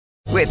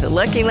With the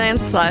Lucky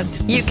Land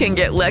Slots, you can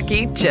get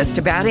lucky just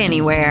about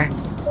anywhere.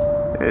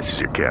 This is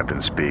your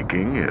captain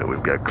speaking.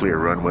 We've got clear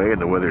runway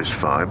and the weather's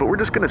fine, but we're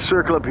just going to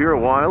circle up here a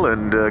while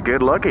and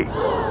get lucky.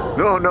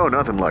 No,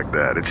 nothing like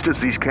that. It's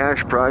just these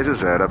cash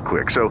prizes add up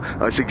quick. So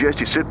I suggest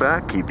you sit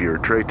back, keep your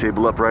tray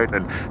table upright,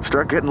 and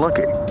start getting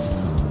lucky.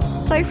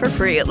 Play for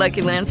free at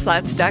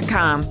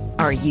LuckyLandSlots.com.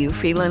 Are you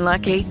feeling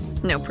lucky?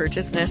 No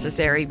purchase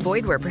necessary.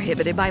 Void where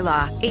prohibited by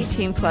law.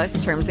 18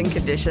 plus terms and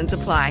conditions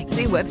apply.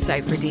 See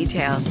website for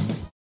details.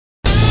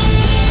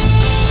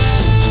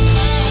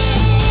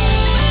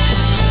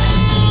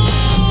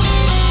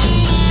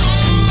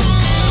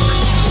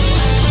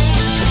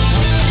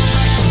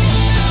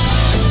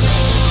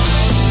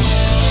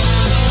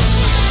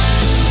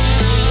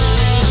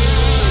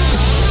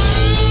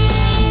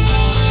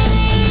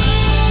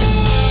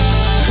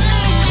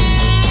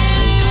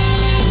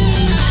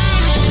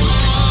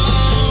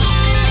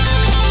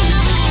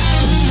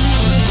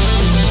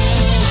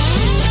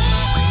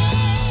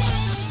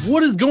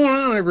 What is going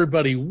on,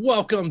 everybody?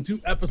 Welcome to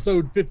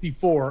episode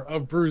 54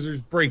 of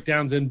Bruisers,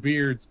 Breakdowns, and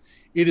Beards.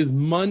 It is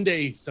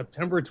Monday,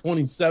 September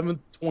 27th,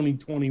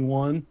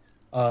 2021.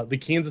 The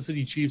Kansas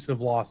City Chiefs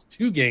have lost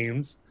 2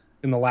 games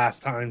in the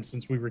last time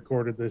since we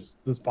recorded this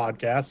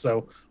podcast,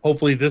 so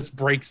hopefully this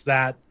breaks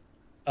that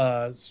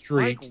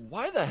streak. Mike,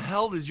 why the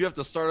hell did you have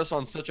to start us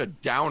on such a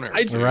downer?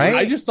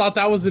 I just thought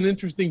that was an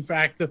interesting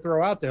fact to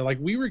throw out there. Like,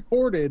 we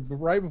recorded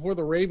right before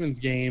the Ravens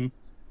game,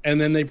 and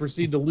then they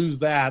proceed to lose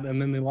that,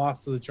 and then they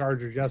lost to the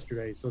Chargers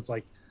yesterday. So it's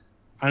like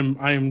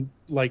I'm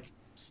like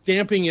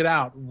stamping it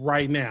out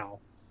right now,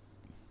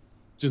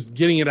 just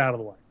getting it out of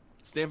the way.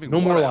 Stamping.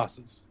 No more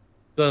losses.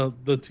 The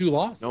 2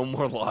 losses. No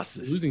more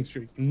losses. Losing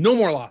streak. No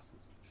more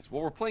losses.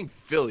 Well, we're playing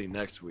Philly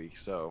next week,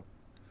 so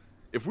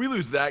if we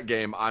lose that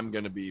game, I'm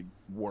gonna be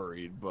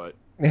worried. But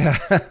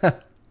yeah,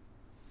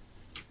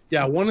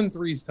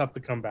 1-3 is tough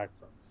to come back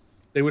from.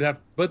 They would have,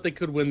 but they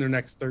could win their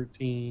next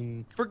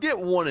 13. Forget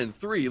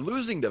 1-3,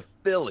 losing to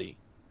Philly.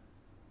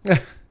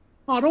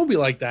 Oh, don't be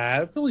like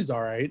that. Philly's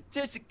all right.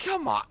 Just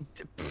come on.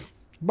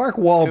 Mark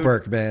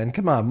Wahlberg, man,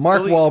 come on.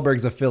 Mark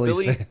Wahlberg's a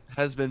Philly fan.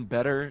 Has been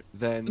better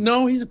than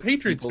no, he's a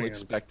Patriots fan.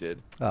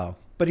 Expected. Oh,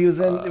 but he was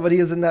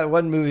in that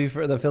one movie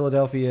for the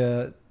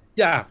Philadelphia.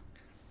 Yeah,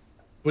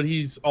 but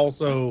he's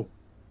also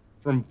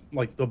from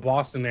like the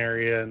Boston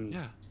area, and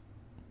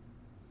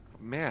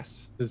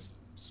Mass has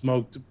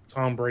smoked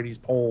Tom Brady's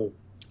pole.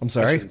 I'm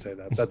sorry. I shouldn't say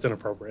that. That's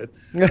inappropriate.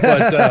 But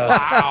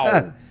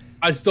wow.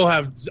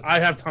 I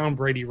have Tom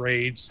Brady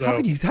rage. So how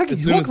could you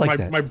as soon as like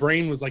that? my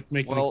brain was like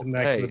making a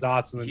connect the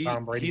dots, and then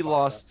Tom Brady. He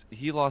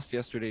lost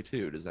yesterday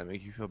too. Does that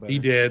make you feel better? He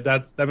did.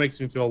 That makes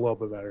me feel a little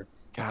bit better.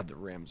 God, the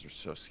Rams are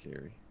so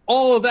scary.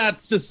 All of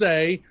that's to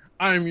say,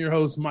 I'm your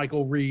host,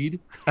 Michael Reed.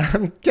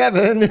 I'm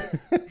Kevin.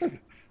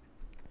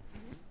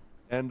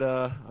 And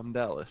I'm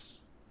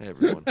Dallas. Hey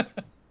everyone.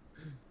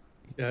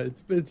 Yeah,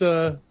 it's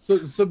a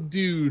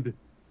subdued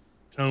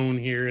tone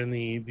here in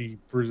the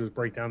Bruisers,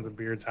 Breakdowns, and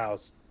Beards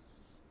house,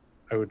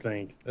 I would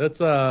think. That's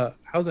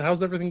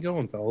how's everything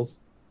going, fellas?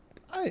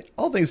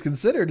 All things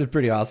considered, it's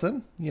pretty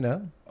awesome, you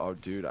know. Oh,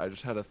 dude, I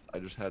just had a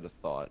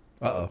thought.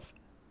 Uh-oh.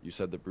 You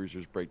said the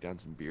Bruisers,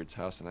 Breakdowns, and Beards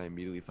house, and I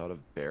immediately thought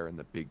of Bear in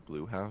the Big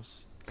Blue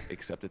house,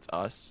 except it's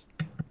us.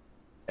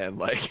 And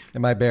like,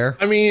 am I Bear?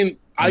 I mean,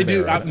 I'm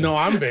Bear.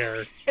 I'm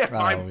Bear.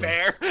 I'm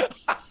Bear.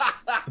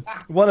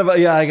 One of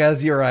I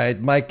guess you're right.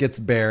 Mike gets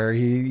Bear.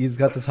 He's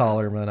got the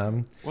taller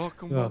man.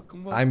 Welcome.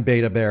 I'm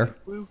Beta Bear.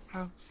 Blue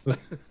house.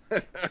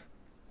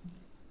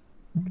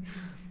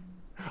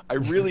 I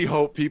really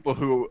hope people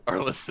who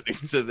are listening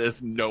to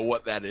this know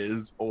what that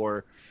is,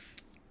 or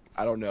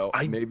I don't know.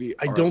 I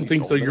don't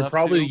think so. You're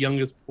probably the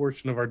youngest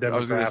portion of our demographic. I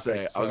was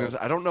gonna say.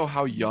 I don't know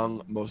how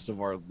young most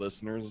of our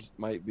listeners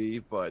might be,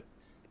 but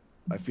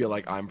I feel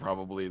like I'm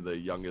probably the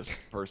youngest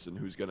person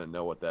who's gonna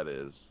know what that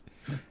is.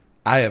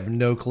 I have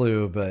no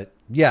clue, but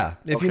yeah,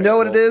 if you know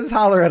what it is,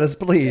 holler at us,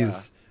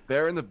 please. Yeah.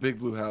 Bear in the Big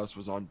Blue House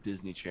was on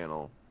Disney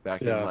Channel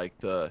back in like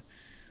the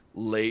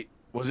late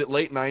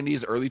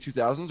 90s, early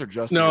 2000s, or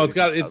just no? It's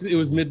got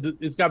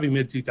to be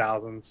mid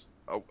 2000s.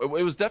 Oh,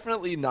 it was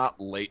definitely not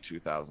late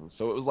 2000s,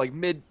 so it was like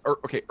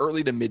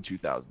early to mid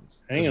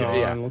 2000s. Hang on,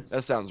 yeah,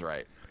 that sounds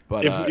right.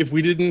 But if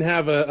we didn't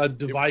have a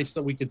device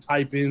that we could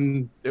type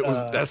in,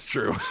 that's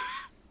true.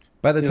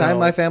 By the time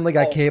my family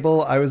got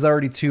cable, I was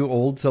already too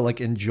old to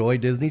like enjoy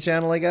Disney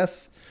Channel, I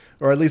guess.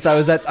 Or at least I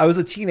was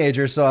a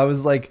teenager, so I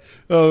was like,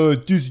 "Oh,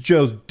 Disney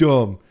Channel's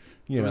dumb."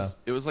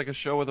 It was like a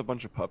show with a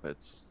bunch of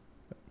puppets.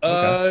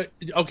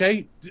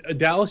 Okay.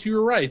 Dallas, you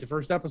were right. The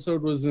first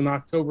episode was in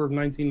October of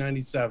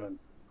 1997.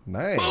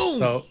 Nice. Boom!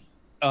 So,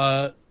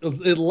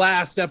 the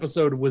last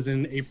episode was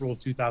in April of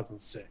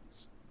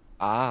 2006.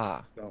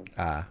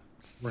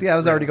 See, I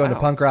was already going to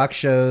punk rock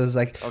shows.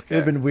 Like, it would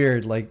have been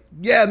weird. Like,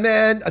 yeah,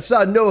 man, I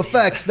saw No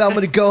Effects. Now I'm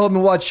going to go home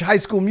and watch High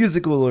School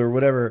Musical or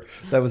whatever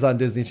that was on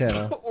Disney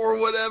Channel. Or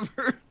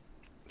whatever.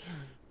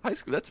 High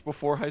School. That's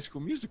before High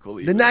School Musical.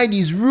 Even. The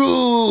 90s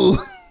rule.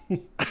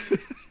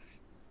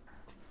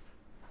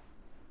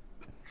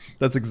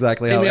 That's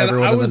exactly how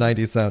everyone in the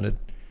 90s sounded.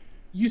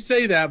 You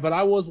say that, but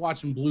I was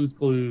watching Blue's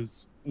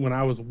Clues when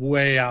I was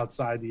way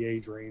outside the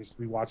age range to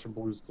be watching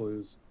Blue's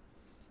Clues.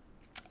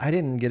 I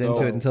didn't get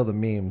into it until the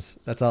memes.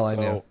 That's all I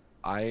knew.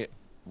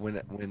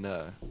 When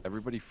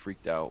everybody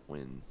freaked out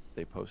when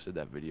they posted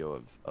that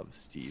video of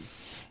Steve,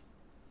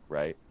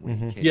 right?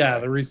 When he came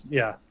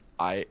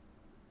back,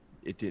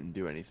 it didn't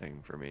do anything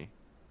for me.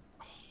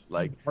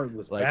 Like,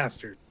 heartless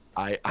bastard.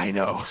 I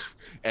know,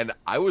 and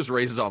I was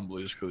raised on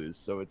Blue's Clues,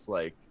 so it's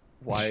like,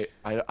 why?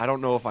 I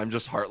don't know if I'm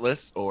just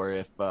heartless or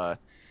if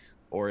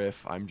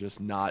I'm just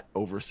not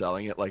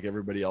overselling it like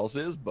everybody else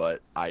is,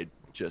 but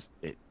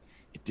it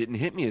didn't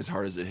hit me as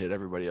hard as it hit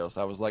everybody else.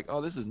 I was like,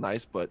 oh, this is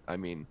nice, but I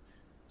mean,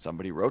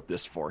 somebody wrote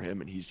this for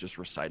him and he's just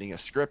reciting a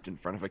script in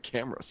front of a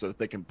camera so that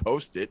they can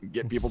post it and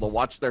get people to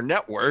watch their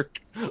network.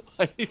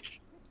 Like,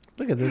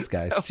 look at this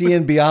guy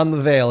seeing beyond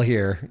the veil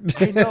here.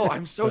 I know,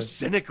 I'm so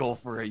cynical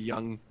for a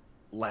young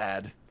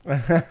lad.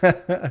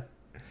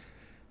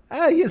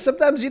 Yeah,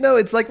 sometimes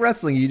it's like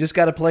wrestling. You just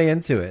got to play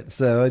into it.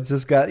 So it's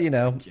just got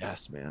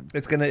Yes, man.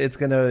 It's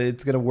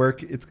gonna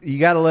work. You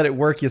got to let it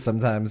work you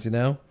sometimes.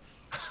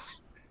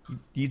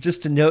 You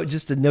just to know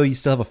you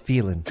still have a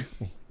feeling.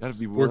 Gotta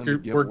be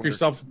work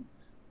yourself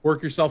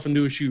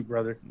into a shoot,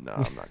 brother. No,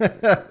 I'm not gonna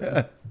do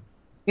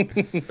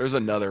that. There's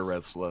another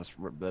Red Celeste.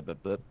 I'm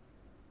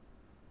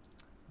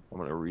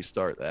gonna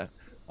restart that.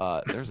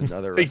 There's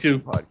another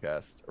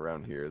podcast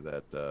around here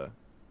that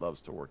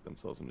loves to work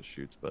themselves into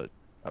shoots, but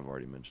I've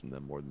already mentioned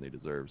them more than they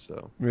deserve,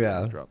 so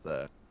yeah, drop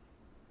that.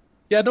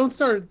 Yeah, don't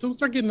start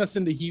getting us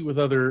into heat with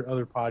other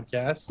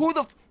podcasts. What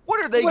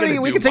are they going to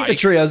do? We can take the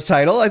trios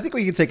title. I think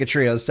we can take a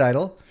trios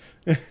title.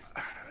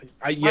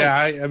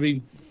 I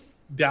mean,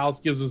 Dallas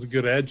gives us a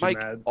good edge. Mike,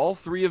 in that. all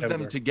three of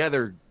them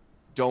together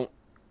don't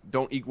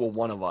equal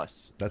one of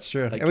us. That's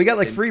true. And we got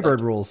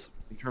Freebird rules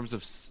in terms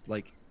of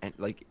like I'm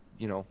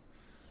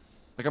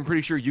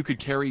pretty sure you could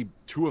carry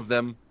two of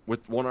them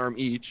with one arm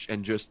each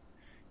and just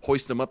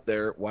hoist them up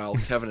there while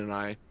Kevin and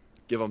I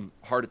give them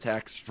heart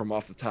attacks from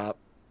off the top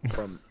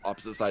from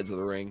opposite sides of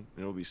the ring,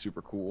 and it'll be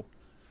super cool.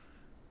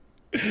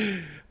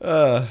 And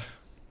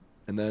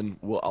then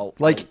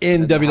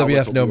in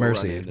WWF No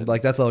Mercy,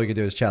 that's all we can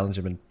do is challenge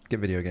him and get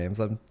video games.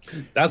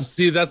 That's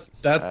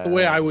the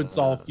way I would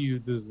solve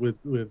feuds is with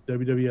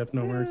WWF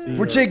No Mercy.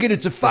 We're taking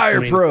it to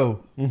Fire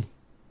Pro.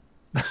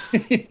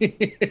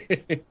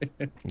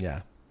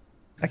 Yeah,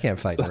 I can't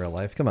fight in real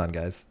life. Come on,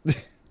 guys.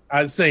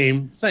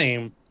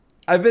 Same.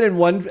 I've been in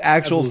one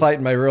actual fight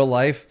in my real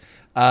life,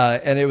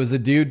 and it was a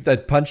dude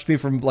that punched me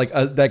from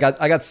I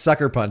got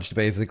sucker punched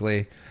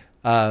basically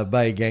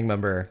by a gang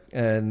member,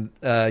 and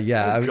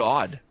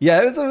God,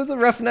 yeah, it was a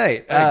rough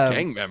night. A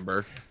gang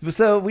member.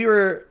 So we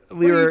were.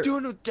 What are you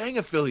doing with gang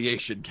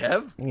affiliation,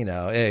 Kev?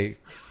 Hey,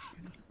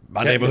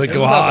 my neighborhood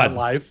go on.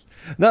 Life.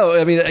 No,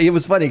 I mean it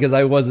was funny because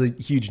I was a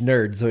huge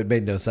nerd, so it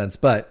made no sense,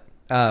 but.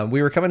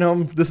 We were coming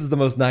home. This is the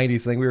most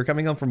 90s thing. We were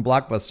coming home from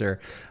Blockbuster.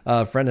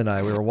 A friend and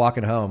I, we were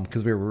walking home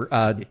because we were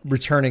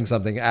returning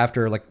something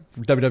after like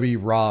WWE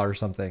Raw or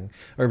something,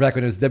 or back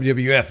when it was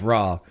WWF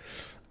Raw.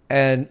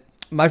 And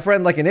my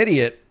friend, like an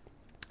idiot,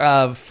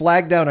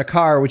 flagged down a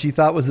car which he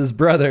thought was his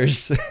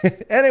brother's,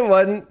 and it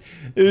wasn't.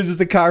 It was just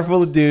a car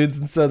full of dudes,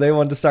 and so they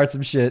wanted to start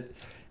some shit.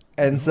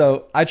 And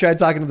so I tried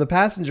talking to the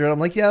passenger, and I'm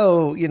like,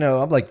 yo,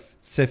 I'm like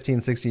 15,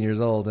 16 years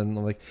old. And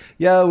I'm like,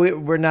 yo,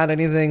 we're not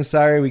anything.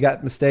 Sorry, we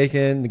got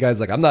mistaken. The guy's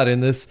like, I'm not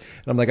in this.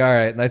 And I'm like, all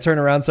right. And I turn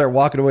around, start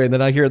walking away. And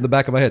then I hear in the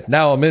back of my head,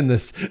 now I'm in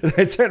this. And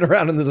I turn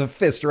around and there's a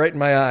fist right in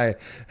my eye.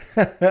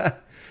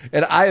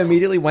 And I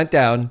immediately went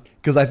down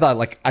because I thought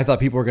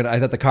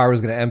the car was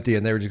going to empty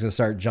and they were just going to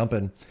start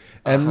jumping.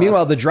 And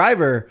meanwhile, the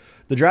driver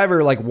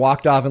like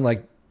walked off and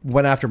like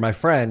went after my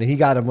friend, and he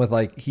got him with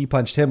he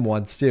punched him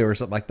once too or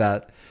something like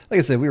that. Like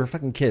I said, we were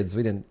fucking kids.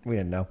 We didn't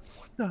know.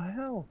 What the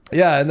hell?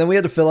 Yeah, and then we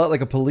had to fill out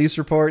like a police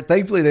report.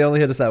 Thankfully, they only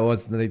hit us that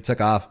once, and then they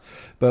took off.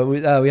 But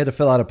we had to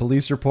fill out a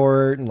police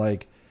report, and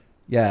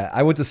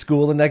I went to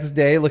school the next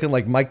day looking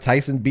like Mike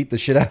Tyson beat the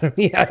shit out of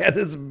me. I had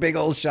this big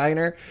old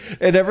shiner,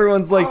 and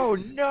everyone's like, "Oh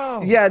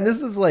no!" Yeah, and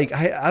this is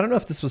I don't know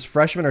if this was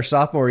freshman or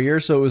sophomore year,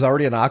 so it was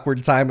already an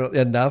awkward time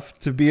enough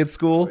to be at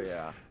school. Oh,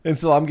 yeah. And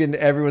so I'm getting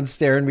everyone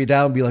staring me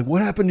down, and be like,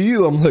 "What happened to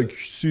you?" I'm like,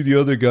 "See the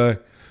other guy."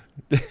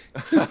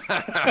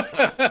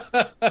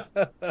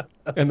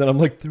 And then I'm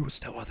like, there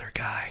was no other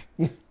guy.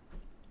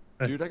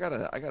 Dude, I got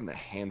in a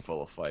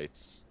handful of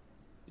fights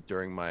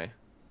during my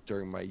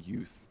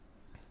youth,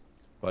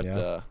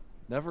 but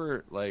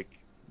never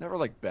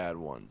bad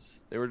ones.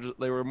 They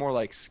were more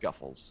like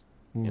scuffles,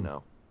 and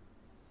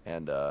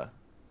I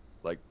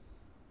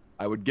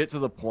would get to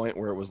the point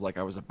where it was like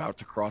I was about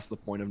to cross the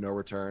point of no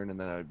return, and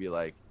then I would be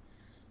like,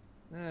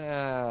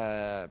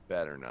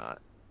 better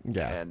not.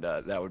 Yeah. And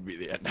that would be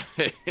the end of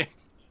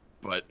it.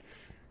 But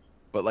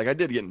I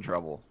did get in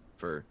trouble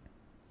for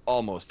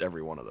almost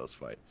every one of those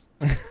fights.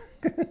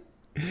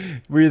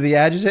 Were you the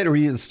adjutant, or were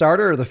you the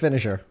starter or the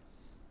finisher?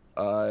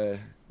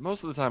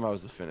 Most of the time I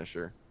was the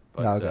finisher.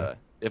 But okay.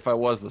 If I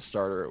was the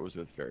starter, it was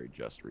with very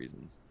just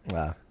reasons.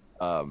 Wow.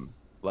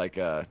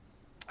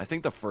 I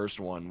think the first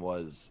one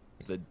was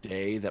the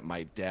day that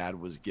my dad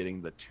was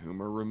getting the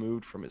tumor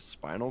removed from his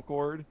spinal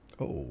cord.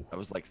 Oh. I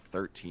was like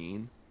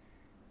 13,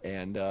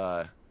 and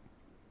I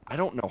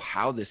don't know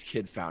how this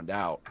kid found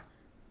out,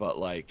 but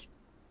like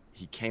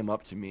he came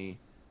up to me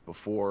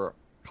before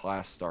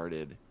class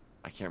started.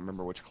 I can't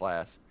remember which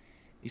class.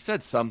 He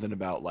said something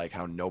about like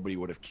how nobody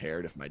would have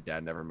cared if my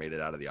dad never made it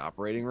out of the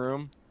operating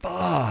room.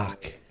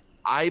 Fuck. So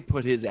I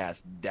put his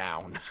ass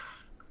down.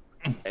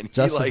 And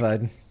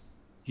Justified.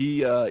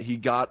 he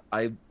got,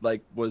 I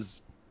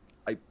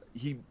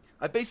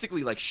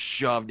basically like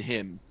shoved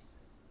him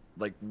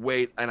like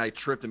weight, and I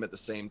tripped him at the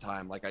same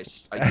time. Like I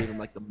gave him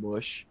like the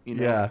mush, you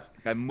know. Yeah.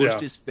 Like, I mushed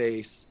his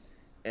face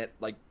at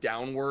like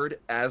downward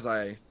as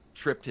I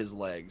tripped his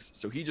legs.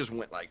 So he just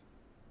went like,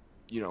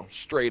 you know,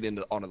 straight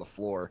onto the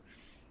floor.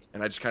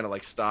 And I just kind of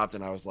like stopped,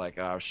 and I was like,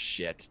 oh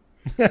shit.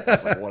 I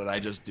was like, what did I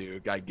just do?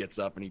 Guy gets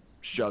up and he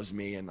shoves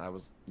me, and I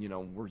was, you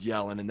know, we're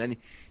yelling, and then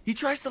he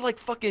tries to like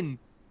fucking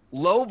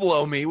low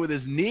blow me with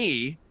his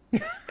knee,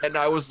 and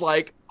I was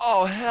like,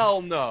 oh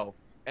hell no.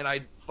 And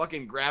I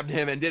fucking grabbed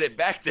him and did it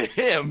back to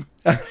him.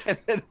 And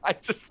then I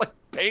just like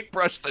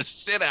paintbrushed the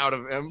shit out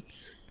of him.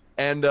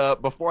 And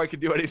before I could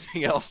do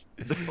anything else,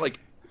 like,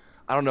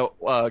 I don't know,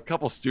 a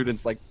couple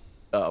students like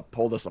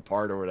pulled us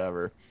apart or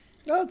whatever.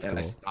 That's and cool.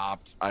 I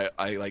stopped.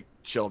 I like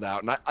chilled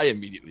out, and I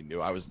immediately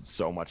knew I was in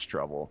so much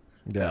trouble.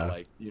 Yeah.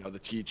 Like, you know, the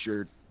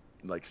teacher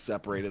like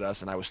separated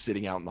us, and I was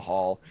sitting out in the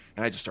hall,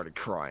 and I just started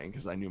crying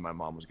because I knew my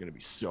mom was going to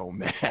be so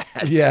mad.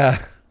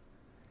 Yeah.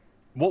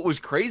 What was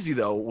crazy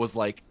though was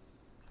like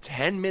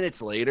 10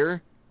 minutes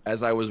later,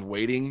 as I was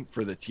waiting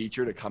for the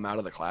teacher to come out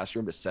of the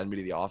classroom to send me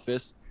to the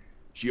office,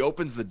 she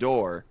opens the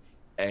door,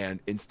 and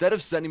instead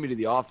of sending me to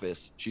the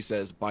office, she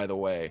says, by the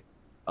way,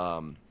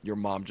 your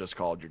mom just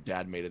called. Your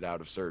dad made it out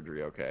of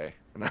surgery, okay?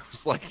 And I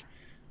was like,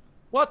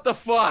 what the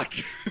fuck?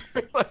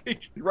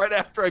 Like, right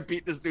after I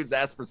beat this dude's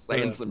ass for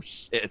saying some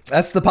shit.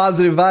 That's the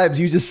positive vibes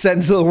you just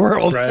send to the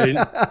world. Right.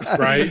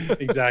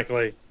 Right.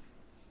 Exactly.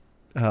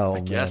 Oh, I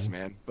guess,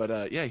 man.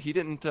 But yeah, he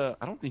didn't. I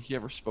don't think he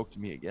ever spoke to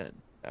me again.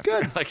 After,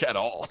 Good. like at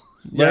all.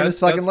 Learn his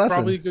fucking that's lesson.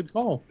 Probably a good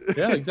call.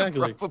 Yeah,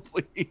 exactly.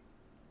 Probably.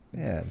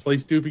 Yeah. Play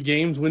stupid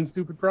games, win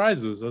stupid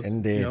prizes. That's,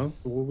 Indeed. You know,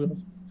 that's the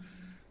wheelhouse.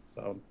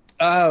 So,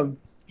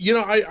 you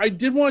know, I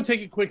did want to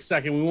take a quick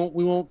second.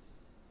 We won't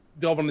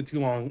delve on it too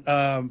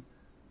long.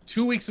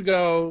 2 weeks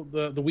ago,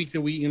 the week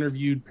that we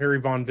interviewed Perry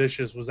Von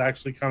Vicious was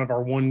actually kind of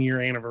our 1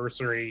 year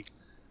anniversary.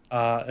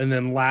 And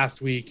then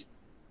last week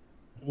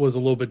was a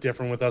little bit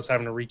different with us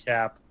having to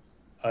recap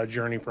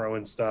Journey Pro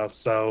and stuff.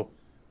 So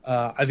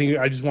I think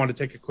I just wanted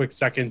to take a quick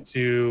second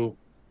to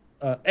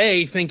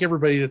thank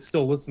everybody that's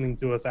still listening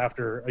to us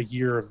after a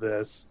year of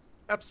this.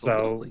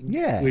 Absolutely. So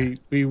Yeah. we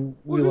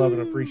love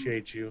and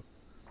appreciate you.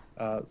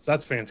 So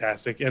that's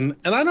fantastic. And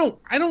I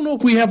don't know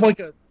if we have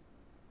like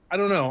I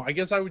don't know. I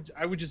guess I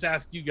would just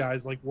ask you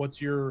guys, like, what's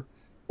your,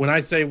 when I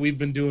say we've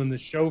been doing this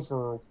show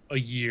for a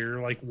year,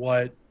 like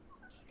what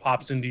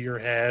pops into your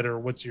head, or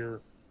what's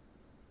your,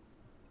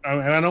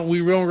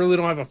 we really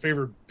don't have a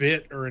favorite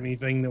bit or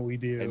anything that we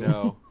do. I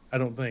know. I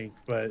don't think,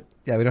 but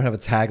Yeah, we don't have a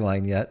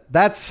tagline yet.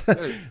 That's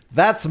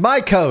my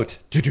coat.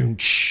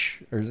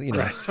 Or, you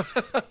know.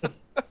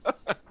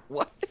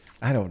 What?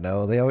 I don't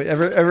know. They always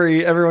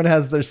everyone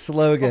has their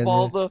slogan. Of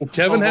all the,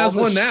 Kevin of all has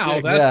the one now.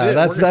 shit. That's Yeah, it.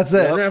 that's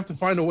it. We're gonna have to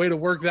find a way to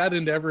work that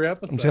into every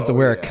episode. I'm just gonna have to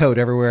wear a yeah. coat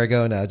everywhere I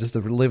go now, just to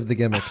live the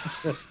gimmick.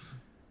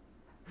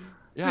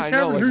 Yeah, I Kevin,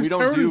 know. Like, whose we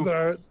don't coat is do.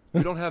 that?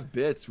 We don't have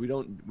bits. We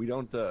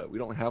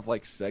don't have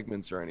like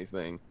segments or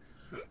anything.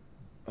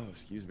 Oh,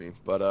 excuse me.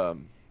 But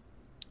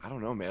I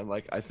don't know, man.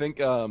 Like, I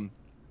think I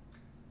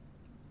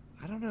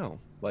don't know.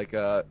 Like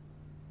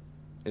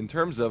in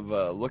terms of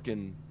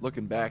looking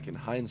back in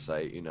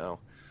hindsight, you know,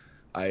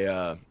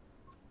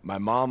 my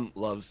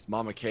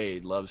Mama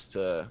Cade loves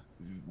to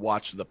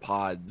watch the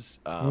pods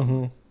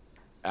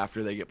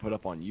after they get put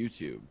up on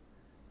YouTube.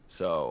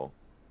 So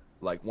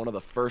like one of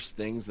the first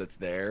things that's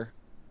there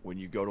when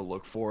you go to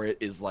look for it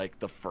is like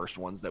the first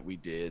ones that we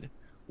did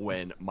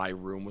when my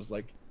room was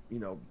like, you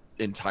know,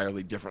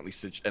 entirely differently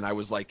situated, and I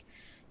was like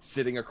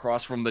sitting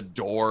across from the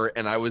door,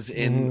 and I was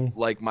in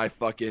like my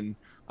fucking,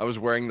 I was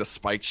wearing the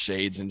spiked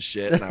shades and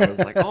shit, and I was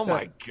like, oh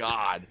my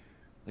god,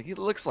 like he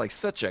looks like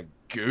such a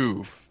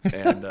goof.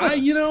 And I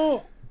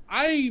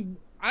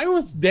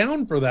was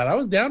down for that. I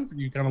was down for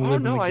you kind of oh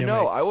living no, the I gimmick.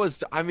 know,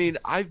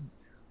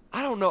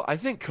 I don't know. I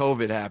think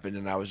COVID happened,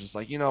 and I was just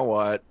like, you know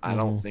what? I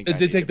don't think It I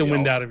did need take to the be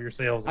wind all- out of your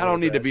sails. I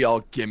don't need to be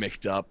all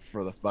gimmicked up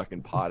for the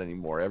fucking pod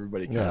anymore.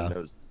 Everybody kind of Yeah.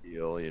 knows the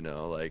deal, you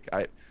know. Like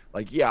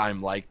yeah,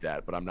 I'm like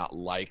that, but I'm not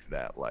like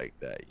that.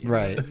 You know?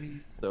 Right.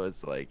 So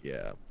it's like,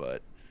 yeah,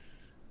 but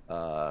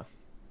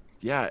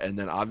yeah, and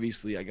then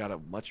obviously I got a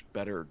much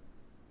better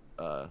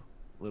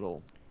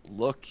little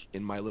look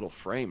in my little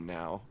frame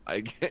now.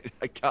 I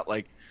got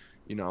like,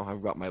 you know,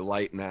 I've got my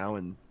light now,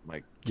 and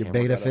my Your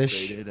camera beta got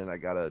fish? updated, and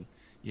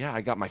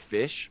I got my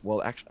fish.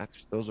 Well, actually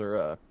those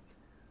are I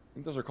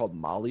think those are called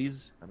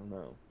mollies. I don't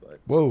know, but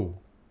Whoa.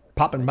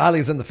 Popping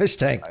mollies in the fish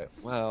tank.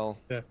 Yeah.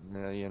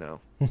 you know,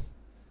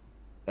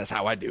 that's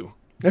how I do.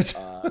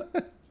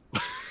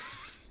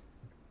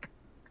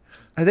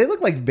 They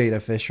look like beta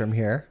fish from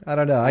here. I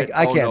don't know. I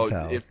Oh, can't no,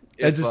 tell. if-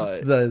 It's if, just uh,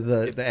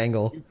 the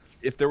angle.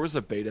 If there was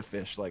a beta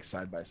fish like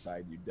side by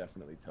side, you'd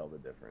definitely tell the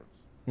difference.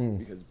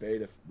 Because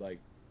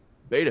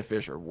beta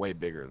fish are way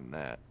bigger than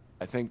that.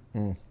 I think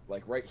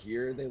like right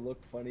here they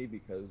look funny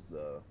because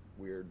the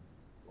weird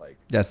like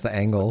That's the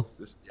angle.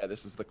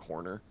 this is the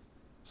corner.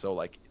 So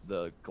like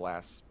the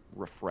glass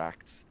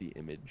refracts the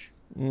image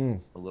a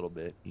little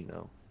bit, you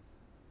know.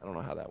 I don't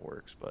know how that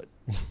works, but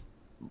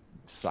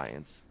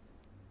science.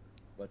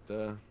 But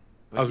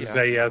I was gonna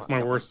say, it's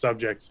my worst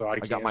subject, so I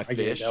got my can't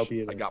fish. help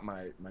you I there. got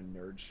my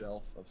nerd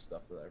shelf of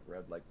stuff that I've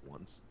read like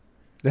once.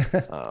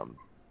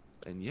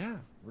 And yeah,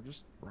 we're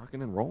just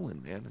rocking and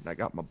rolling, man. And I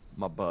got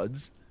my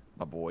buds,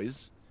 my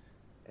boys,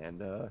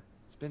 and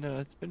it's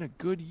been a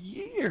good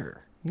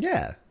year.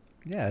 Yeah,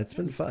 it's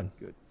been fun.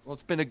 Good. Well,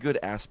 it's been a good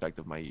aspect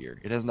of my year.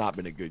 It has not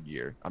been a good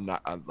year. I'm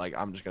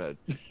just gonna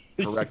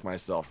correct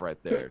myself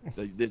right there.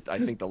 I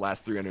think the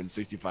last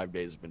 365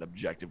 days have been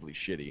objectively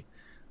shitty,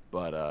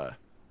 but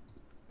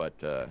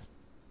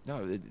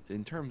no,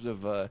 in terms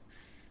of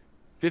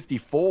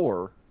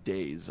 54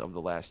 days of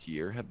the last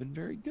year have been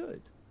very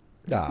good.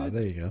 Ah,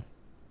 there you go.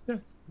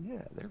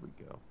 Yeah, there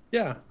we go.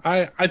 Yeah,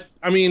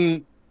 I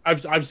mean,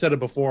 I've said it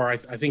before. I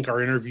think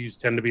our interviews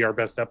tend to be our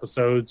best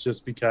episodes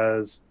just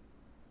because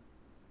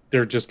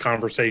they're just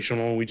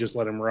conversational. We just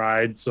let them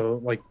ride. So,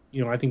 like,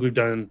 you know, I think we've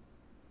done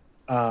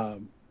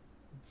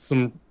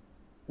some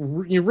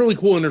really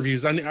cool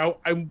interviews. I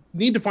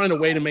need to find a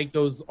way to make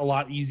those a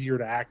lot easier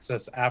to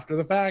access after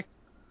the fact.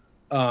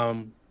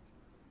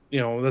 You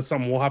know, that's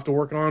something we'll have to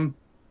work on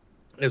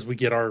as we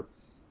get our,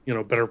 you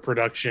know, better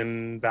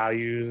production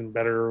values and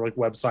better like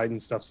website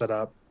and stuff set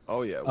up.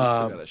 Oh yeah, we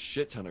still got a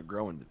shit ton of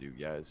growing to do,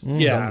 guys.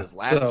 Yeah, This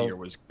last so- year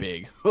was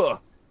big. Huh.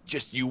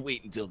 Just you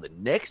wait until the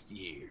next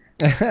year.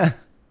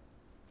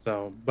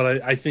 So,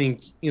 but I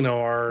think, you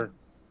know,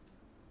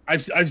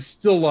 I've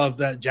still loved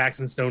that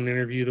Jackson Stone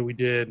interview that we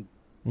did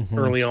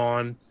early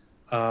on.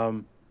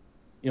 You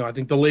know, I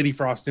think the Lady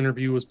Frost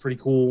interview was pretty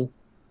cool.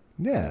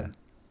 Yeah.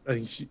 I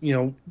think she, you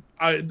know,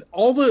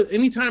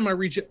 anytime I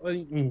reach,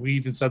 we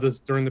even said this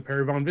during the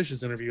Perry Von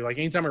Vicious interview. Like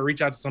anytime I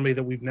reach out to somebody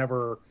that we've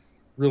never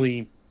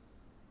really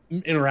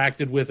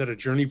interacted with at a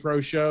Journey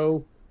Pro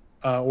show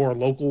or a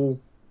local,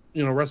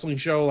 you know, wrestling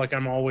show, like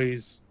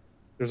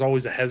there's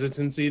always a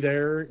hesitancy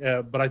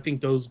there. But I think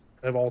those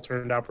have all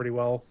turned out pretty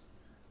well.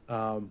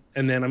 And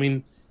then, I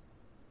mean,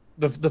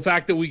 the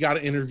fact that we got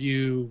to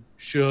interview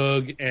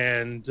Suge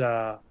and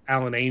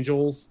Alan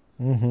Angels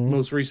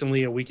most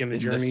recently at Weekend of In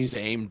the Journeys.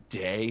 same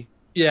day.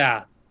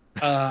 Yeah,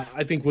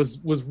 I think was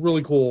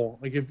really cool.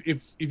 Like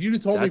if you'd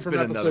have told That's me been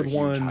from another episode huge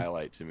one,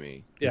 highlight to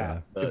me.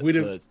 yeah, The, if we'd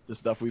have, the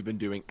stuff we've been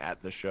doing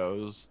at the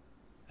shows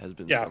has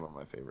been Yeah. some of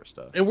my favorite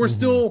stuff. and we're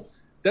still,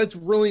 that's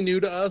really new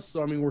to us.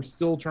 So I mean, we're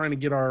still trying to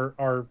get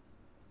our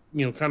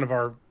you know, kind of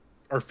our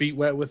feet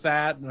wet with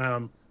that.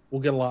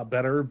 We'll get a lot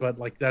better, but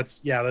like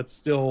that's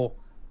still,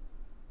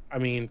 I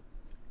mean,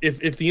 if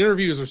the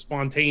interviews are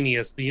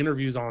spontaneous, the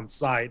interviews on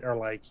site are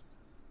like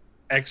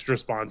extra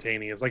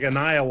spontaneous. Like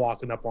Anaya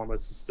walking up on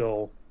us is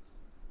still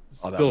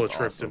that a was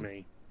trip awesome. to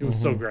me. It was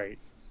so great.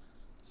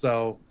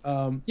 So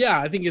yeah,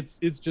 I think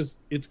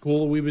it's cool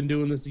that we've been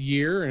doing this a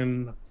year,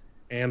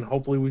 and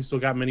hopefully we've still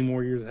got many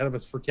more years ahead of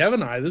us. For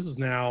Kevin and I, this is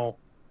now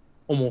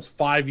almost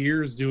 5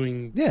 years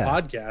doing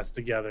podcasts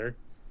together.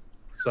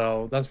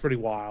 So that's pretty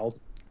wild.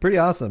 Pretty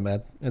awesome,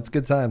 man. It's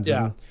good times.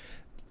 Yeah. And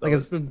So like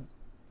it's been,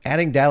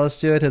 adding Dallas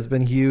to it has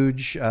been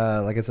huge.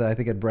 Like I said, I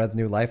think it breathed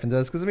new life into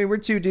us because I mean we're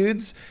two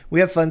dudes. We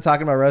have fun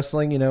talking about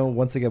wrestling. You know,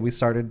 once again we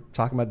started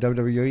talking about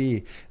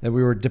WWE and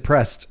we were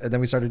depressed, and then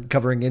we started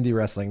covering indie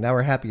wrestling. Now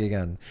we're happy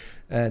again,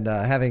 and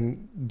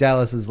having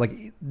Dallas is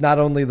like not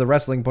only the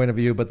wrestling point of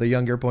view but the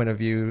younger point of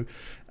view.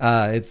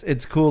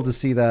 It's cool to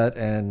see that,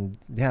 and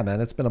yeah,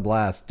 man, it's been a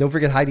blast. Don't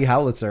forget Heidi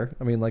Howlitzer.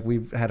 I mean, like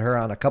we've had her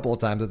on a couple of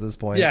times at this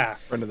point. yeah.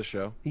 Friend of the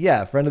show.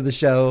 Yeah, friend of the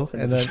show,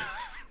 and then.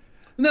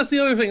 And that's the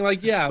other thing.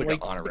 Like, yeah, It's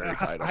like like an honorary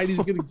title. Heidi's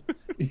getting,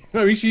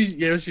 I mean,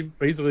 she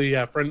basically,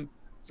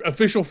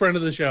 official friend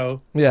of the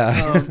show.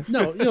 Yeah.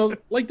 No, you know,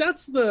 like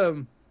that's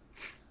the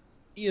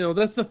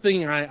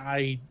thing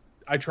I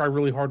try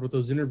really hard with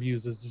those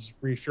interviews is just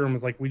reassure them.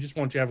 It's like, we just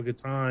want you to have a good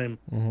time.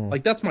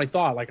 Like, that's my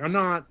thought. Like,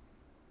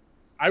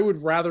 I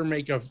would rather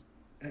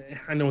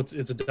I know it's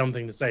a dumb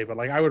thing to say, but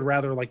like, I would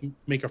rather like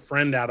make a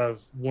friend out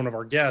of one of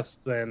our guests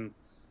than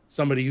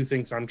somebody who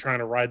thinks I'm trying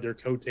to ride their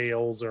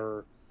coattails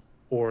or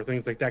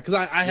things like that. Cause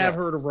I have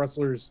heard of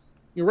wrestlers,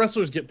 you know,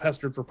 wrestlers get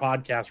pestered for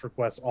podcast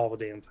requests all the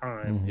damn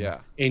time. Yeah.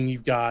 And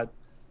you've got,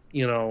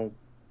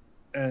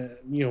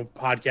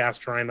 podcasts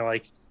trying to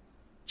like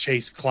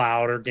chase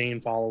clout or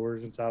gain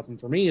followers and stuff. And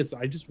for me,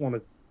 I just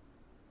want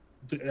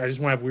to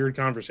have weird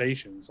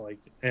conversations. Like,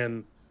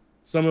 and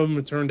some of them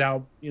have turned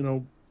out, you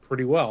know,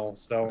 pretty well.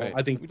 So Right.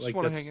 I think we just like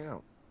want to hang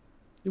out.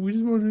 we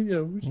just want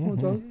to, we just want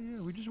to talk.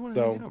 Yeah, we just want to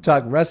So- hang out.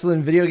 Talk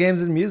wrestling, video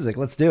games, and music.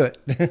 Let's do it.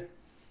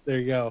 There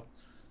you go.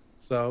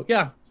 So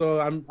yeah, so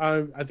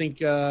I think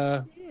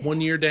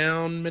 1 year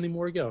down, many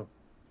more to go.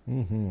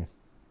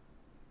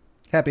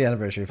 Happy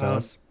anniversary,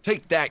 fellas.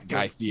 Take that,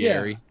 Guy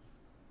Fieri.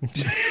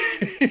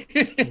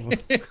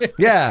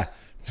 Yeah.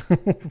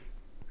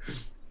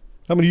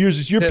 How many years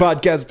has your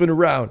podcast been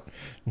around?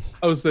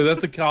 Oh, so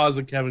that's a cause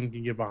that Kevin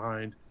can get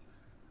behind.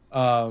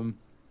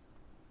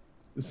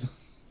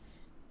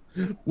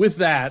 With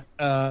that,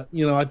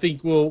 I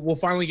think we'll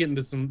finally get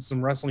into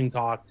some wrestling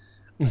talk.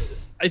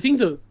 I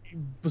think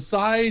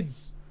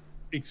besides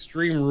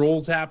Extreme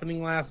Rules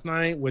happening last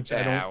night, which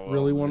I don't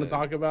really want to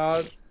talk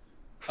about.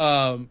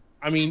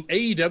 I mean,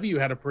 AEW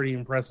had a pretty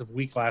impressive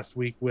week last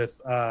week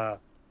with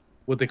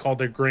what they called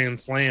their Grand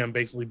Slam,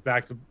 basically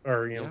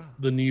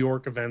the New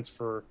York events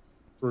for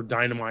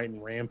Dynamite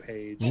and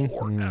Rampage.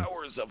 4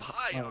 hours of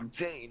high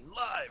octane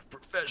live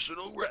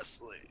professional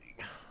wrestling.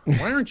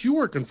 Why aren't you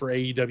working for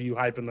AEW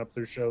hyping up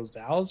their shows,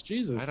 Dallas?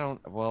 Jesus. I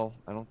don't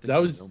think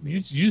that was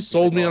you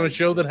sold me on a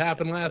show that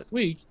happened last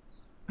week.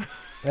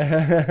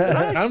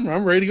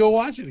 I'm ready to go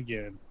watch it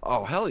again.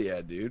 Oh, hell yeah,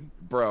 dude.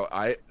 Bro,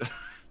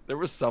 there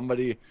was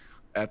somebody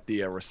at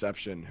the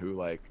reception who,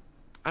 like,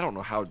 I don't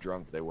know how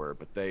drunk they were,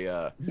 but they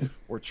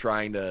were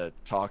trying to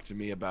talk to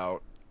me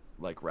about,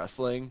 like,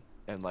 wrestling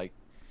and, like,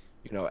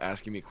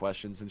 asking me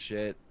questions and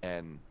shit,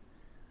 and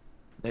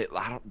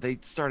they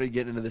started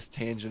getting into this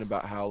tangent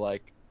about how,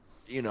 like,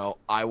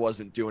 I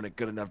wasn't doing a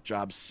good enough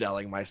job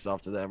selling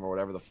myself to them or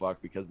whatever the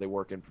fuck because they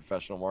work in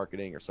professional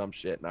marketing or some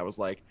shit. And I was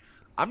like,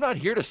 I'm not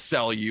here to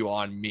sell you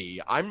on me.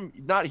 I'm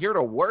not here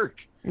to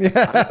work.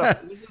 Yeah.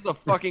 This is a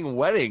fucking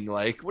wedding.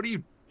 Like, what do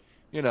you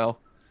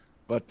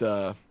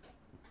But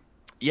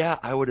yeah,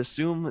 I would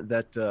assume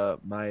that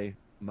my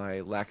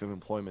lack of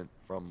employment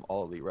from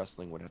All Elite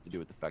Wrestling would have to do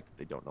with the fact that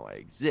they don't know I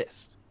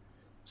exist.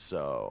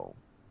 So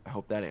I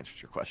hope that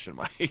answers your question,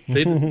 Mike.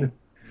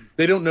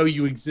 They don't know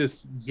you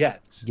exist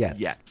yet.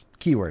 Yet.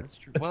 Keyword. That's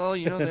true. Well,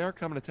 they are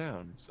coming to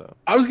town. So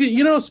I was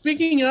gonna,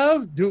 speaking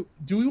of, do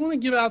we want to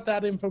give out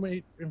that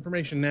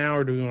information now,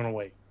 or do we want to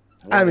wait?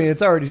 I mean,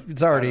 it's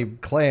already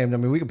claimed. I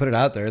mean, we can put it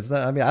out there. It's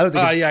not. I mean, I don't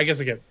think. Yeah, I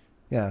guess I can.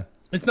 Yeah.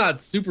 It's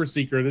not super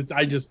secret.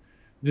 I just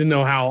didn't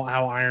know how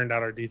ironed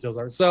out our details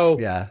are. So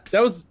yeah,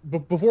 that was.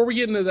 Before we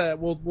get into that,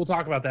 we'll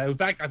talk about that. In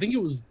fact, I think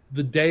it was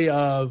the day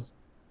of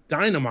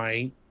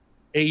Dynamite.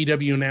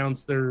 AEW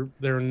announced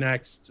their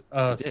next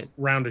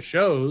round of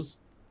shows,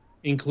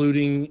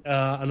 including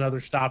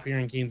another stop here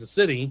in Kansas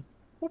City.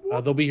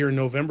 They'll be here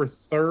November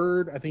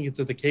 3rd. I think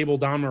it's at the Cable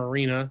Dama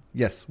Arena.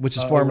 Yes, which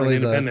is formerly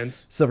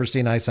the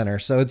Silverstein Eye Center.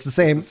 So it's the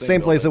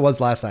same place it was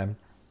last time.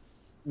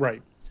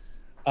 Right.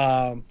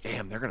 Damn,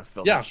 they're gonna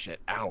fill that shit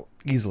out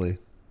easily.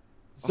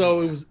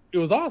 So it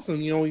was awesome.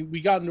 We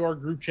got into our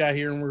group chat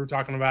here and we were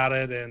talking about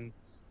it,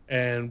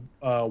 and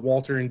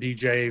Walter and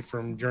DJ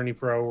from Journey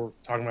Pro were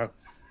talking about.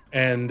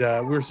 And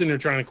we were sitting there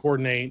trying to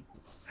coordinate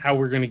how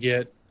we're going to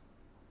get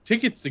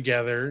tickets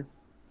together.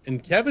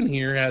 And Kevin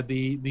here had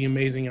the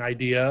amazing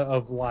idea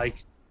of,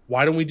 like,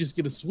 why don't we just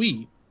get a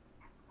suite?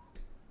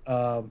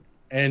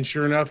 And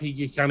sure enough,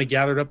 he kind of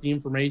gathered up the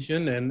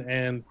information,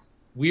 and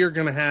we are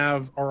going to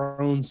have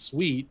our own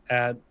suite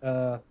at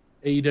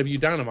AEW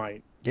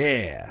Dynamite.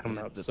 Yeah. Coming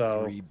up. The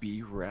So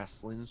 3B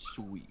Wrestling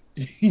Suite.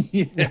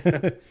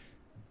 Yeah.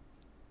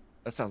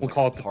 That sounds We'll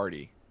like a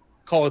party.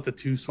 Call it the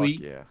 2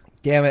 suite. Fuck yeah.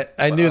 Damn it!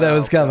 I knew that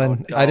was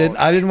coming. No, I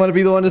didn't want to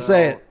be the one to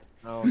say it.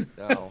 No.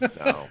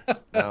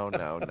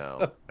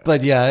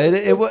 But yeah,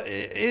 it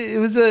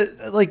was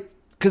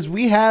because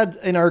we had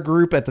in our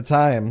group at the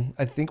time,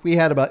 I think we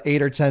had about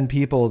 8 or 10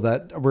 people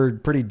that were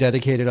pretty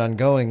dedicated on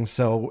going.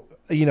 So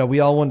we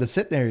all wanted to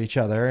sit near each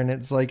other, and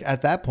it's like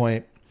at that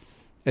point,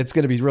 it's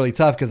going to be really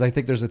tough because I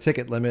think there's a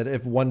ticket limit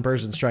if one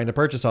person's trying to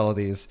purchase all of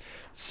these.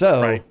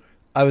 So Right.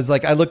 I was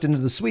like, I looked into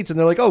the suites, and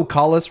they're like, "Oh,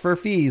 call us for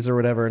fees or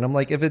whatever," and I'm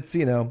like, if it's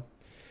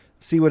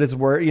see what it's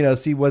worth,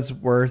 see what's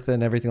worth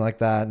and everything like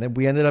that. And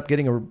we ended up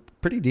getting a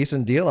pretty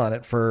decent deal on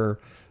it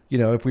for,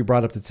 if we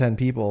brought up to 10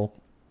 people.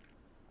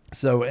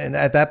 So, and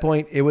at that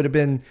point it would have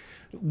been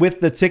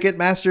with the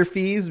Ticketmaster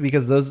fees,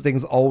 because those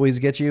things always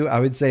get you. I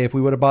would say if we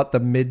would have bought the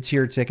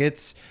mid-tier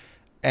tickets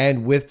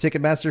and with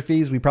Ticketmaster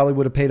fees, we probably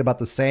would have paid about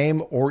the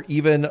same or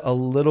even a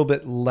little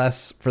bit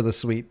less for the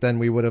suite than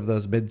we would have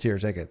those mid-tier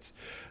tickets,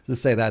 to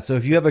say that. So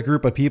if you have a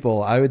group of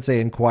people, I would say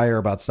inquire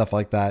about stuff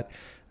like that.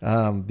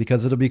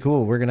 Because it'll be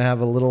cool. We're going to have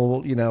a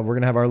little, we're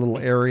going to have our little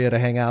area to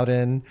hang out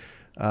in.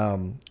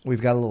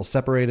 We've got a little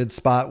separated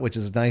spot, which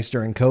is nice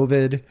during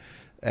COVID,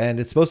 and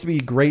it's supposed to be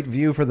a great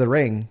view for the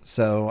ring.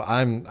 So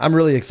I'm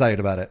really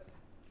excited about it.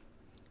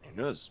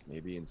 Who knows?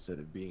 Maybe instead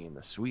of being in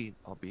the suite,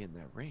 I'll be in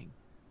that ring.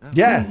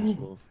 Yeah.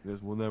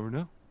 We'll never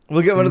know.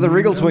 We'll get one of the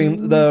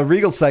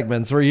Regal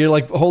segments where you're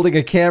like holding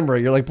a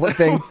camera. You're like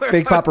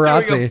fake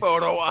paparazzi. Doing a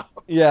photo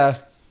op. Yeah.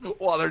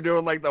 While they're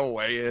doing like the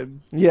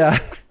weigh-ins. Yeah.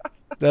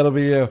 That'll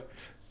be you.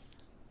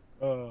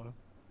 So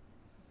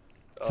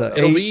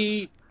It'll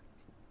be.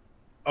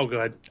 Oh, go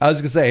ahead. I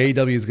was gonna say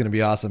AEW is gonna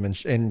be awesome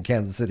in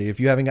Kansas City. If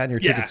you haven't gotten your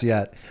tickets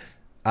yet,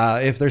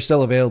 if they're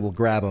still available,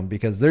 grab them,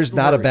 because there's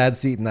not a bad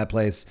seat in that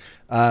place.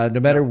 No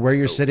matter where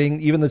you're sitting,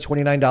 even the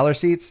 $29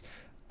 seats.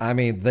 I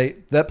mean,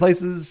 that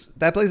place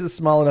is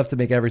small enough to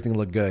make everything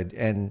look good.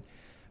 And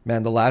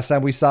Man, the last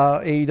time we saw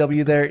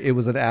AEW there, it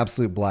was an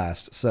absolute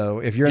blast. So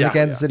if you're in the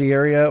Kansas City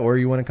area or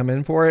you want to come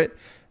in for it,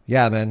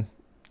 yeah, man,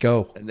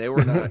 go. And they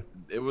were not.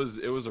 It was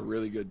a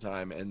really good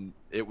time, and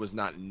it was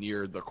not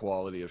near the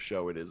quality of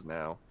show it is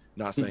now.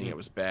 Not saying it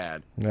was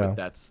bad, but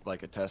that's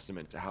like a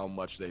testament to how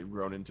much they've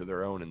grown into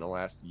their own in the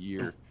last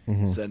year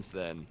since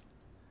then.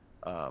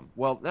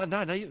 Well,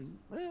 not even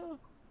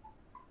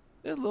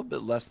a little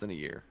bit less than a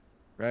year,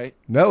 right?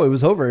 No, it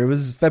was over. It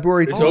was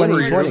February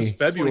 2020. It was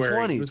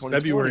February. It was 2020,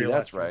 February.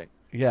 that's right.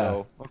 Yeah,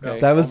 So, okay,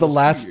 that was the almost 2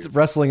 last years.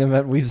 wrestling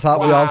event we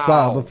all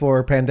saw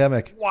before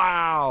pandemic.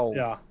 Wow.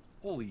 Yeah.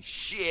 Holy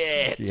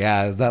shit.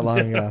 Yeah, it was that long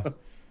ago.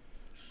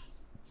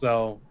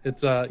 So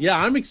it's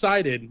I'm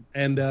excited,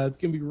 and it's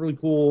gonna be really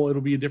cool.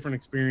 It'll be a different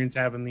experience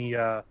having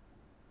the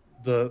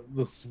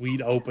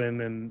suite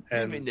open and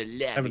Living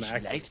the having lavish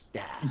access.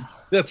 lifestyle.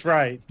 That's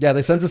right. Yeah,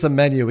 they sent us a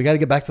menu. We got to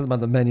get back to them on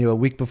the menu a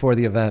week before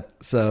the event,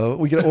 so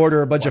we can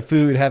order a bunch of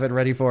food, have it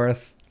ready for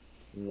us.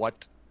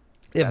 What?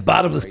 Yeah, That's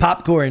bottomless great.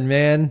 popcorn,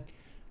 man.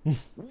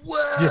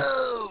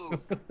 Whoa.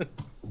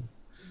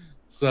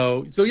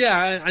 So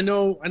yeah, I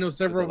know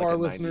several of Like our a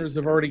 90s listeners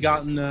have already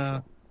gotten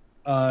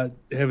have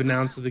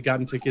announced that they've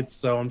gotten tickets,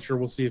 so I'm sure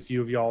we'll see a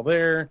few of y'all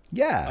there.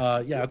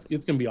 Yeah,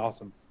 It's gonna be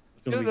awesome.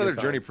 It's Get gonna be a another good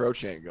time. Journey Pro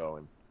chant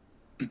going.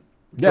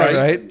 yeah, right.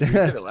 right. We did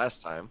it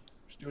last time.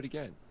 Just do it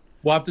again.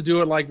 We'll have to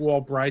do it like while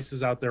Bryce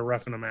is out there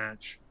reffing a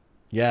match.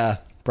 Yeah,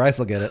 Bryce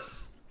will get it.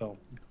 So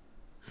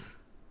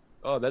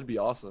Oh, that'd be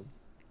awesome.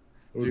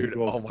 it would be Dude,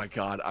 cool. oh my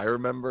god. I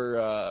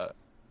remember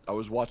I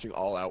was watching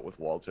All Out with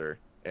Walter,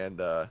 and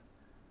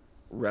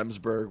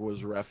Remsburg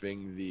was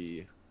reffing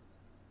the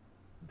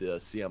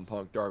CM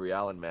Punk Darby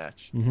Allin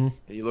match. Mm-hmm. And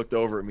he looked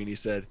over at me and he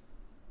said,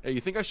 "Hey,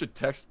 you think I should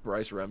text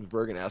Bryce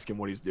Remsburg and ask him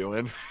what he's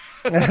doing?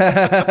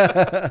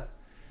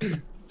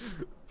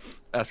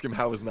 Ask him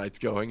how his night's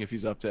going, if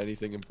he's up to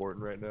anything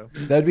important right now."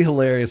 That'd be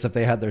hilarious if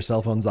they had their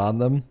cell phones on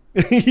them.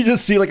 You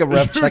just see like a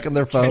ref checking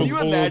their Can phone. you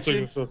Hold on a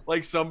imagine second.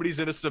 like somebody's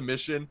in a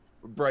submission,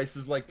 Bryce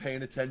is like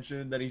paying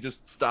attention, then he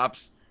just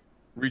stops,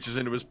 reaches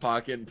into his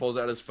pocket and pulls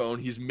out his phone.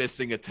 He's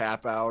missing a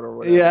tap out or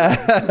whatever.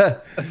 Yeah,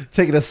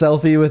 taking a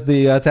selfie with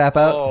the tap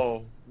out.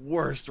 Oh,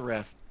 worst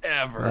ref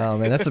ever. Oh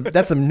man,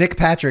 that's some Nick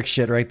Patrick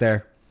shit right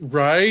there.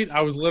 Right? I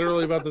was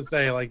literally about to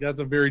say, like, that's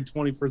a very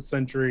 21st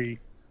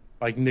century,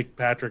 like, Nick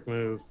Patrick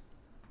move.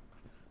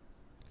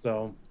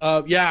 So,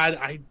 I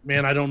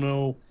don't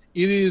know.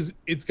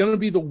 It's going to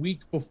be the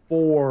week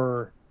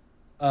before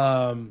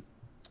Full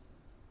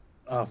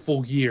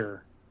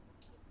Gear.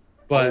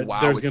 But oh,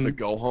 wow, there's it's going the to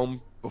go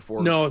home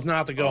before. No, it's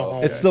not the go Oh,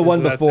 home. It's the because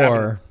one that's before.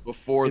 happening-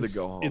 before the it's,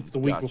 go home. It's the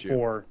week Got you.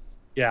 before.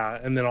 Yeah,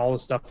 and then all the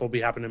stuff will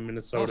be happening in Oh,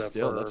 Minnesota.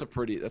 still, for that's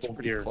pretty Full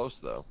pretty Gear. close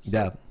though.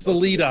 Yeah, It's the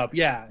lead up.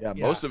 Yeah. Yeah,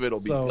 most of it'll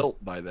be So-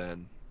 built by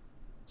then.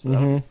 So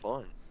that'll be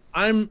fun.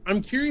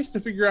 I'm curious to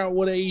figure out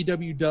what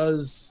AEW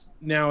does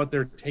now at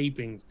their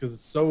tapings, because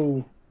it's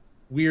so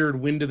weird.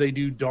 When do they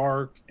do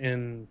dark?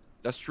 And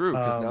That's true,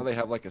 because now Um, they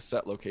have like a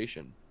set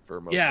location for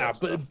most yeah, of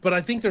that stuff. but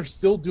I think they're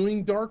still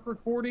doing dark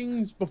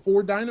recordings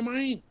before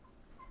Dynamite.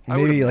 I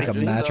would maybe like a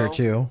imagine match or so.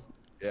 two.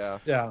 Yeah.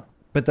 Yeah.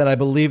 But then I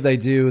believe they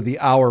do the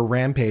hour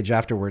Rampage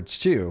afterwards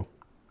too.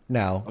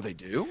 Now, Oh, they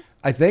do?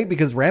 I think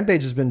because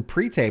Rampage has been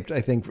pre-taped.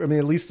 I think. I mean,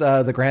 at least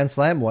the Grand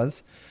Slam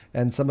was,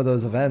 and some of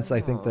those events, I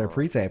think they're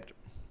pre-taped.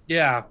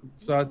 Yeah.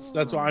 So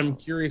that's why I'm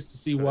curious to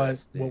see what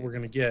we're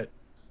gonna get.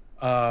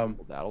 Well,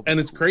 that'll be And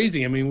it's cool.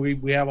 crazy. I mean,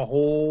 we have a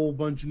whole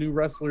bunch of new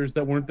wrestlers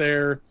that weren't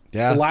there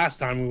Yeah. the last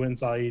time we went and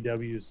saw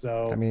AEW.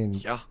 So I mean,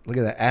 Yeah. look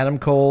at that: Adam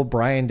Cole,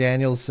 Bryan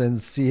Danielson,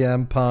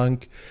 CM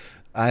Punk.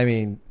 I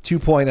mean,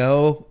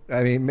 2.0.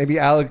 I mean, maybe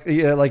Alec.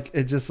 Yeah, like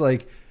it's just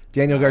like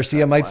Daniel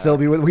Garcia might still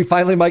be with. We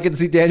finally might get to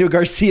see Daniel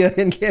Garcia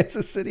in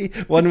Kansas City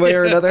one way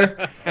or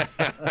another.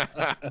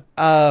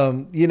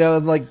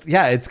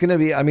 It's gonna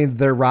be. I mean,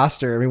 their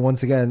roster. I mean,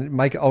 once again,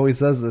 Mike always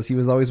says this. He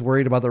was always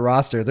worried about the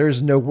roster.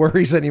 There's no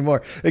worries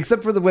anymore,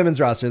 except for the women's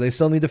roster. They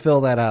still need to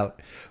fill that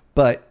out.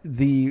 But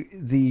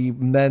the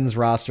men's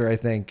roster, I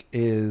think,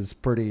 is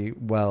pretty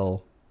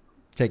well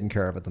taken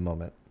care of at the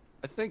moment.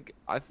 I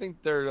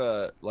think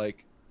they're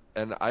like,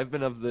 and I've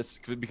been of this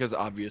because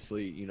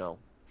obviously, you know,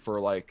 for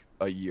like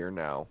a year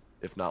now,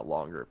 if not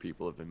longer,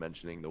 people have been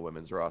mentioning the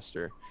women's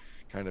roster,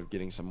 kind of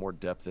getting some more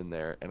depth in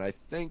there. And I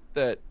think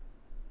that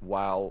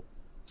while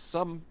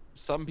some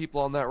people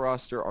on that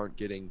roster aren't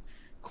getting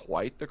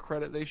quite the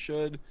credit they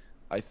should,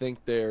 I think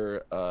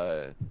they're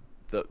the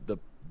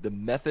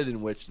method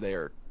in which they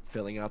are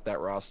filling out that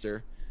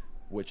roster,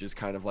 which is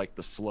kind of like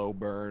the slow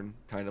burn,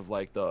 kind of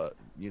like the,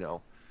 you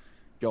know,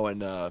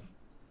 going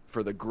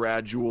for the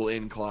gradual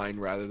incline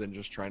rather than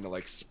just trying to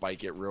like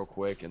spike it real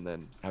quick and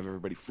then have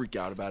everybody freak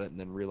out about it and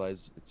then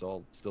realize it's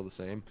all still the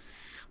same.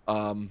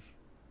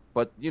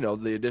 But you know,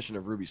 the addition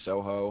of Ruby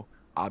Soho,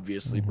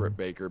 obviously Britt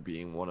Baker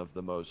being one of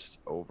the most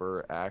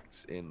over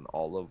acts in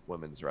all of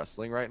women's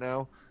wrestling right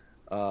now.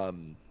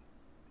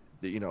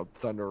 You know,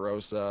 Thunder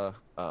Rosa,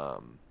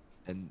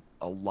 and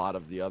a lot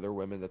of the other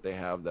women that they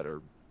have that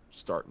are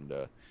starting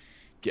to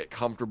get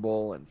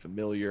comfortable and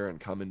familiar and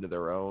come into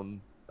their own.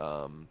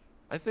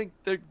 I think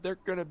they're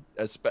gonna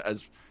as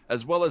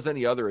well as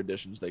any other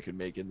additions they could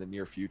make in the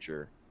near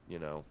future, you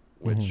know,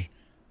 which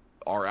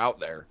are out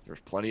there.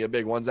 There's plenty of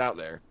big ones out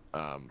there.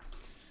 I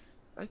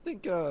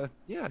think I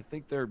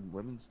think their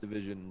women's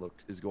division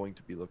is going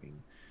to be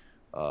looking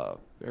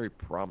very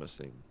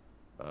promising.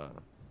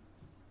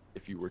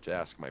 If you were to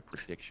ask my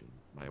prediction,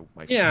 my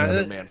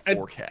man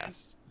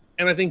forecast.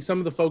 And I think some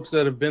of the folks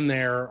that have been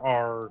there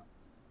are,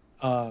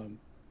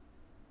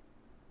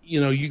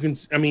 you can,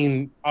 I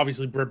mean,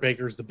 obviously Britt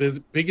Baker is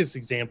the biggest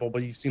example,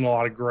 but you've seen a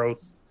lot of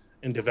growth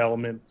and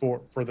development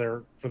for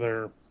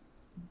their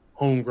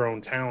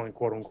homegrown talent,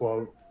 quote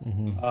unquote.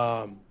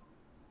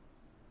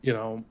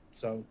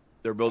 So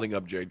they're building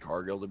up Jade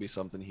Cargill to be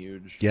something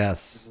huge.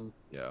 Yes.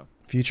 Yeah.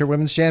 Future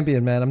women's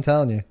champion, man. I'm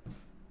telling you.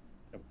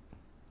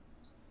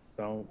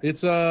 So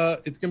it's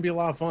gonna be a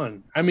lot of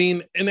fun. I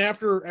mean, and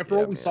after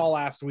what we saw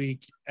last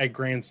week at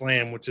Grand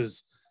Slam, which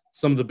is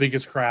some of the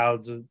biggest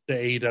crowds that the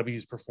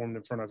AEW's performed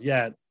in front of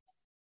yet.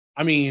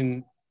 I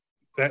mean,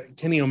 that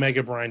Kenny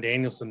Omega Bryan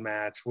Danielson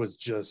match was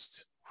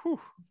just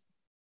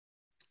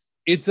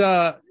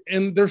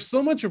and there's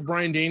so much of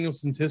Bryan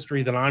Danielson's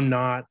history that I'm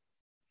not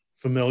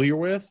familiar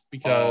with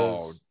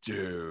because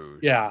dude.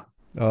 Yeah.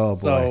 Oh boy.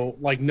 So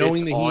like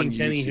knowing it's that he and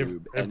Kenny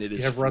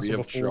YouTube, have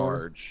wrestled before.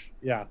 Charge.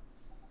 Yeah.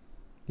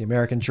 The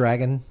American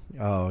Dragon.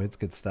 Oh, it's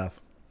good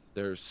stuff.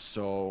 There's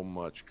so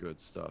much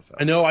good stuff.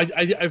 I know.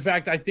 In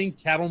fact, I think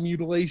cattle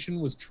mutilation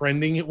was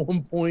trending at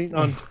one point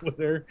on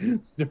Twitter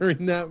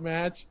during that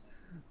match.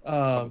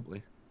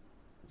 Probably.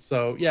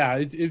 So yeah,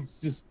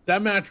 it's just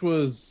that match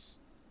was.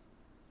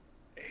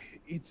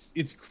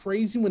 It's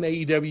crazy when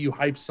AEW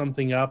hypes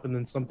something up and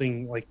then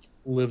something like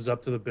lives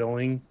up to the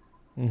billing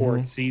or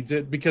exceeds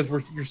it because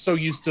you're so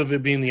used to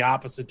it being the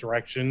opposite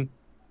direction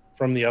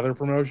from the other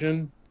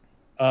promotion.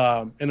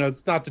 And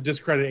it's not to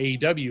discredit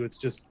AEW. It's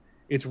just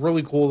it's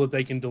really cool that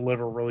they can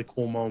deliver really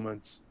cool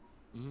moments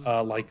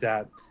like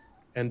that.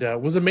 And it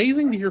was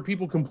amazing to hear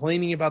people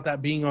complaining about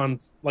that being on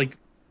like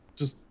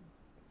just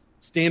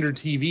standard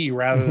TV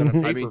rather than a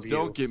pay-per-view. I mean,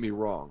 don't get me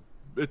wrong.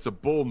 It's a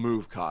bold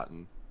move,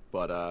 Cotton.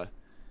 But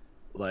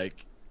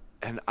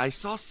and I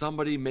saw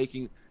somebody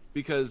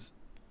because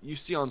you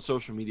see on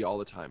social media all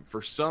the time,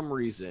 for some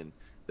reason,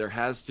 there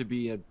has to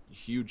be a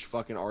huge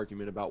fucking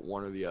argument about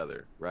one or the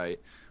other, right?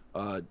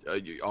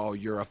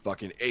 You're a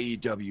fucking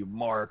AEW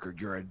mark or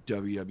you're a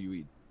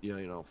WWE,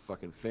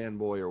 fucking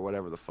fanboy or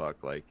whatever the fuck,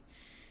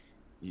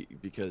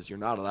 because you're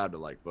not allowed to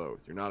like both.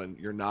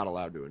 You're not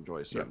allowed to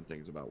enjoy certain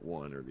things about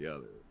one or the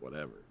other,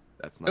 whatever.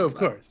 That's not. Of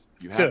course,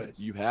 you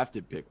have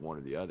to pick one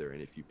or the other,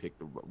 and if you pick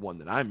the one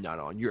that I'm not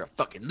on, you're a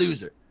fucking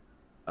loser.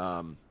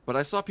 But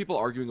I saw people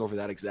arguing over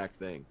that exact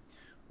thing,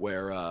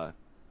 where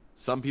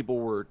some people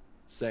were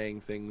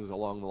saying things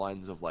along the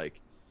lines of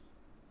like,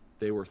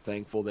 they were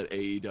thankful that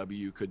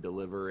AEW could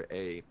deliver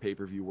a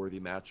pay-per-view worthy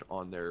match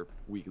on their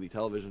weekly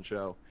television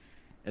show.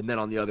 And then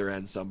on the other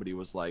end, somebody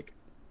was like,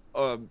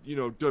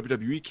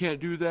 WWE can't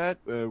do that.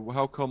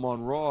 How come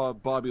on Raw,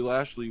 Bobby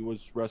Lashley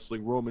was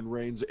wrestling Roman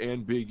Reigns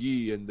and Big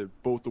E and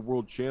both the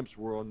world champs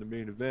were on the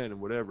main event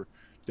and whatever.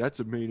 That's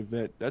a main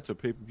event. That's a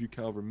pay-per-view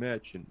caliber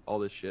match and all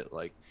this shit.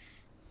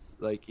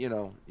 In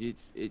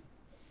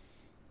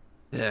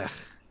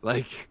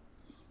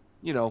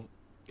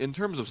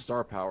terms of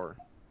star power,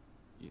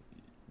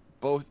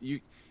 both you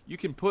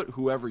can put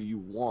whoever you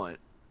want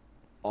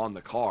on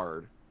the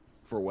card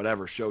for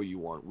whatever show you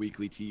want,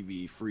 weekly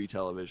TV, free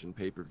television,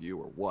 pay-per-view,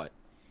 or what.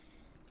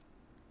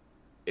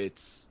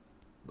 It's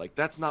like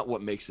that's not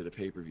what makes it a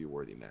pay-per-view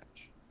worthy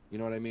match. You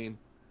know what I mean?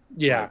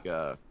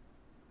 Yeah.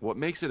 What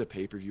makes it a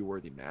pay-per-view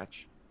worthy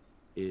match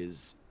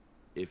is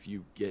if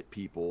you get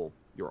people,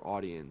 your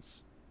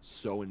audience,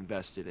 so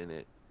invested in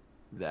it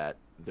that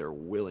they're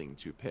willing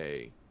to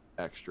pay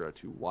extra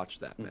to watch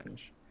that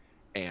match.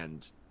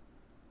 And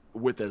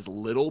with as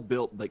little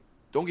built, like,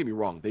 don't get me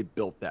wrong, they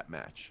built that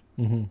match.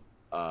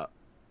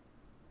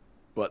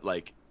 But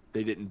like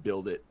they didn't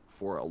build it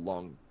for a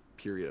long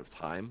period of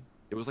time.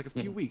 It was like a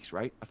few weeks,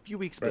 right? A few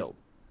weeks build.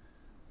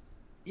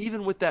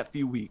 Even with that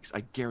few weeks,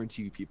 I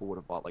guarantee you people would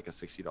have bought like a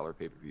 $60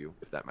 pay-per-view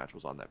if that match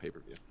was on that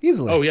pay-per-vue.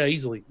 Easily. Oh yeah,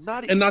 easily.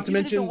 Not to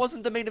mention if it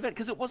wasn't the main event,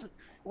 because it wasn't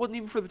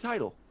even for the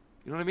title.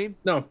 You know what I mean?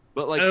 No.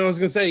 But like, I was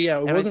gonna say, yeah,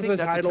 it wasn't for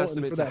the title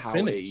and for that how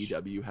finish.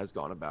 AEW has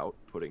gone about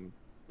putting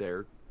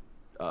their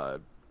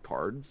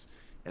cards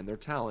and their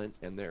talent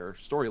and their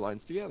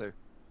storylines together.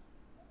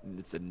 And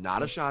it's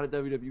not a shot at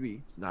WWE.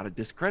 It's not a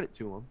discredit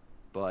to them,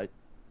 but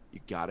you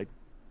gotta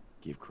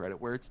give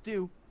credit where it's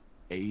due.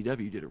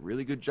 AEW did a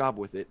really good job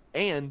with it,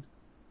 and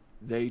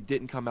they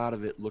didn't come out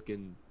of it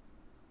looking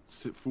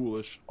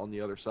foolish on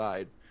the other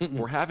side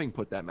for having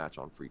put that match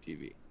on free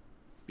TV,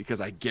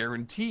 because I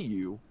guarantee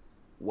you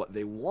what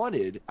they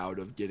wanted out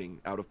of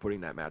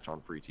putting that match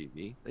on free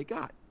TV, they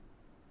got.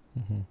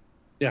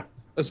 Yeah,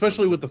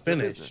 especially with the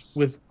finish,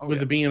 with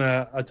it being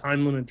a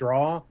time limit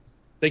draw,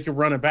 they can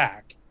run it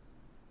back,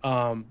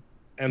 and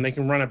they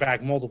can run it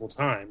back multiple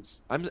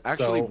times. I'm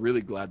actually really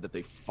glad that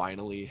they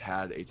finally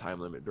had a time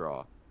limit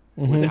draw.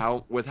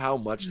 With how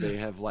much they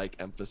have like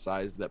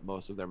emphasized that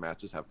most of their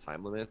matches have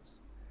time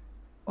limits,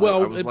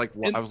 Well, I was like,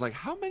 and- I was like,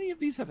 how many of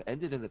these have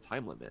ended in a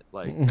time limit?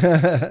 Like,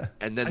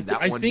 and then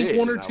I one think did,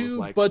 one or and I was two,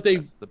 like, but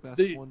that's the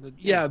best one to do.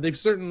 yeah,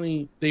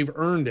 they've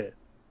earned it.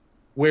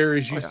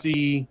 Whereas you yeah.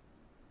 see,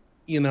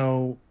 you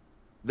know,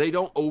 They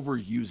don't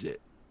overuse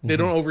it. they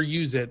don't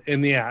overuse it,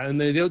 and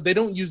they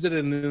don't use it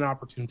in an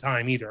opportune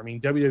time either. I mean,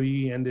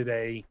 WWE ended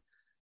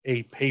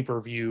a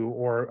pay-per-view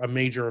or a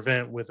major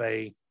event with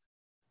a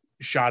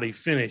shoddy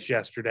finish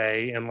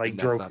yesterday, and like And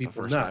that's drove not the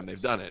people first nuts. time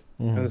they've done it.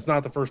 And it's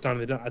not the first time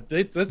they've done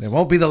it. It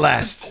won't be the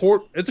last.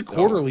 It's a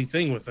quarterly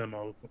thing with them.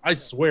 I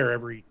swear,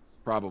 every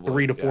Probably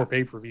 3 to 4 yeah.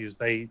 pay-per-views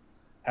they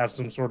have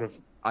some sort of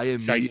I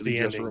immediately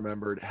shiesty just ending.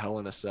 remembered Hell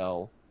in a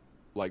Cell,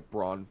 like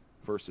Braun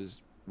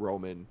versus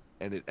Roman,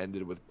 and it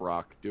ended with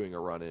Brock doing a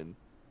run-in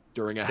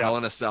during a Hell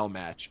in a Cell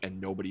match,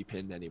 and nobody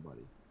pinned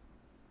anybody.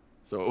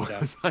 So it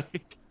was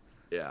like,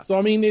 yeah. So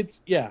I mean,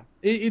 it's and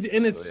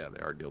it's. So, yeah,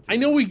 they are guilty. I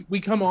know we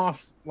come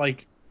off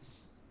like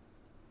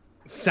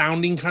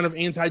sounding kind of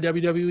anti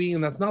WWE,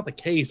 and that's not the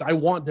case. I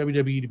want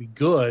WWE to be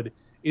good.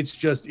 It's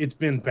just it's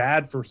been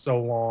bad for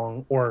so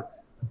long, or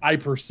I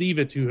perceive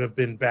it to have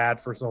been bad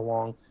for so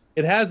long.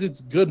 It has its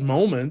good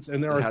moments,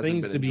 and there It are hasn't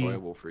things been to be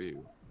enjoyable for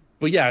you.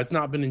 But yeah, it's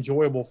not been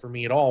enjoyable for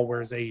me at all,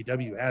 whereas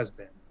AEW has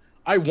been.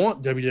 I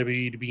want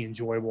WWE to be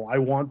enjoyable. I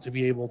want to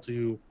be able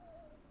to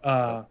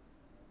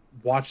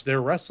watch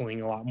their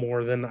wrestling a lot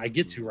more than I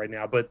get to right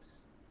now. But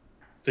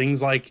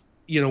things like,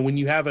 when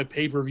you have a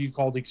pay-per-view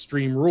called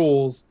Extreme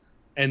Rules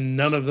and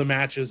none of the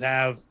matches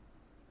have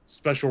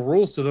special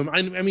rules to them.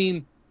 I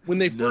mean, when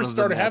they first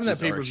started having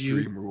that pay-per-view,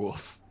 Extreme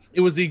Rules.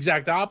 it was the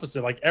exact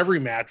opposite. Like every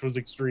match was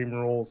Extreme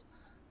Rules.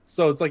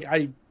 So it's like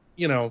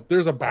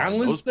there's a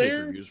balance those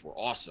there. pay-per-views were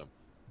awesome.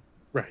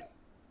 Right.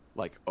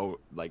 Like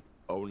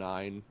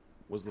 09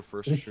 was the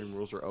first Extreme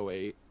Rules, or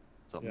 08,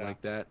 something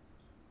like that.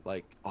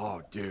 Like,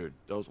 oh dude,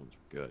 those ones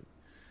were good.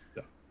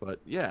 Yeah. But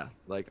yeah,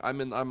 like I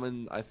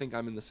think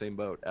I'm in the same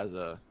boat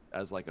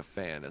as like a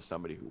fan, as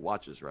somebody who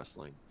watches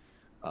wrestling.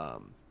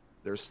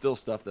 There's still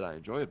stuff that I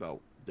enjoy about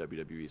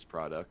WWE's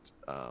product,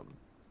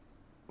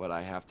 but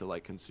I have to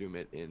like consume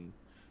it in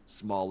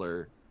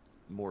smaller,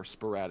 more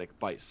sporadic,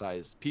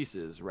 bite-sized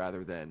pieces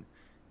rather than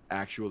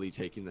actually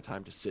taking the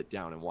time to sit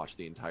down and watch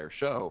the entire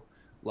show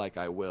like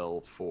I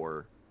will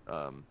for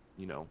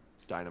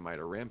Dynamite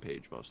or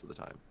Rampage most of the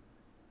time.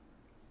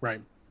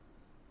 Right.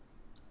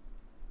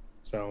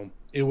 So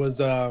it was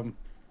and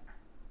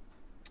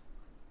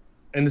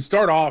to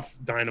start off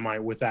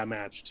Dynamite with that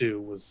match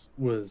too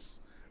was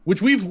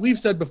which we've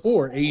said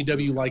before,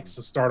 AEW likes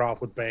to start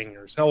off with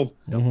bangers. Hell,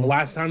 the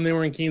last time they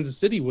were in Kansas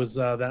City was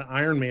that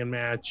Iron Man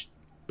match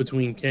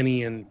between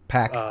Kenny and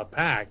Pac.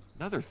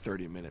 Another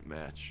 30-minute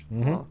match.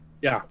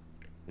 Yeah.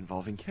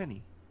 Involving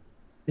Kenny.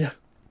 Yeah.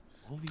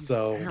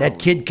 So That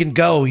kid can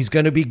go. He's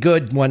going to be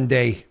good one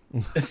day.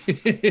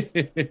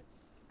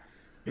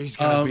 he's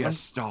gonna be a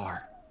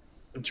star.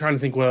 I'm trying to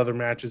think what other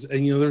matches.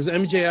 And there's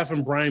MJF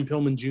and Brian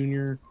Pillman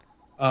Jr.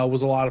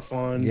 Was a lot of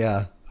fun.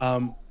 Yeah.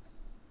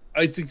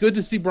 It's good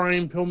to see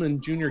Brian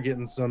Pillman Jr.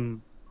 getting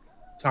some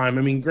time.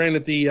 I mean,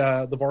 granted,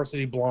 the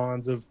Varsity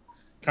Blondes have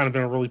kind of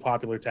been a really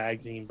popular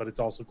tag team, but it's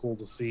also cool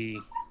to see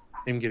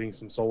him getting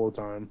some solo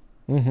time.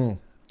 Mm-hmm.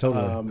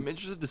 Totally. I'm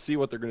interested to see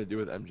what they're going to do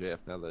with MJF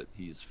now that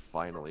he's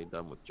finally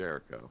done with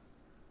Jericho.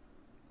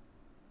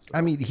 I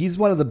mean, he's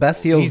one of the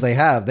best heels they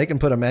have. They can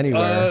put him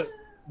anywhere.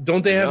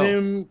 Don't they have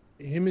him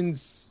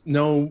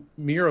and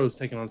Miro's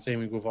taking on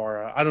Sammy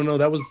Guevara? I don't know.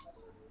 That was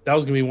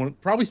going to be one.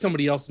 Probably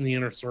somebody else in the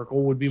Inner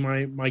Circle would be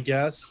my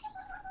guess.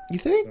 You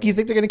think? You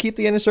think they're going to keep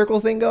the Inner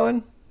Circle thing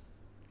going?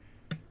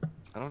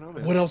 I don't know,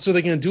 man. What else are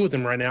they going to do with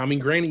them right now? I mean,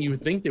 granted, you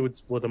would think they would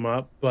split them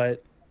up,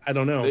 but I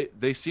don't know.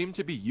 They seem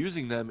to be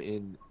using them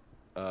in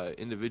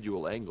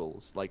individual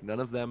angles. Like none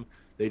of them,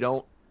 they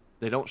don't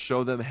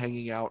show them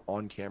hanging out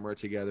on camera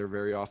together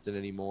very often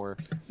anymore.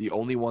 The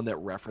only one that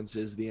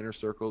references the Inner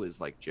Circle is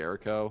like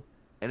Jericho,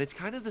 and it's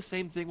kind of the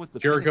same thing with the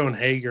Jericho Pinnacle.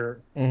 and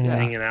Hager Mm-hmm.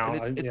 hanging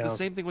out. And it's the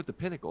same thing with the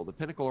Pinnacle. The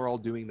Pinnacle are all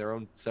doing their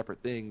own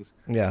separate things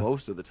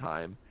most of the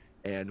time,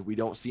 and we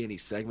don't see any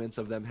segments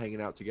of them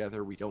hanging out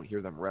together. We don't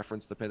hear them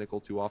reference the Pinnacle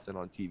too often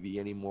on TV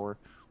anymore.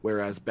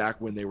 Whereas back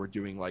when they were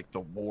doing like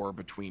the war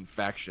between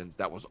factions,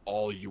 that was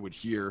all you would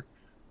hear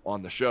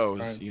on the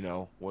shows.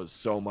 Right. Was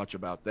so much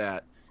about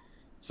that.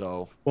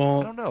 So I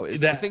don't know. I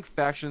think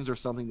factions are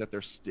something that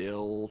they're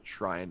still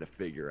trying to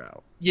figure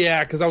out.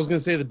 Yeah, because I was going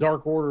to say the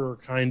Dark Order are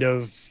kind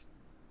of.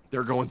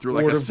 They're going through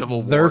like a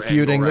civil war. They're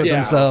feuding with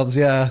themselves.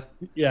 Yeah.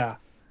 Yeah.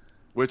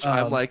 Which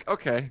I'm like,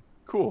 okay,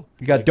 cool.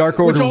 You got Dark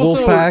Order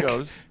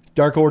Wolfpack,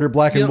 Dark Order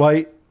Black and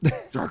White.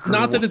 Dark Order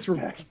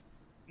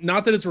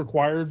not that it's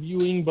required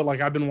viewing, but like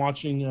I've been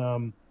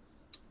watching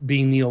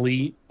Being the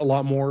Elite a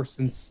lot more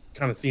since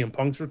kind of CM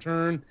Punk's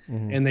return,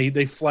 and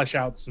they flesh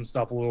out some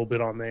stuff a little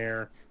bit on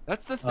there.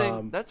 That's the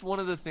thing. That's one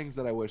of the things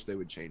that I wish they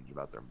would change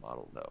about their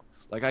model, though.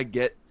 Like I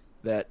get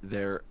that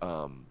they're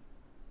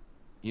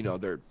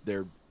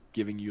they're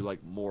giving you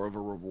like more of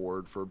a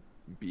reward for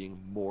being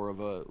more of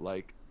a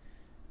like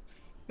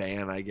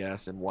fan, I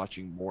guess, and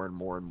watching more and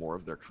more and more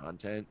of their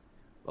content.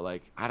 But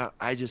like I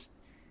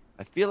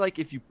feel like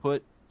if you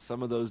put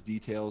some of those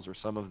details or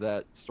some of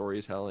that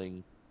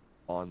storytelling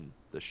on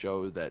the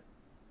show that,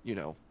 you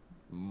know,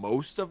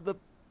 most of the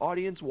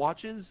audience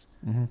watches,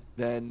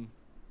 then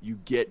you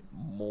get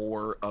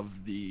more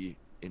of the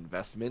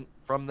investment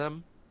from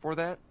them for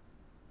that,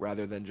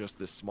 rather than just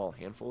this small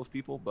handful of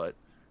people. But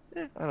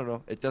I don't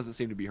know. It doesn't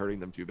seem to be hurting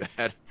them too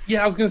bad.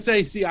 Yeah, I was gonna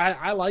say, see,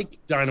 I like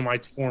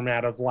Dynamite's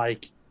format of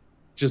like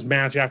just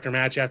match after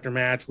match after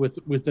match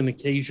with an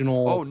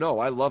occasional. Oh no,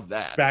 I love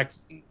that. Back,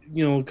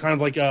 you know, kind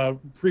of like a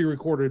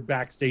pre-recorded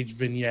backstage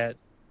vignette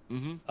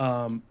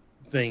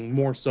thing,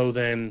 more so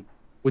than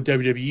what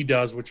WWE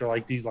does, which are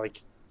like these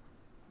like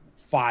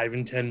 5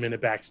 and 10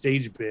 minute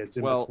backstage bits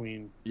in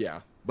between.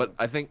 Yeah, but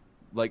I think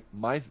like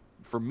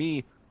for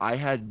me, I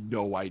had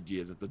no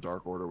idea that the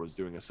Dark Order was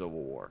doing a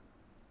Civil War,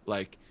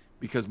 like,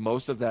 because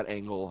most of that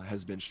angle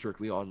has been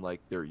strictly on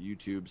like their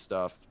YouTube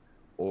stuff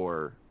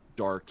or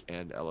Dark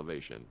and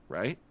Elevation,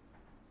 right?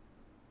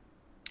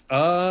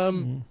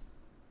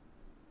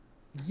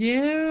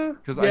 Yeah,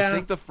 because I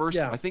think the first,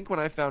 I think when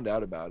I found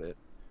out about it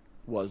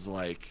was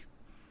like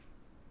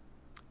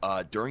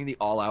during the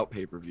All Out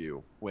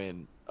pay-per-view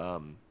when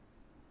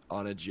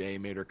Anna Jay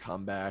made her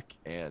comeback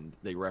and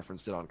they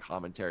referenced it on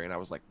commentary, and I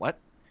was like, what?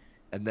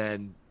 And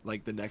then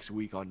like the next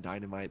week on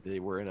Dynamite, they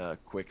were in a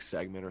quick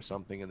segment or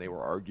something and they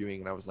were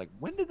arguing, and I was like,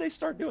 when did they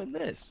start doing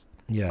this?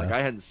 Yeah, like I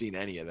hadn't seen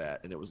any of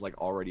that, and it was like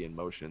already in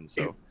motion.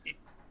 So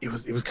it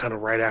was kind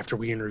of right after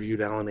we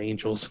interviewed Alan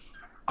Angels.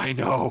 I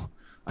know.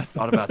 I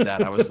thought about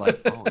that. I was like,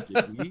 oh,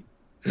 did we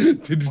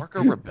mark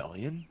a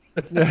rebellion?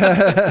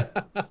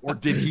 Or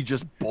did he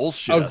just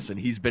bullshit us and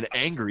he's been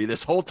angry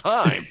this whole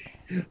time?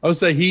 I would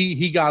say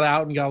he got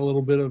out and got a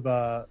little bit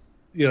of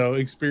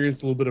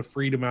experienced a little bit of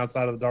freedom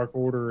outside of the Dark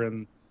Order,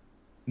 and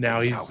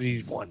now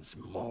he's wants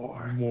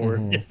more.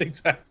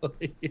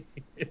 Exactly.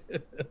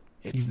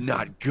 It's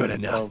not good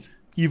enough.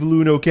 Evil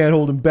Uno can't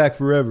hold him back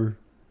forever.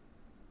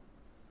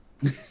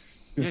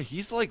 Yeah,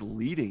 he's like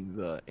leading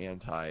the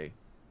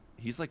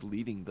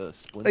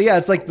splinter. Yeah,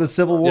 it's like the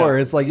Civil War.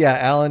 It's like,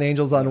 Alan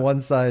Angels on one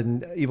side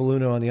and Evil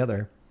Uno on the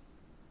other.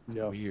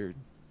 Yeah. Weird.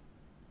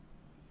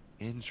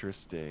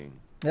 Interesting.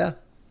 Yeah.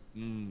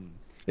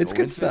 It's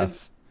good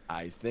stuff.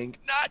 I think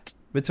not.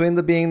 Between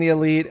the Being the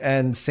Elite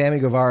and Sammy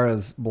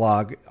Guevara's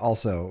blog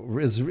also,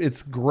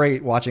 it's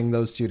great watching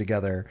those two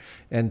together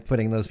and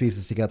putting those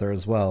pieces together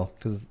as well,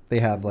 because they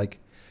have like,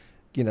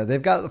 you know,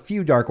 they've got a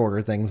few Dark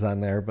Order things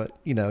on there, but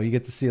you know, you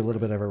get to see a little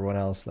bit of everyone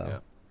else though. Yeah.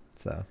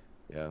 So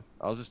yeah,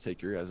 I'll just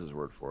take your guys'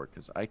 word for it,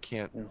 because I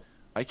can't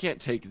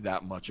take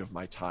that much of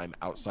my time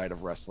outside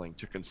of wrestling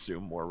to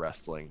consume more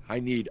wrestling. I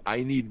need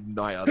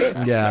my other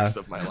aspects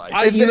of my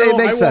life. It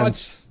makes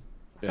sense.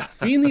 Yeah.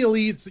 Being the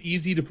Elite's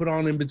easy to put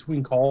on in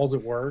between calls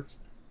at work,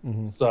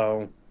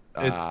 so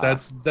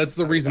that's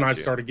the reason I've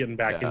started getting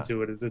back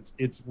into it. Is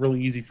it's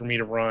really easy for me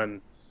to run,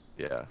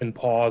 and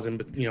pause,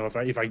 and you know,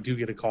 if I do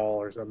get a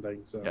call or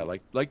something. So yeah,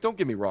 like don't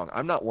get me wrong,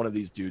 I'm not one of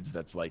these dudes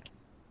that's like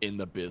in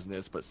the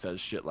business but says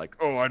shit like,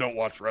 oh, I don't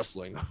watch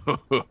wrestling.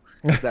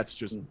 That's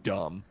just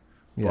dumb.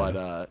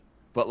 Yeah.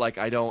 But like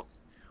I don't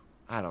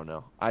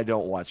know, I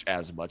don't watch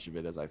as much of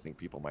it as I think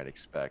people might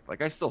expect.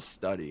 Like I still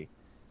study,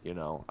 you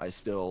know, I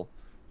still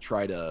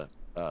try to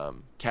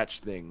catch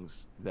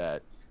things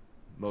that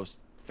most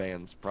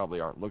fans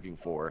probably aren't looking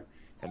for,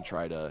 and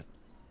try to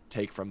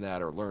take from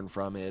that or learn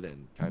from it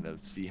and kind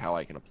of see how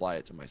I can apply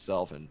it to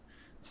myself and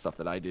stuff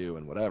that I do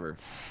and whatever.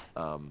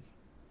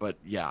 But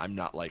yeah, I'm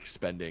not like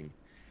spending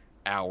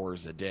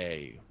hours a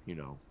day, you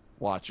know,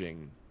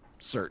 watching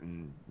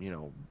certain, you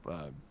know,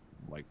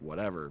 like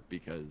whatever,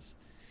 because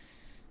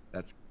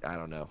that's, I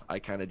don't know. I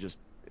kind of just,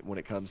 when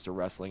it comes to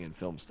wrestling and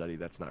film study,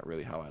 that's not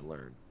really how I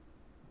learn.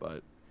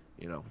 But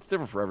you know, it's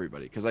different for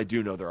everybody, because I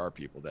do know there are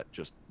people that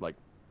just like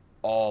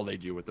all they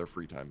do with their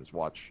free time is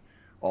watch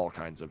all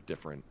kinds of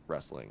different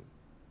wrestling,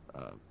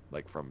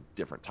 like from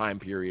different time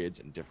periods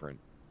and different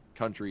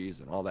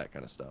countries and all that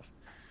kind of stuff,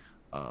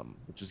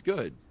 which is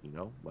good, you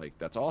know, like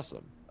that's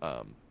awesome.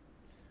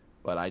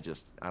 But I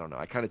don't know.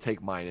 I kind of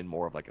take mine in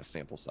more of like a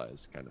sample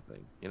size kind of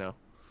thing, you know?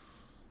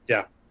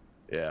 Yeah.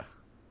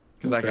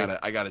 Because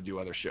I gotta do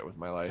other shit with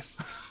my life.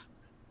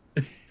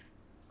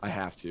 I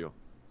have to.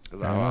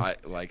 Because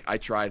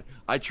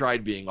I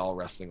tried being all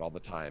wrestling all the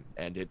time,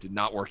 and it did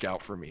not work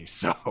out for me.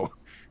 So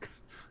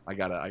I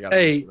gotta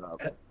mix it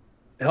up.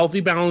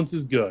 Healthy balance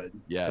is good.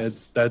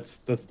 Yes, that's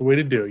the way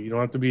to do it. You don't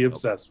have to be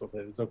obsessed with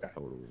it. It's okay.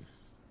 Totally.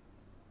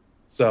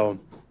 So,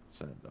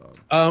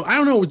 I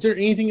don't know. Was there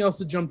anything else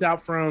that jumped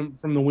out from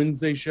the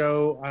Wednesday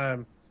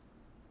show?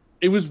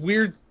 It was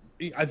weird.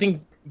 I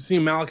think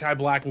seeing Malachi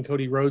Black and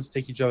Cody Rhodes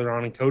take each other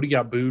on, and Cody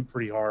got booed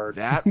pretty hard.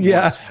 That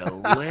was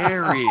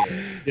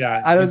hilarious.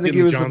 Yeah, I don't think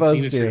he was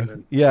supposed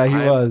to. Yeah, he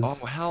was.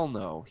 Oh hell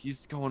no,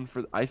 he's going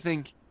for. I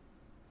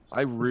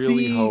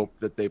really hope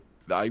that they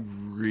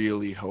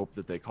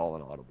call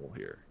an audible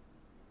here.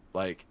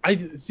 Like I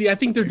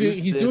think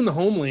he's doing the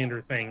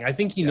Homelander thing. I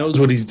think he knows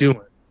what he's doing.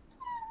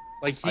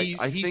 Like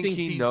I think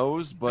he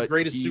knows, but the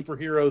greatest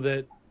superhero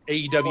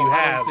AEW I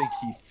has. don't think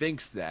he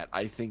thinks that.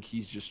 I think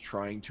he's just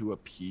trying to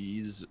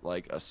appease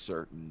like a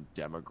certain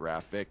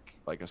demographic,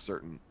 like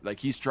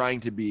he's trying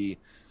to be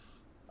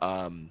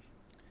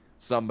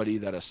somebody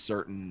that a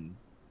certain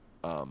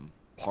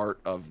part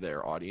of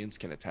their audience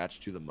can attach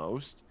to the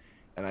most.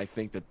 And I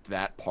think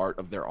that part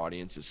of their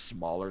audience is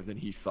smaller than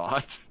he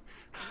thought.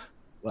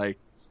 Like,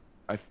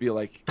 I feel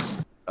like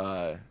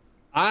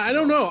I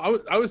don't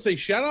know. I would say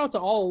shout out to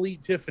All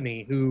Elite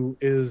Tiffany,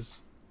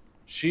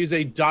 she's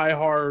a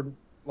diehard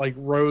like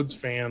Rhodes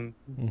fan,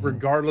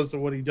 regardless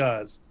of what he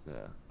does.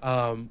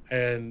 Yeah.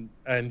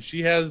 And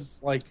she's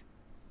like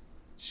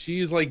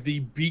the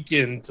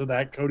beacon to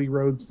that Cody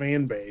Rhodes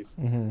fan base.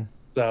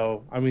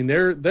 So I mean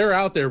they're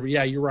out there, but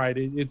yeah, you're right.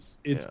 It's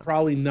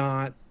probably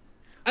not.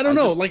 I don't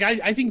know.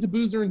 I think the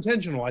boos are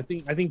intentional. I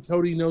think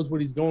Cody knows what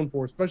he's going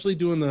for, especially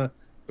doing the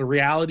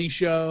reality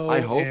show. I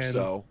hope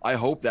so. I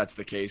hope that's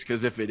the case,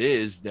 because if it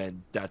is,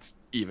 then that's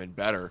even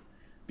better,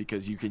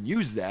 because you can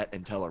use that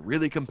and tell a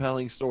really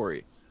compelling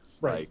story.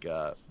 Right.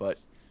 But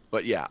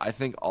yeah, I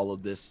think all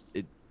of this,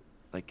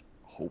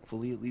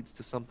 hopefully it leads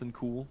to something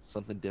cool,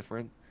 something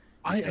different.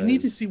 I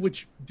need to see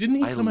didn't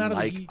he come out of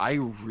the heat? I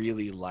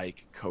really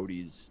like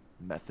Cody's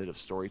method of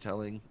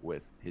storytelling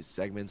with his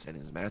segments and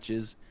his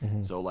matches.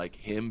 So like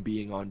him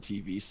being on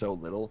TV so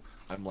little,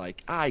 I'm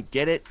like, I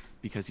get it,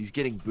 because he's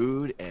getting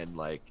booed, and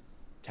like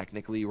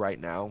technically right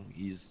now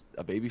he's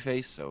a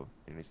babyface, so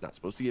he's not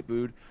supposed to get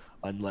booed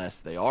unless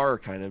they are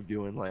kind of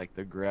doing like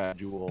the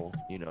gradual,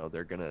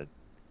 they're gonna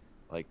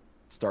like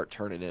start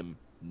turning him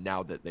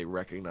now that they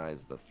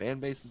recognize the fan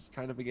base is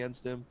kind of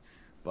against him.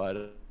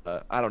 But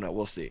I don't know,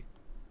 we'll see.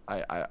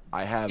 I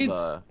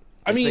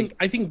think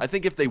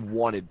if they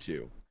wanted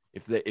to,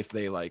 if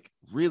they like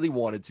really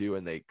wanted to,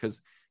 and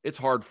because it's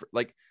hard for,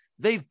 like,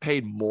 they've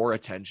paid more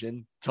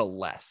attention to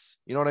less,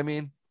 you know what I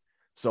mean?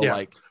 So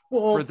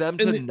for them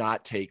to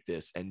not take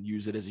this and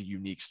use it as a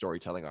unique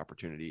storytelling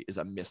opportunity is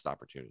a missed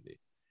opportunity.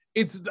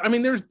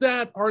 There's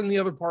that part, and the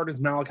other part is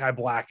Malachi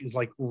Black is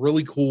like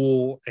really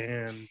cool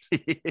and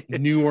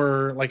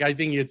newer. Like, I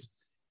think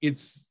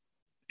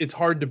it's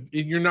hard to,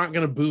 you're not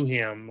going to boo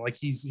him. Like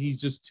he's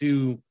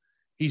too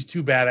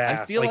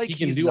badass. I feel like he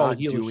can do all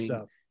healer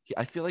stuff.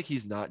 I feel like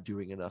he's not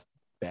doing enough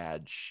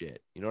bad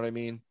shit. You know what I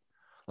mean?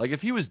 Like,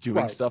 if he was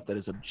doing stuff that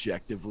is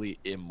objectively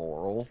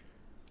immoral,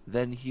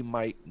 then he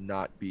might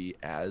not be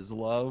as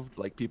loved.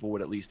 Like, people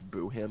would at least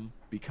boo him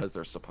because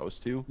they're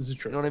supposed to. This is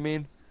true. You know what I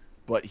mean?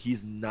 But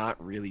he's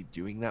not really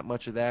doing that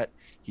much of that.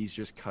 He's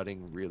just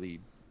cutting really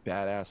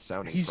badass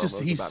sounding. He's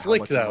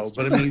slick though.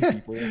 But I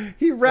mean,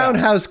 he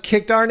roundhouse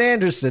kicked Arn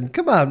Anderson.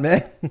 Come on,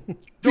 man.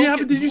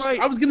 But did you?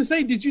 I was gonna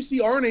say, did you see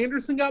Arn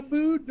Anderson got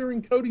booed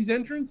during Cody's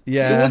entrance?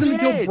 Yeah. It wasn't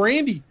until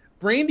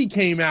Brandy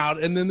came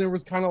out, and then there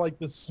was kind of like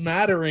the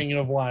smattering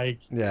of like.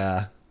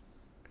 Yeah.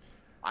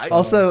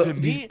 Also,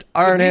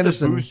 Arn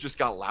Anderson. The boos just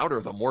got louder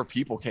the more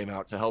people came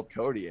out to help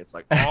Cody. It's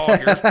like, oh,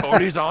 here's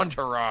Cody's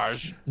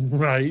entourage.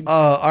 Right.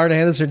 Arn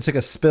Anderson took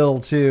a spill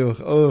too.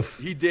 Oof.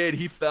 He did.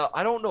 He fell.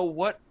 I don't know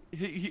what.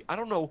 I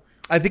don't know.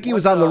 I think he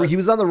was on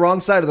the wrong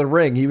side of the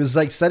ring. He was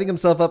like setting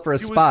himself up for a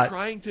spot.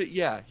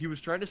 He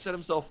was trying to set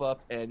himself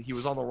up, and he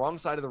was on the wrong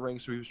side of the ring,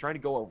 so he was trying to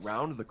go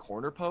around the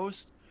corner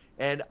post.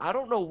 And I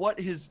don't know what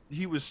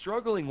he was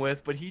struggling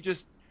with, but he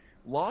just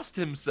lost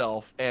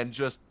himself and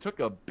just took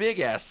a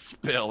big ass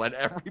spill, and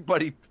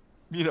everybody,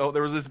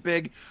 there was this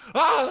big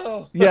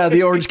yeah,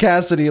 the Orange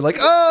Cassidy, like,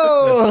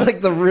 oh,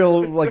 like the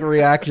real like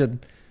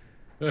reaction.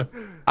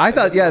 I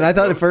thought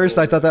at first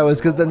I thought that was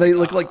because then they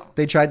looked like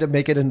they tried to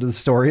make it into the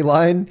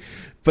storyline,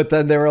 but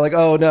then they were like,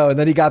 oh no, and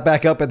then he got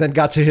back up and then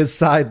got to his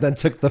side, then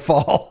took the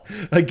fall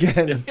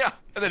again. Yeah,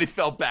 and then he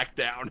fell back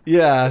down.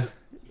 Yeah,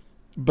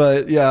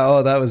 but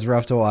yeah, that was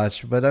rough to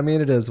watch. But I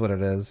mean, it is what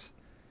it is.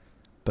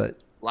 But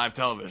live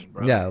television,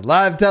 bro. Yeah,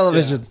 live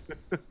television.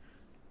 Yeah.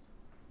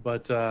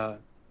 But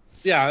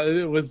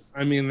it was.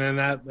 I mean, and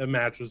that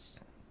match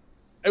was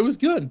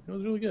good. It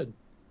was really good.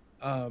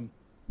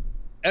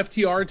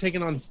 FTR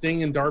taking on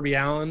Sting and Darby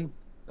Allin.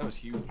 That was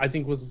huge. I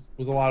think was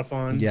a lot of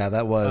fun. Yeah,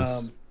 that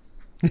was.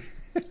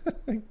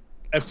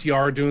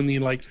 FTR doing the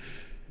like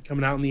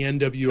coming out in the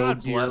NWO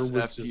God gear bless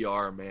was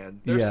FTR, just,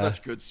 man. They're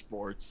such good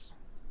sports.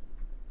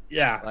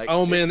 Yeah. Like,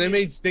 man, they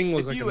made Sting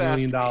look like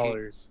 $1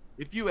 million.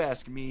 If you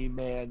ask me,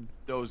 man,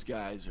 those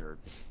guys are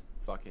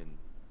fucking.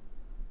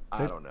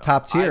 I don't know.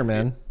 Top tier,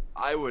 man.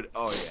 I would.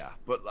 Oh yeah,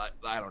 but like,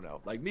 I don't know.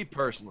 Like, me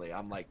personally,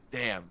 I'm like,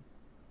 damn.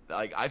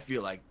 Like, I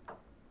feel like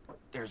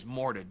there's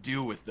more to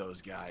do with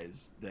those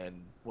guys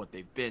than what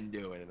they've been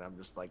doing, and I'm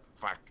just like,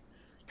 fuck,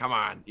 come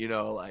on,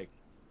 like,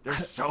 they're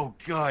so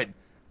good.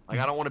 Like,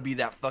 I don't want to be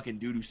that fucking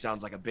dude who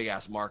sounds like a big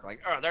ass mark, like,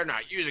 oh, they're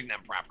not using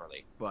them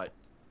properly. But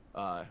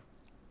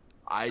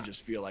I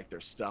just feel like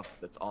there's stuff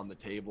that's on the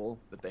table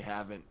that they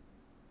haven't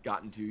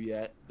gotten to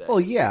yet. That but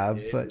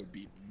would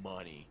be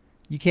money.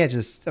 You can't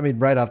just,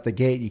 right out the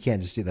gate, you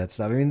can't just do that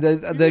stuff. I mean,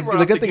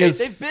 the good thing is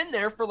they've been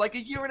there for like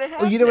a year and a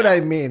half. Well, you know what I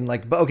mean?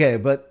 Like,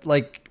 but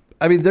like,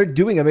 they're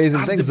doing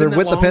amazing things. They're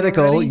with the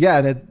Pinnacle. Already? Yeah.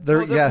 And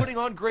they're putting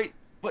on great.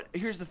 But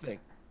here's the thing.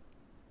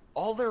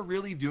 all they're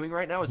really doing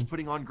right now is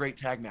putting on great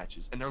tag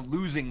matches, and they're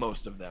losing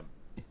most of them.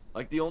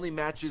 Like, the only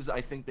matches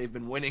I think they've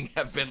been winning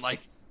have been,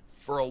 like,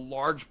 for a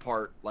large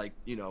part, like,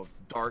 you know,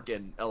 dark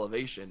and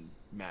elevation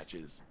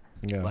matches.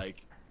 Yeah.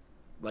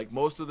 Like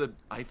most of the,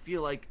 I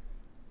feel like,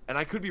 and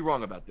I could be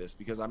wrong about this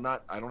because I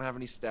don't have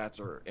any stats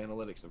or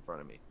analytics in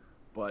front of me,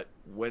 but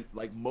when,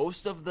 like,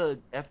 most of the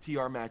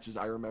FTR matches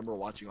I remember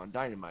watching on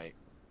Dynamite,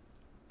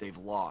 they've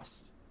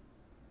lost.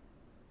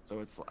 So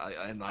it's,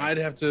 I'd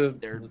have to.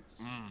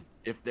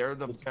 If they're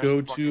the best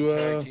go fucking to,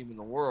 tag team in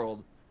the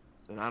world,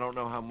 then I don't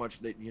know how much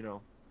they, you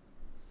know.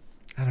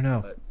 I don't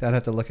know. I'd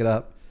have to look it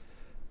up.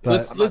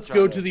 But Let's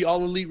go to the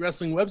All Elite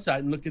Wrestling website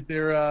and look at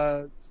their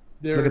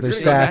Look at their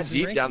You're that stats.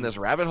 deep down this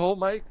rabbit hole,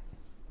 Mike?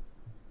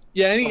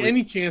 Yeah,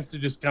 any chance to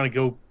just kind of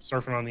go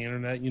surfing on the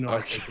internet, you know?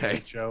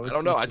 Okay. Show. I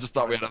don't know. I just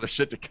thought we had other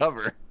shit to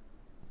cover.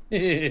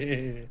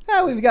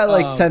 Yeah, we've got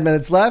like 10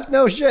 minutes left.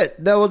 No shit.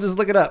 No, we'll just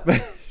look it up.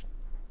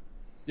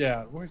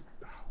 Yeah, where's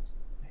the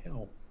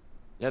hell?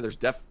 Yeah, there's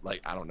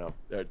I don't know.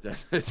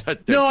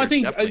 No, I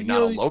think definitely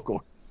not a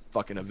local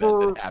fucking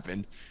event that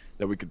happened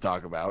that we could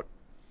talk about.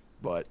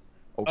 But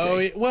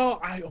okay. Oh,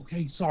 well,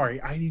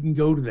 sorry, I didn't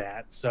go to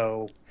that.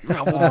 So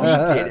Yeah, well,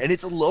 we did, and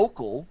it's a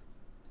local.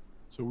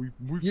 So we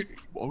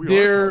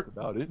they're talk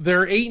about it.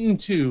 They're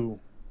 8-2,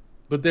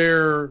 but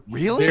they're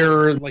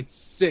like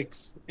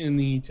 6th in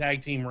the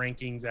tag team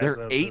rankings. They're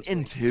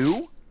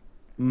 8-2.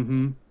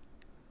 Mm-hmm.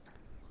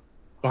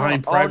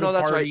 Behind Private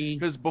that's Party. right.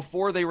 Because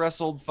before they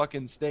wrestled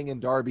fucking Sting and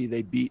Darby,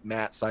 they beat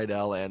Matt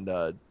Sydal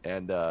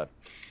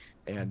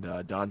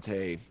and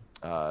Dante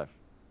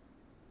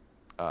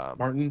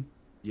Martin.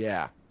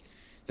 Yeah,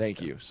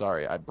 thank you.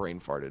 Sorry, I brain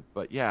farted,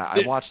 but yeah,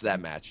 I watched that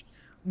match.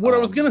 What I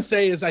was gonna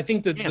say is, I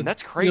think that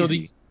that's crazy.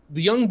 You know,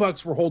 the Young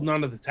Bucks were holding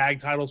on to the tag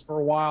titles for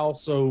a while,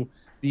 so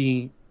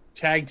the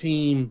tag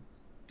team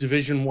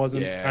division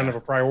wasn't kind of a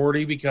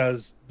priority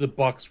because the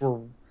Bucks were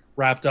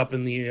wrapped up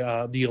in the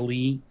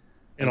Elite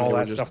and all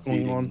that stuff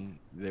going on.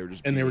 They were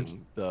just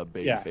beating the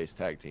babyface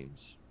tag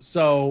teams.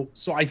 So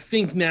I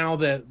think now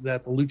that the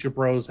Lucha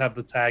Bros have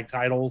the tag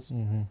titles,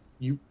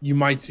 you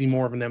might see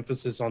more of an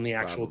emphasis on the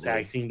actual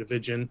tag team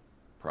division.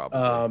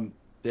 Probably.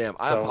 Damn,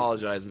 I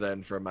apologize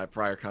then for my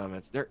prior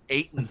comments. They're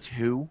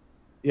 8-2.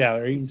 Yeah,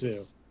 they're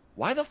 8-2.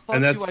 Why the fuck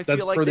do I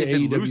feel like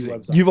they've been losing?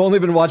 Website. You've only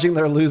been watching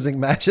their losing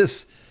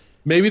matches.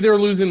 Maybe they're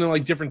losing in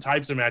like different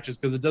types of matches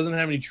because it doesn't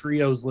have any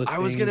trios listings.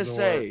 I was gonna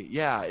say,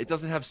 yeah, it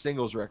doesn't have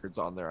singles records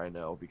on there. I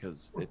know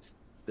because it's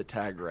the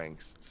tag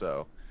ranks.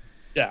 So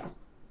yeah,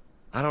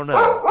 I don't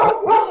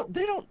know. Well,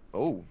 they don't.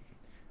 Oh,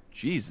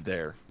 geez,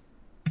 there.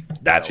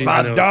 That's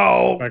my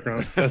dog.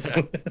 Background.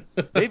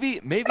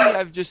 maybe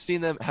I've just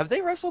seen them. Have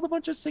they wrestled a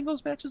bunch of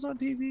singles matches on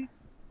TV?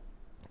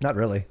 Not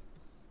really.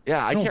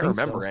 Yeah, I can't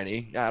remember so.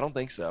 any. Yeah, I don't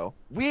think so.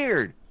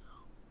 Weird.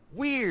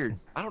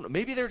 I don't know.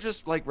 Maybe they're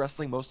just like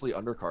wrestling mostly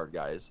undercard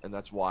guys, and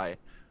that's why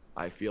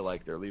I feel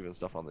like they're leaving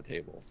stuff on the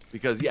table.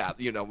 Because yeah,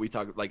 you know, we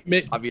talk like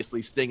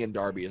obviously Sting and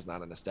Darby is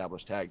not an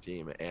established tag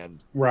team,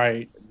 and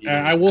right.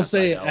 I will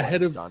say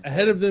ahead of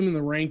them in the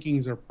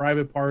rankings are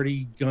Private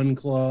Party, Gun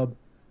Club,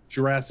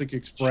 Jurassic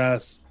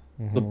Express,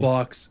 the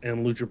Bucks,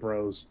 and Lucha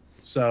Bros.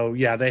 So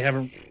yeah, they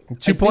haven't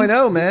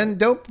 2.0, man.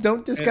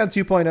 Don't discount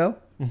 2.0.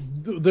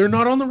 They're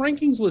not on the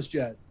rankings list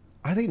yet.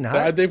 Are they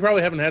not? They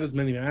probably haven't had as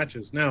many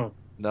matches. No.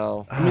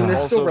 I mean,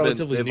 they're still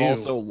relatively they've new.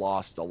 also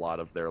lost a lot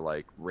of their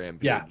like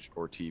Rampage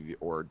or TV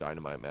or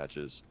Dynamite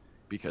matches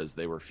because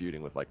they were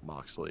feuding with like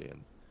Moxley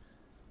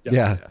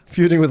and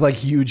feuding with like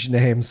huge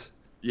names.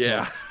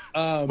 Yeah.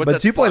 But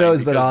 2.0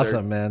 has been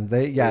awesome, man.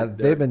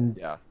 They've been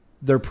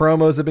their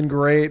promos have been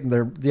great, and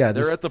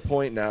they're at the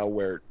point now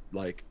where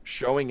like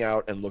showing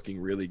out and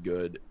looking really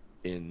good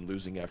in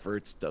losing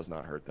efforts does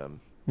not hurt them.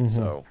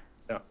 So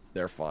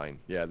they're fine.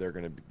 Yeah, they're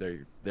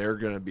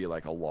gonna be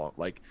like a long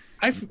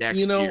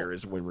next year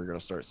is when we're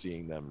gonna start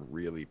seeing them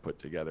really put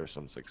together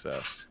some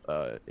success.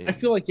 I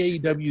feel like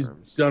AEW's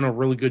done a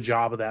really good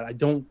job of that.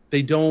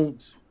 They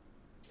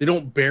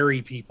don't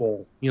bury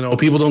people. You know,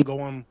 people don't go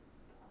on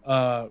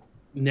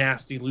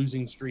nasty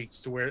losing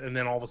streaks and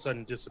then all of a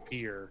sudden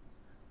disappear.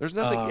 There's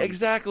nothing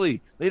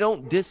exactly. They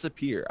don't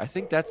disappear. I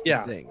think that's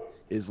the thing.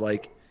 Is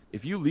like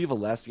if you leave a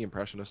lasting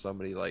impression of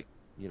somebody, like,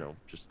 you know,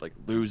 just like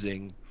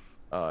losing.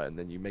 And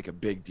then you make a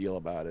big deal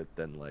about it,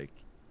 then like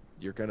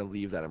you're gonna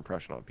leave that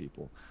impression on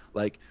people.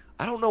 Like,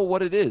 I don't know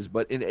what it is,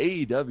 but in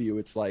AEW,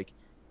 it's like,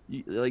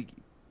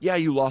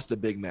 you lost a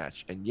big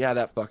match, and yeah,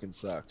 that fucking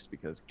sucks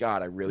because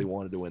God, I really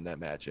wanted to win that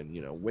match, and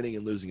you know, winning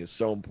and losing is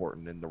so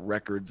important, and the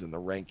records and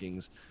the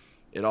rankings,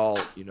 it all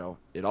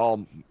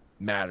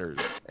matters,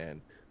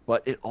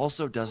 but it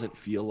also doesn't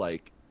feel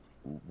like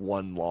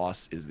one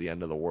loss is the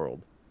end of the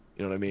world.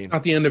 You know what I mean?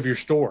 Not the end of your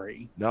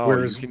story. No,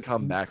 whereas you can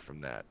come back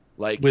from that.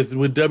 Like with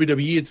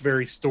WWE, it's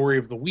very story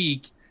of the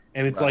week,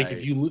 and it's like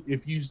if you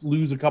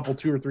lose a couple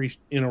 2 or 3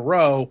 in a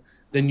row,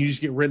 then you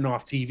just get written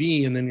off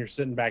TV, and then you're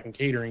sitting back in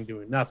catering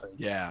doing nothing.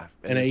 Yeah,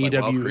 and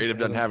AEW creative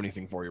doesn't have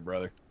anything for you,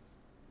 brother.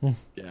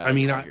 Yeah, I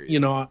mean,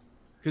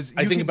 because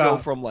I think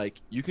about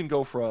you can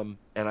go from,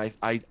 and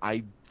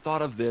I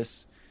thought of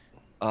this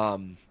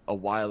a a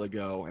while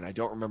ago, and I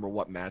don't remember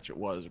what match it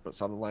was, but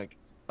something like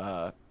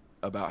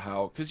about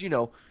how, because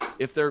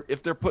if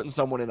they're putting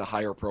someone in a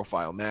higher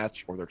profile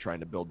match, or they're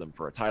trying to build them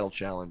for a title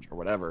challenge or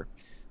whatever,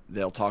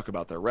 they'll talk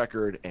about their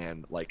record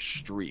and like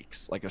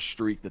streaks, like a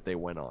streak that they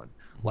went on.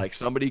 Like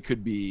somebody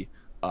could be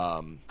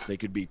they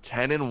could be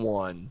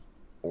 10-1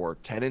 or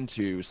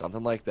 10-2,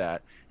 something like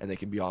that, and they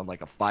can be on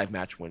like a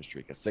 5-match win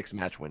streak, a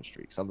 6-match win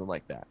streak, something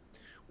like that,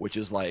 which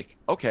is like,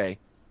 okay,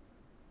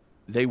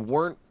 they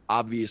weren't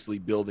obviously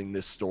building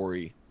this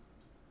story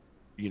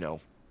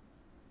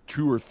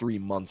 2 or 3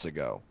 months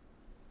ago,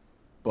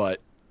 but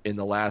in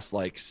the last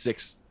like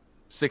 6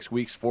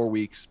 weeks, 4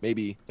 weeks,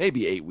 maybe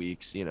 8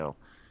 weeks,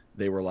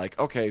 they were like,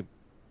 okay,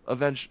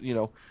 eventually,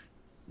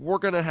 we're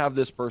gonna have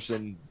this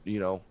person,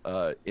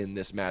 in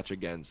this match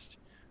against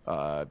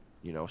so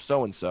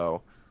and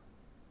so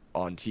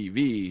on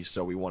TV,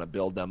 so we want to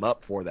build them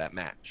up for that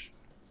match.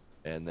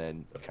 And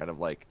then kind of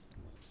like,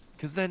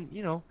 because then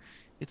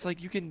it's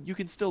like you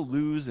can still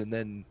lose, and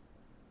then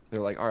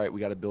they're like, all right, we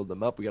got to build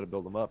them up,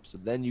 so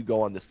then you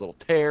go on this little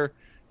tear,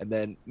 and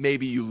then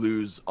maybe you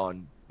lose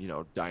on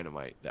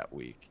Dynamite that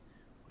week.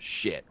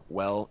 Shit,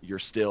 well, you're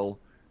still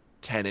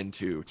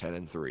 10-2,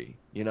 10-3,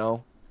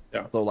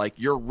 Yeah. So like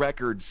your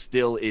record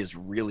still is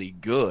really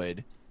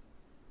good,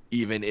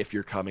 even if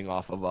you're coming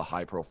off of a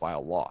high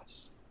profile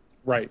loss.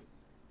 Right.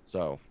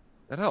 So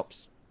that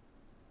helps.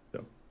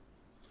 So,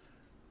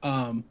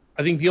 I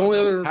think the only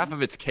other half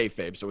of it's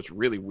kayfabe, so it's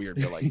really weird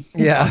to like.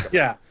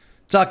 yeah,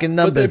 talking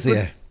numbers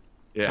here.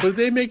 Yeah, but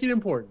they make it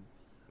important.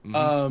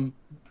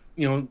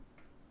 Mm-hmm.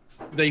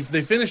 They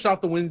finished off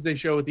the Wednesday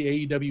show with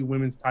the AEW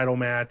Women's Title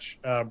match.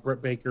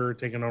 Britt Baker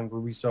taking on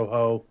Ruby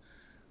Soho.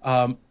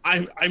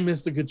 I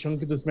missed a good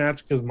chunk of this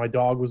match because my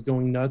dog was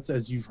going nuts,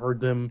 as you've heard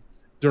them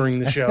during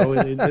the show.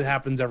 it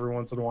happens every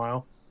once in a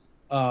while.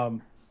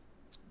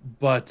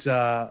 But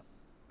I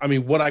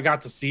mean, what I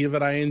got to see of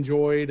it, I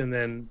enjoyed, and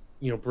then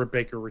Britt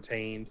Baker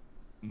retained.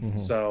 Mm-hmm.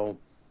 So,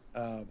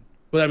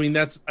 but I mean,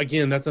 that's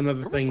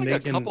another thing.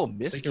 Like they a couple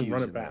they can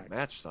run it back. That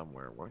match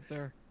somewhere, weren't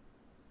there?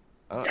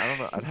 I don't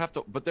know. I'd have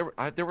to, but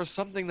there was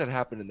something that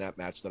happened in that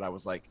match that I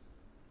was like,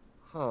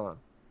 huh.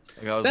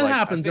 Like I was that like,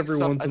 happens every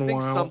once in a while.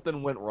 I think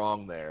something went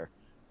wrong there,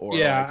 or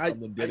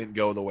something didn't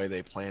go the way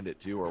they planned it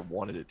to or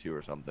wanted it to,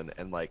 or something.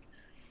 And like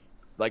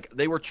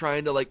they were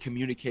trying to like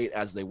communicate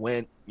as they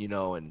went,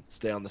 and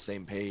stay on the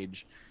same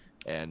page.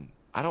 And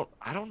I don't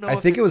know. I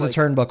think it was a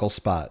turnbuckle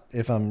spot,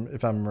 if I'm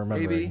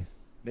remembering.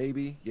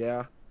 Maybe,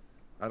 yeah.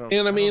 I don't.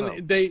 And I mean, know.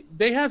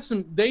 they have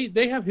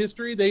they have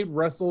history. They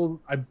wrestled.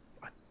 I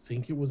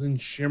think it was in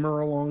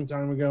Shimmer a long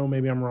time ago.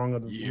 Maybe I'm wrong.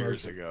 On the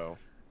years ago,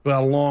 but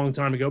a long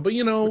time ago. But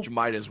which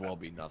might as well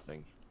be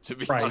nothing, to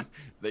be right.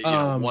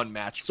 honest. One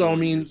match. So I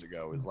mean, years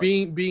ago is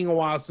being a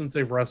while since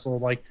they've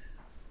wrestled, like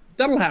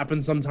that'll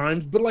happen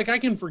sometimes. But like I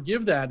can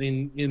forgive that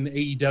in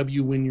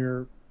AEW when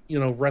you're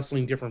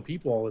wrestling different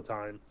people all the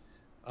time.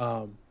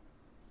 I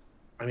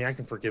mean, I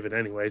can forgive it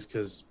anyways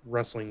because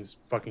wrestling's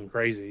fucking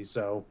crazy.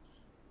 So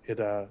it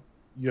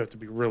you have to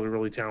be really,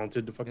 really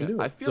talented to fucking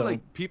do it. I feel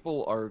like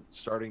people are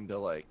starting to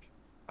like,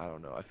 I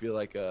don't know. I feel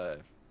like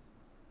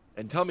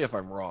and tell me if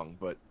I'm wrong,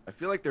 but I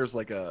feel like there's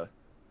like a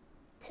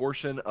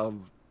portion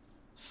of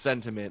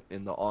sentiment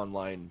in the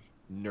online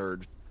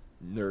nerd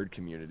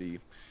community.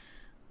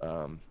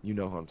 You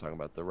know who I'm talking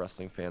about, the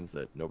wrestling fans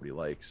that nobody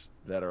likes,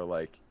 that are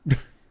like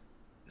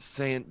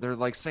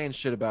saying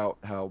shit about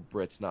how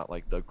Britt's not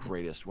like the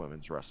greatest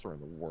women's wrestler in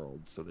the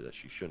world, so that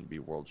she shouldn't be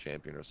world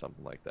champion or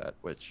something like that,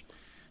 which,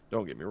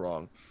 don't get me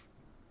wrong,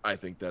 I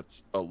think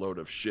that's a load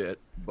of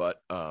shit,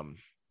 but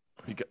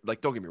because,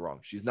 like, don't get me wrong,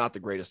 she's not the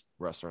greatest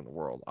wrestler in the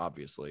world,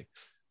 obviously,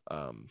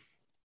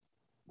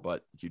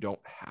 but you don't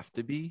have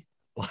to be.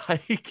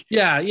 Like,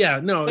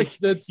 no, like,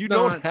 that's you not,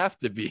 don't have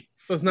to be.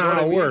 That's not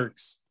how it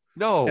works.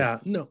 No.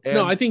 No, And,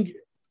 no, I think.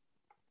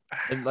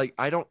 And like,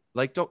 I don't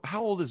like,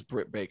 how old is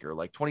Britt Baker?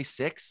 Like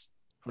 26,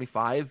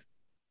 25,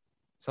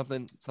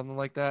 something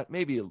like that.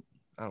 Maybe,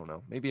 I don't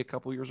know, maybe a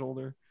couple years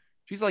older.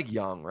 She's like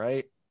young,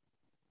 right?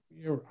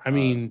 I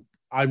mean,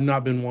 I've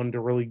not been one to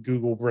really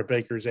Google Britt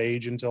Baker's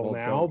age until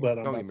now, but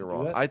don't get me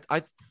wrong.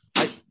 I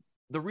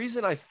the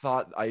reason I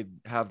thought I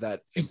have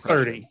that she's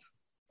impression, 30.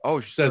 Oh,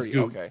 she says 30.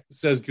 Google. Okay.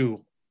 Says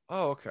Google.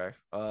 Oh, okay.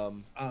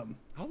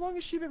 How long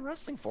has she been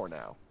wrestling for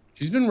now?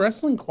 She's been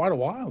wrestling quite a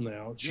while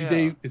now.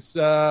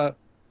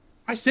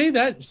 I say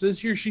that, it says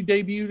here she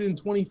debuted in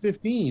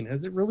 2015.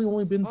 Has it really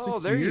only been 6 years? Oh,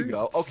 there you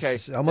go. Okay.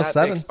 Almost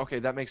 7.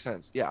 That makes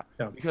sense. Yeah.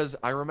 Because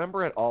I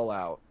remember at All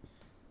Out,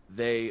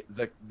 the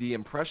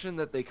impression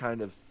that they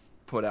kind of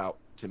put out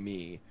to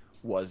me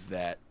was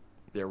that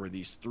there were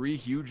these 3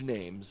 huge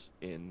names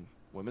in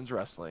women's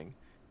wrestling,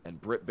 and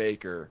Britt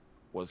Baker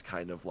was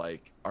kind of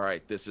like, all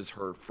right, this is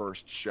her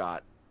first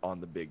shot on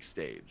the big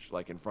stage,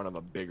 like in front of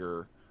a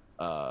bigger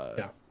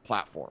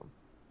platform,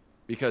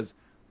 because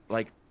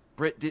like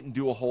Britt didn't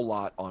do a whole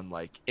lot on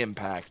like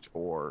Impact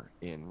or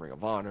in Ring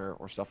of Honor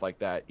or stuff like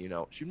that.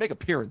 She'd make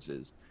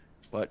appearances,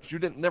 but she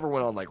never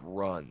went on like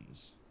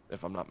runs,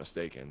 if I'm not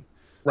mistaken.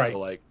 Right. So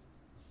like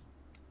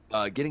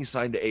getting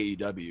signed to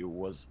AEW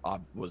was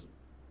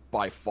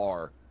by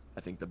far,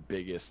 I think, the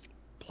biggest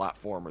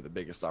platform or the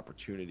biggest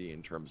opportunity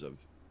in terms of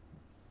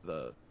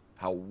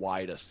how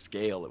wide a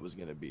scale it was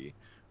going to be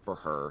for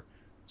her.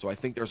 So I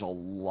think there's a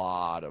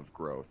lot of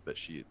growth that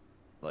she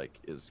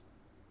is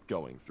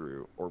going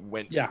through, or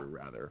went through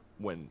rather,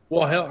 when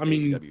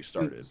AEW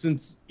started.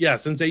 Since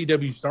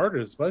AEW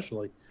started,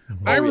 especially.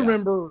 I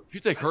remember if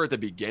you take her at the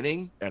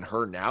beginning and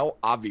her now,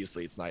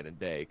 obviously it's night and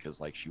day,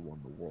 because she won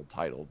the world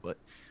title. But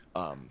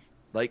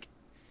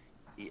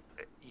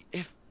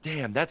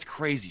that's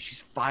crazy.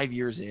 She's 5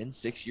 years in,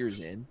 6 years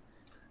in.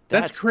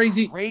 That's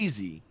crazy.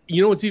 Crazy.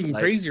 You know what's even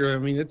crazier? I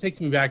mean, it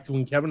takes me back to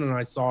when Kevin and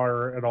I saw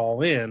her at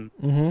All In,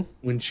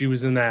 when she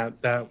was in that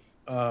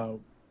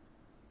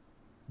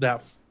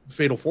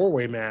Fatal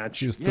 4-Way match.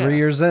 She was 3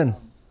 years in.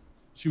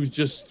 She was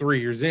just 3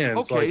 years in.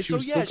 Okay, so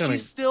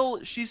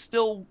she's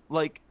still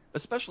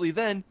especially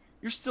then,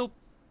 you're still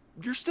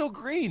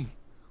green.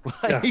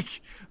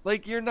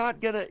 You're not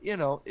gonna,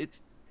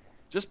 it's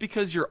just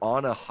because you're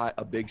on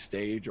a big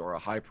stage or a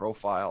high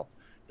profile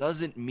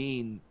doesn't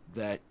mean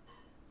that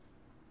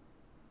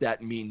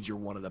means you're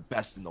one of the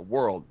best in the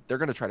world. They're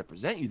going to try to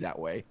present you that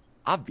way,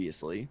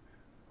 obviously.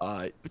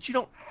 But you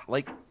don't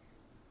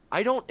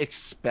I don't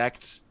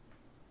expect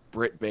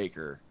Britt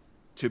Baker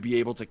to be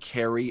able to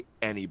carry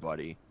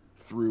anybody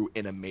through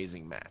an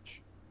amazing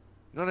match.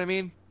 You know what I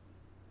mean?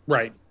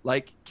 Right.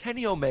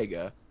 Kenny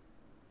Omega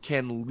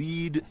can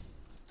lead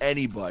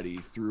anybody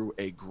through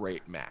a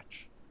great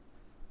match.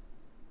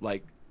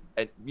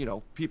 And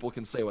people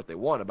can say what they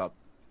want about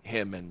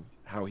him and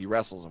how he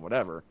wrestles and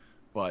whatever,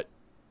 but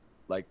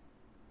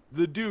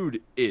the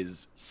dude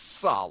is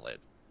solid.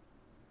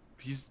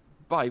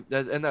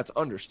 And that's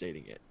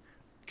understating it,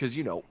 because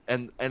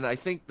and I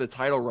think the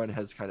title run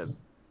has kind of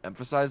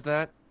emphasized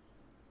that,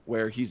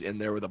 where he's in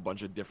there with a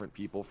bunch of different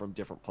people from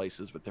different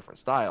places with different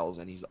styles,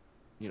 and he's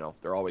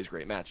they're always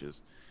great matches.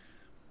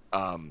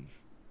 I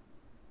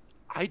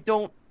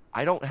don't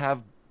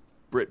have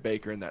Britt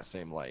Baker in that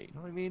same light. You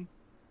know what I mean?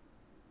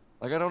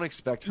 I don't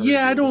expect her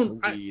to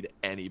lead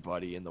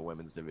anybody in the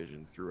women's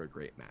division through a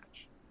great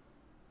match.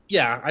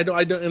 Yeah, I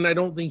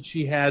don't think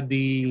she had the.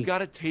 You got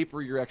to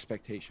taper your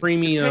expectations.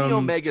 Premium. Kenny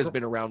Omega's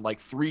been around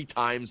 3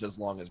 times as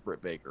long as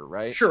Britt Baker,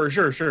 right? Sure.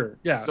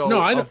 Yeah. So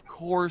of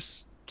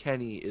course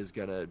Kenny is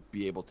gonna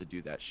be able to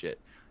do that shit,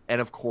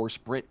 and of course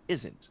Britt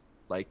isn't.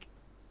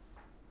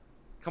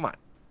 Come on.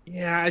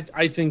 Yeah,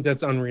 I think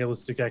that's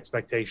unrealistic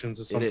expectations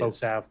that some folks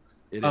have.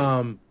 It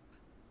is.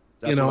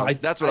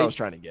 That's what I was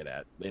trying to get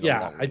at.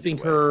 I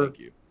think her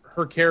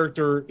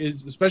character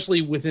is,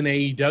 especially within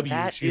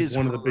AEW, she's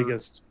one of the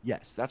biggest.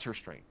 Yes, that's her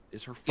strength.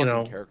 Is her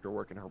fucking character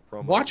work and her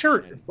promo. Watch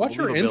her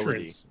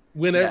entrance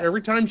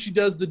every time she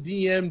does the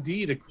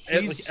DMD to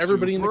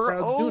everybody in the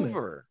crowd's doing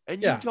it.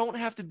 And you don't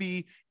have to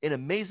be an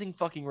amazing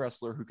fucking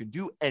wrestler who can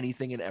do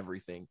anything and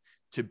everything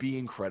to be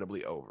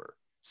incredibly over.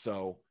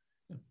 So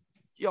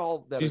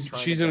y'all that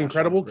she's an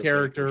incredible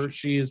character.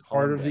 She is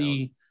part of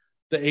the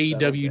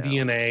AEW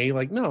DNA.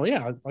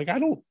 I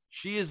don't.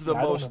 She is the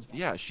most.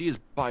 Yeah, she is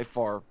by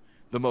far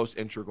the most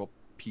integral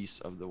piece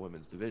of the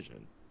women's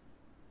division,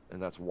 and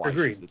that's why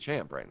she's the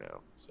champ right now.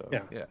 So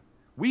yeah.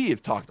 We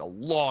have talked a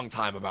long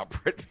time about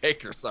Britt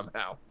Baker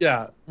somehow.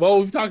 Yeah,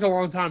 well, we've talked a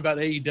long time about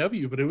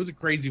AEW, but it was a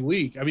crazy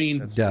week. I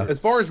mean, as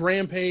far as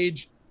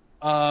Rampage,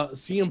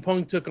 CM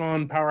Punk took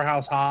on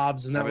Powerhouse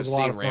Hobbs, and that was a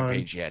lot of fun.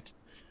 Rampage yet?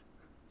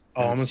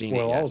 Oh, I'm gonna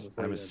spoil all of it.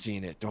 I haven't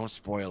seen it. Don't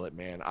spoil it,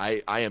 man.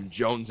 I am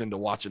jonesing to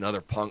watch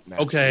another Punk match.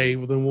 Okay,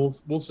 well then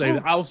we'll say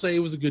that. I'll say it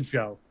was a good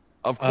show.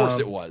 Of course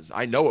it was.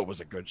 I know it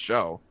was a good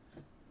show.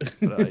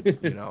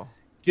 But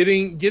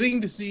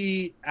getting to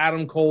see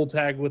Adam Cole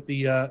tag with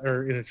the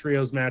or in a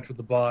trios match with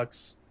the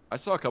Bucks. I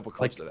saw a couple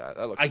clips of that.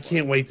 I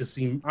can't wait to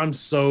see him. I'm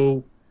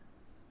so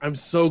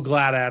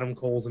glad Adam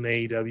Cole's in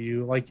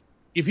AEW.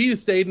 If he had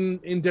stayed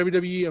in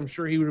WWE, I'm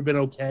sure he would have been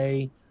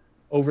okay.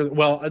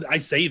 I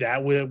say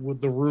that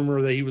with the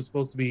rumor that he was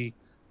supposed to be,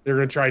 they're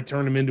going to try to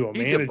turn him into a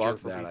manager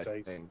for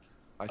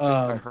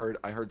that.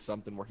 I heard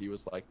something where he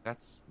was like,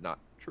 "That's not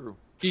true."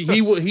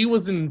 he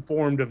was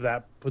informed of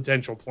that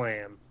potential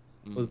plan.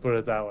 Let's put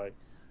it that way.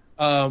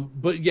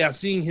 But yeah,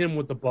 seeing him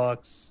with the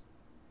Bucks,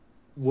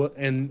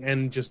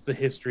 and just the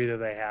history that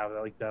they have,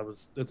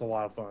 that's a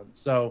lot of fun.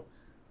 So,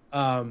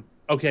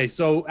 okay,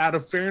 so out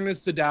of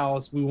fairness to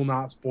Dallas, we will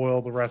not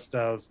spoil the rest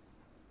of.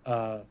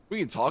 We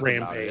can talk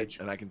Rampage. about it,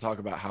 and I can talk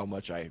about how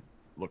much I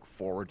look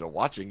forward to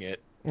watching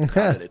it.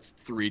 That it's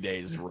 3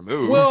 days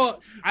removed.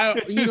 Well,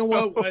 you know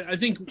what? I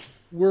think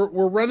we're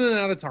running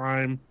out of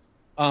time.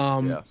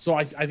 So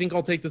I think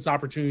I'll take this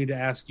opportunity to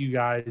ask you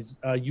guys.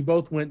 You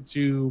both went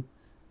to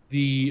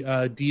the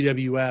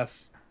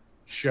DWF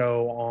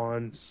show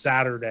on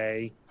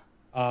Saturday,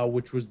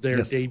 which was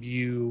their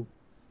debut.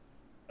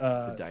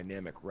 The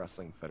Dynamic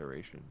Wrestling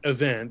Federation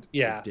event.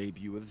 Yeah, their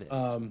debut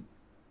event.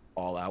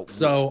 All out.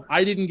 So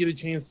I didn't get a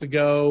chance to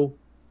go.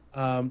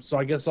 So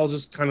I guess I'll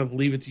just kind of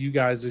leave it to you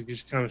guys to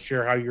just kind of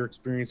share how your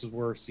experiences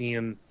were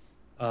seeing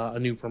a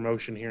new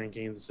promotion here in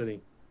Kansas City.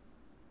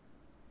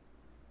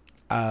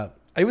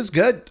 It was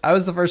good. I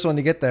was the first one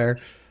to get there.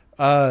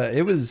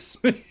 It was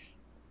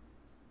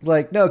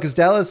Like, no, because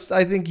Dallas,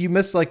 I think you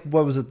missed, like,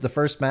 what was it, the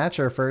first match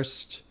or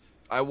first?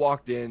 I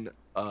walked in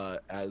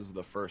as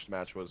the first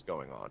match was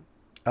going on.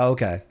 Oh,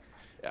 okay.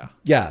 Yeah.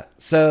 Yeah.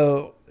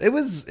 So it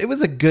was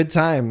a good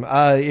time.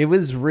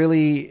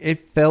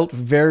 It felt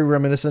very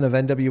reminiscent of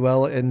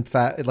NWL. In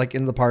fact, like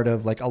in the part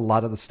of like a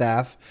lot of the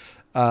staff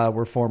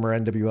were former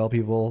NWL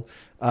people.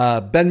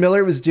 Ben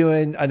Miller was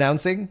doing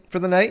announcing for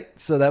the night.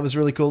 So that was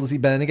really cool to see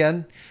Ben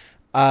again.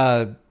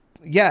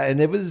 Yeah. And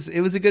it was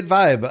a good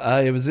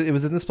vibe. It was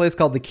in this place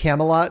called the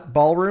Camelot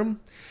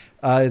Ballroom.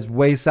 It's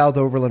way south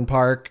Overland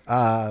Park.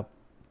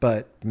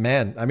 But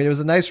man, I mean, it was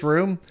a nice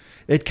room.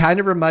 It kind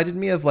of reminded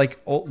me of like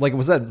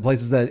was that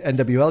places that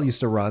NWL used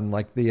to run,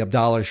 like the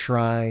Abdallah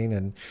Shrine,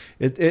 and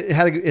it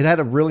had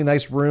a really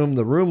nice room.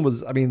 The room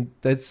was, I mean,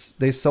 they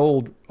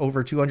sold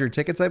over 200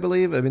 tickets, I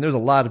believe. I mean, there's a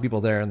lot of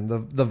people there, and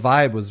the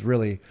vibe was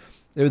really,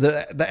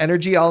 the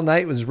energy all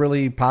night was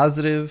really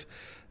positive.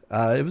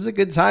 It was a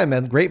good time,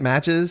 man. Great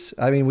matches.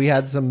 I mean, we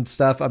had some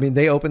stuff. I mean,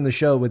 they opened the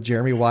show with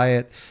Jeremy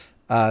Wyatt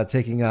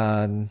taking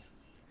on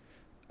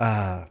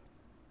Red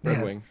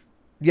Wing.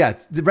 Yeah,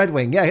 it's the Red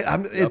Wing. Yeah,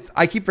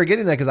 I keep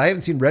forgetting that because I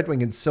haven't seen Red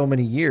Wing in so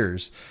many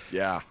years.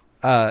 Yeah.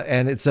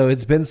 And it's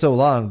been so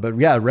long. But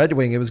yeah, Red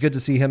Wing, it was good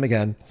to see him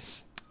again.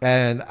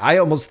 And I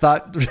almost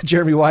thought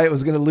Jeremy Wyatt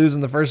was going to lose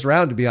in the first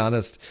round, to be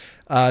honest,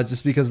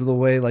 just because of the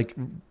way like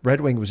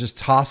Red Wing was just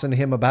tossing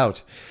him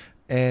about.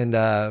 And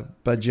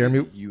but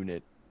Jeremy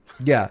unit.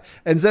 Yeah,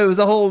 and so it was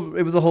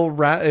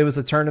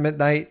a tournament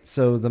night.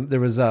 So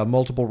there was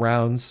multiple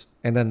rounds,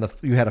 and then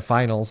you had a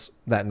finals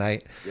that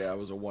night. Yeah, it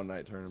was a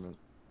one-night tournament.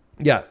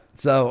 Yeah.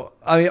 So,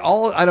 I mean,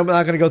 I'm not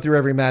going to go through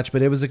every match,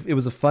 but it was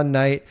a fun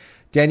night.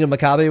 Daniel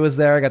Makabe was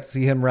there. I got to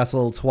see him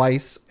wrestle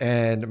twice,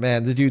 and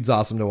man, the dude's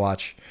awesome to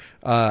watch.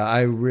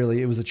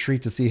 It was a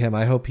treat to see him.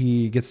 I hope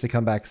he gets to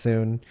come back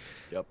soon.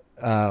 Yep.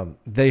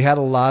 They had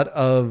a lot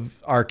of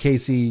our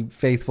KC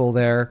faithful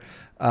there.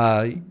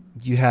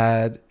 You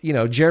had,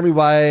 Jeremy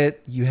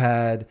Wyatt, you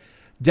had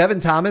Devin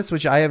Thomas,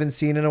 which I haven't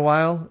seen in a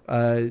while.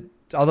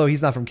 Although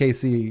he's not from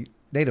KC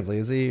natively,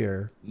 is he?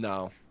 Or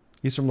no.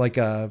 He's from like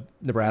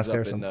Nebraska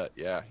or something.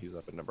 He's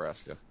up in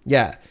Nebraska.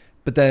 Yeah,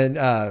 but then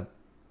I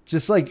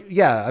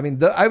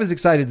mean, I was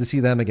excited to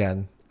see them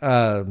again.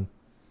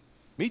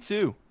 Me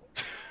too.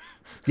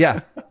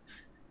 Yeah.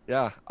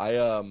 Yeah,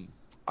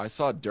 I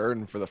saw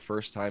Durden for the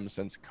first time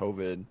since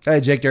COVID. Hey,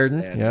 Jake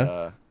Durden.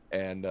 I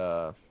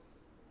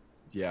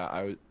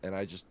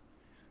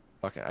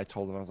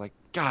told him, I was like,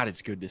 God,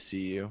 it's good to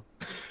see you.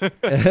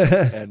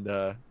 And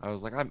I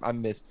was like, I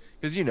miss,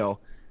 because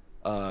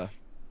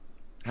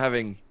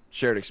having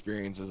shared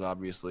experiences,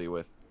 obviously,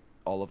 with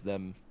all of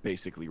them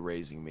basically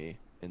raising me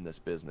in this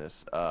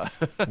business.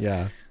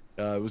 Yeah.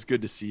 It was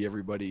good to see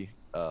everybody,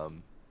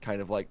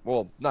 kind of like,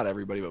 well, not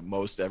everybody, but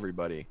most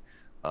everybody,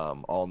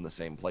 all in the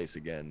same place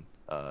again,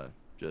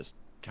 just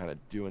kind of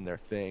doing their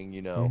thing,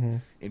 Mm-hmm.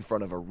 in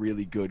front of a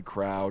really good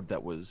crowd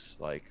that was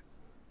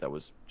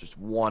just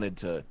wanted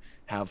to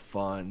have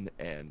fun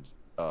and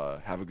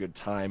have a good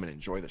time and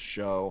enjoy the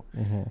show.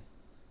 Mm-hmm.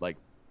 Like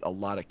a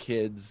lot of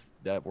kids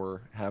that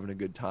were having a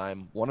good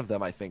time. One of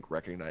them, I think,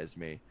 recognized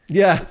me.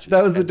 Yeah,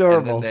 that was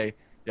adorable. And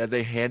then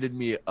they handed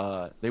me,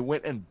 they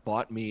went and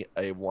bought me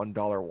a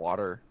 $1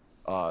 water,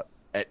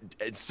 and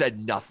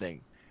said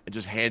nothing and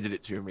just handed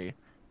it to me.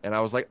 And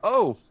I was like,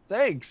 oh,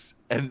 thanks.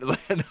 And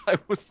then I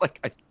was like,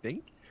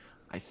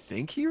 I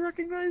think he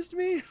recognized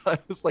me. I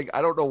was like,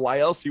 I don't know why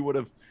else he would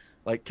have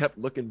like kept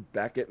looking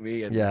back at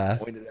me and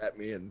pointed at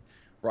me and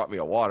brought me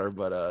a water.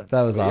 But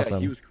that was awesome. Yeah,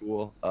 he was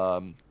cool.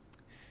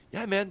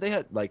 Yeah, man, they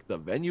had like the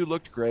venue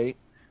looked great.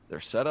 Their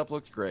setup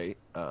looked great.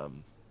 The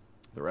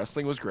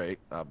wrestling was great,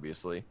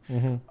 obviously.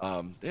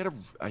 Mm-hmm.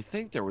 I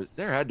think there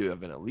had to have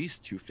been at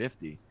least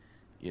 250.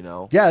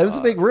 Yeah, it was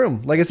a big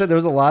room. Like I said, there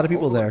was a lot of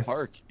people Overland there.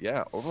 Park,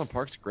 yeah, Overland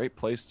Park's a great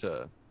place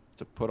to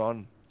put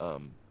on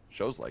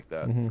shows like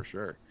that, Mm-hmm. for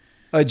sure.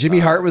 Jimmy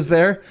Hart was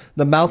there,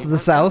 the mouth of the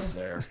South.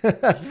 There.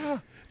 Yeah.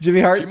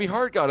 Jimmy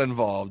Hart got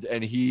involved,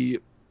 and he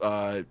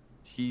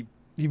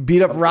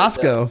beat up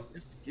Roscoe.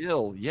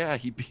 Skill, yeah,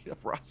 he beat up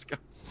Roscoe.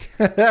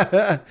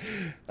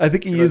 I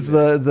think he used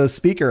the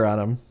speaker on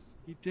him.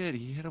 He did.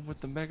 He hit him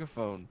with the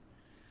megaphone.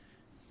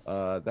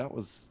 That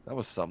was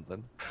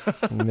something.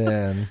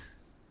 Man.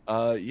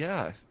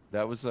 Yeah,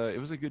 it was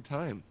a good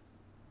time.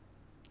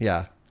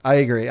 Yeah, I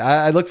agree.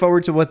 I look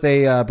forward to what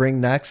they bring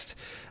next.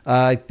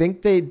 I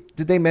think did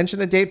they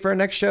mention a date for our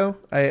next show?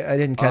 I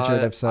didn't catch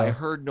it. If so, I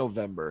heard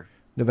November.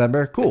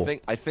 November, cool.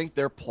 I think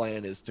their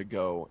plan is to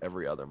go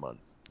every other month.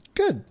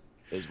 Good,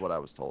 is what I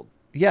was told.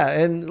 Yeah,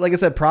 and like I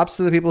said, props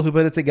to the people who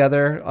put it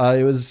together.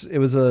 It was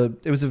a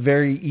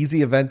very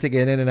easy event to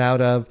get in and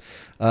out of.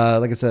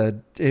 Like I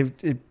said,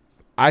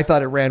 I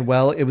thought it ran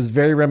well. It was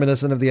very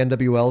reminiscent of the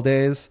NWL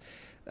days.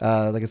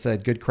 Like I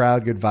said, good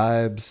crowd, good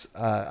vibes.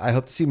 I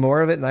hope to see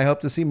more of it, and I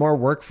hope to see more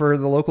work for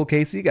the local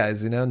KC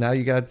guys. Now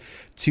you got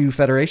 2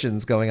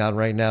 federations going on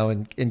right now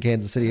in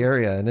Kansas City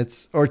area,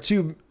 and or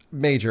 2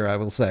 major, I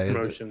will say.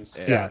 Promotions.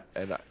 And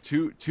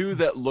 2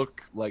 that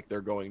look like they're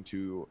going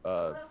to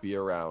be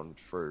around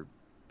for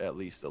at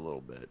least a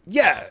little bit.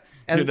 Yeah.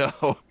 And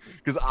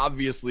because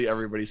obviously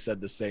everybody said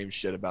the same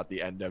shit about the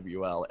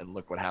NWL, and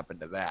look what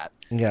happened to that.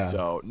 Yeah.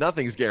 So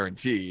nothing's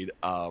guaranteed.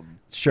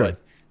 Sure.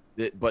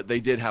 But they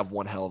did have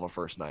one hell of a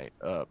first night,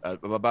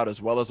 about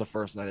as well as a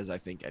first night as I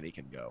think any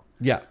can go.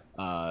 Yeah.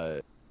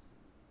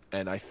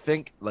 And I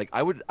think like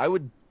I would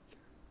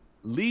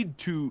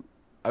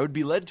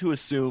be led to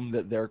assume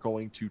that they're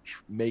going to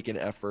make an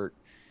effort,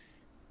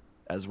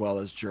 as well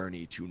as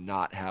Journey, to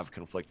not have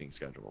conflicting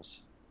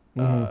schedules,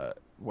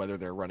 whether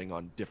they're running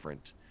on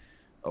different,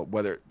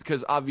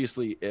 because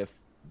obviously if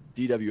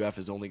DWF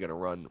is only going to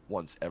run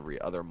once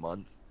every other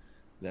month,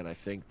 then I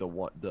think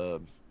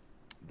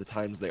the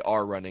times they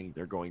are running,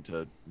 they're going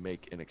to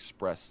make an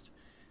expressed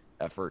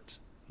effort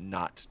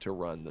not to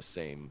run the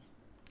same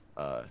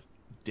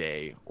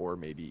day or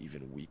maybe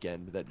even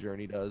weekend that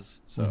Journey does.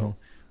 So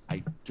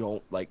I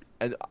don't like,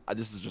 and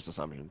this is just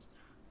assumptions,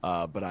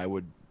 but I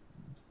would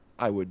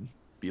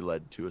be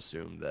led to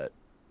assume that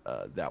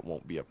that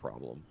won't be a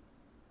problem.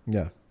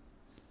 Yeah.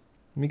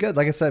 I mean, good.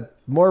 Like I said,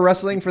 more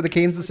wrestling for the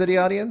Kansas City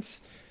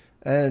audience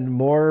and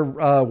more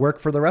work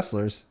for the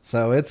wrestlers.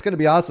 So it's going to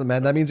be awesome,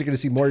 man. That means you're going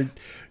to see more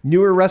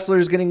newer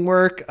wrestlers getting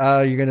work.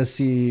 You're going to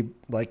see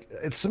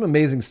it's some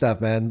amazing stuff,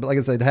 man. But like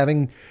I said,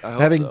 having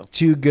so.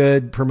 two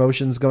good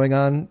promotions going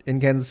on in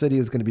Kansas City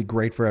is going to be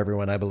great for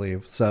everyone, I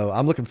believe. So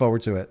I'm looking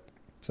forward to it.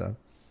 So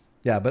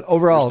yeah, but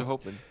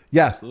overall,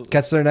 yeah, absolutely.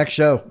 Catch their next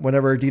show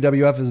whenever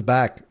DWF is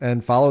back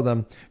and follow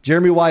them.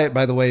 Jeremy Wyatt,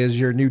 by the way, is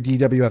your new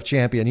DWF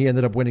champion. He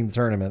ended up winning the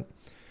tournament.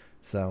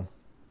 So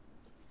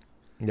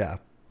yeah.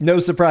 No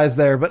surprise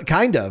there, but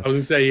kind of. I was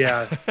gonna say,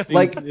 yeah,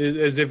 like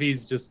as if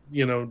he's just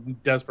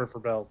desperate for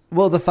belts.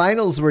 Well, the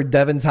finals were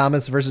Devin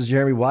Thomas versus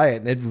Jeremy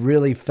Wyatt, and it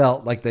really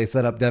felt like they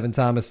set up Devin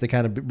Thomas to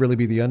kind of really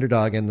be the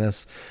underdog in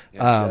this.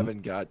 Yeah,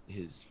 Devin got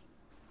his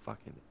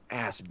fucking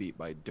ass beat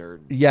by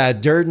Durden. Yeah,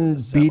 Durden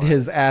beat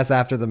his ass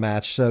after the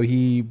match, so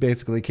he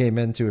basically came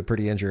into it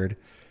pretty injured.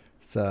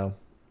 So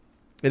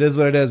it is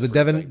what it is. But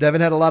Devin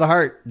had a lot of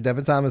heart.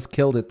 Devin Thomas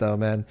killed it though,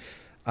 man.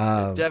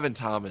 Devin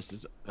Thomas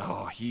is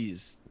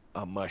he's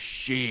a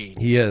machine.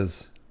 He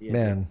is,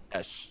 man.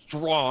 A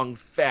strong,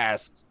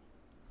 fast,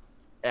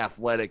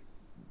 athletic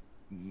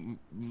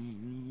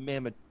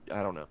mammoth.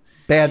 I don't know.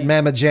 Bad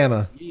mamma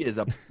jamma. He is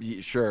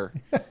sure.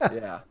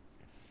 Yeah.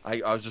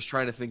 I was just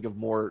trying to think of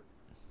more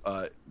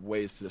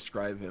ways to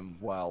describe him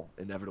while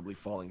inevitably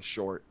falling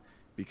short,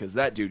 because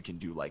that dude can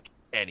do like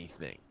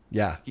anything.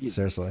 Yeah, He's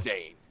seriously.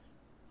 Insane.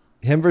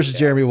 Him versus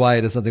Jeremy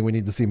Wyatt is something we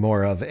need to see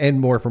more of, and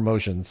more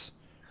promotions.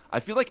 I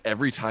feel like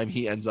every time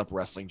he ends up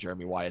wrestling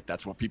Jeremy Wyatt,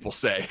 that's what people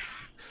say.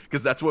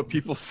 Because that's what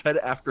people said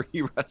after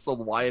he wrestled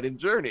Wyatt in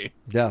Journey.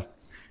 Yeah.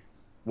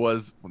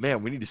 Was,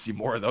 man, we need to see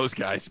more of those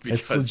guys.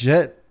 Because it's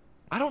legit.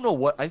 I don't know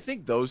what. I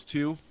think those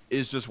two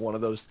is just one of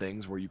those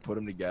things where you put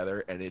them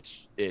together and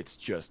it's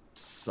just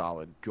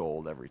solid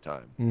gold every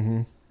time.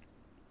 Mm-hmm.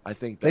 I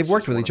think they've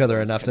worked with each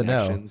other enough to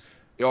know.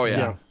 Oh,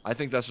 yeah. I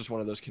think that's just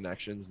one of those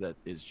connections that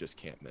is just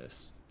can't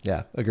miss.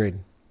 Yeah, agreed.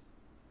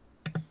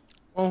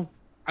 Well,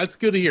 that's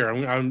good to hear.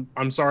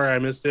 I'm sorry I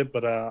missed it,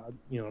 but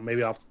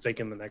maybe I'll have to take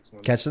in the next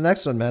one. Catch the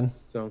next one, man.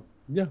 So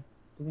yeah,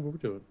 looking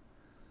forward to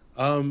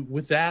it.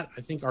 With that,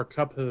 I think our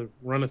cup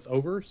runneth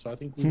over, so I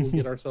think we will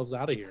get ourselves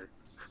out of here.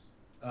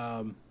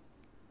 Trying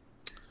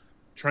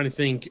to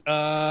think.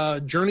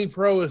 Journey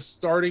Pro is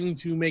starting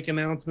to make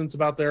announcements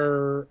about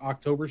their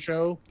October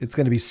show. It's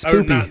going to be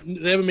spooky.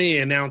 They haven't made any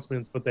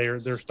announcements, but they're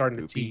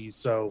starting to tease.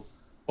 So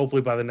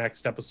hopefully by the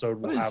next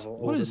episode we'll have a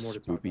little bit more to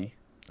talk about.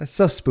 It's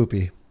so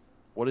spoopy.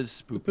 What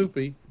is spoopy?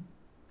 Poopy.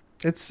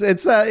 It's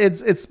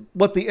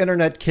what the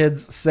internet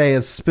kids say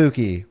is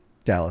spooky,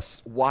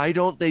 Dallas. Why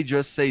don't they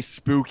just say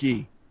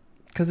spooky?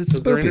 Because it's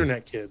spooky. They're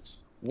internet kids.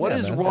 What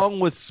is wrong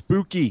with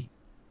spooky?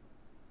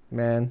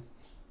 Man,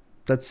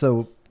 that's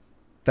so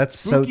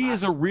spooky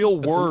is a real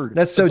word.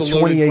 That's so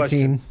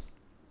 2018.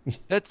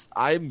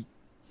 I'm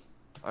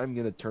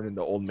gonna turn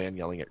into old man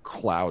yelling at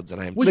clouds, and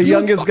I am the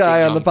youngest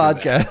guy on the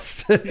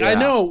podcast. Yeah. I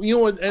know. You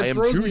know what? I am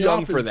too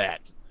young for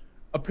that.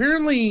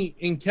 Apparently,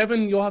 and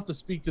Kevin, you'll have to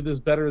speak to this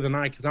better tan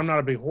I, because I'm not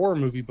a big horror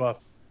movie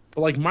buff. But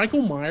like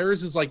Michael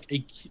Myers is like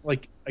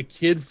a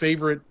kid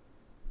favorite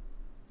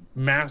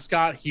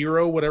mascot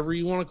hero, whatever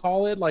you want to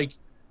call it. Like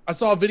I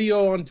saw a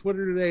video on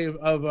Twitter today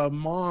of a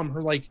mom,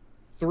 her like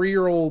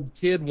 3-year-old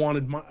kid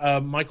wanted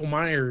Michael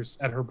Myers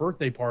at her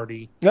birthday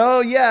party.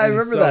 Oh yeah, I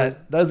remember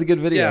that. That was a good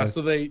video. Yeah,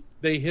 so they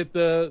hit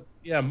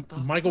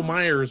Michael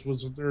Myers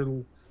was their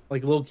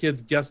like little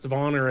kid's guest of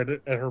honor at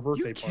her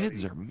birthday party.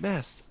 Kids are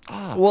messed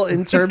up. Well,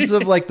 in terms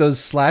of like those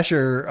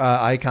slasher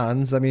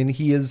icons, I mean,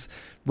 he is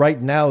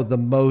right now the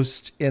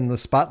most in the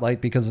spotlight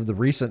because of the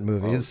recent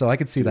movies. So I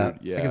could see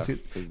that. Yeah, I can see,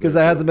 because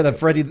there hasn't been a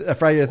Friday the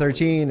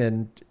 13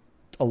 in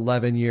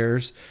 11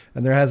 years,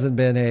 and there hasn't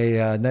been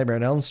a Nightmare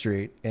on Elm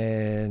Street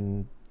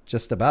in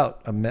just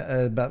about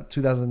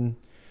 2000.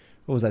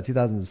 What was that?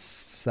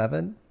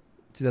 2007,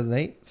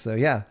 2008. So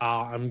yeah.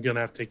 I'm gonna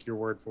have to take your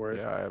word for it.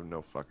 Yeah, I have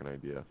no fucking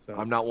idea. So-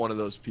 I'm not one of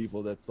those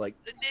people that's like,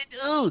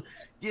 oh,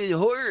 the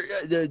horror,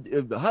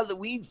 the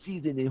Halloween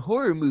season and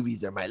horror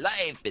movies are my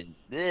life, and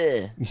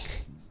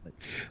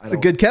It's a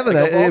good Kevin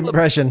like, of all the-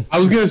 impression. I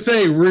was gonna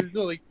say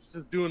originally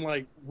just doing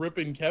like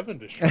ripping Kevin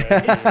to shreds.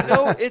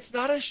 it's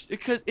not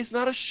because it's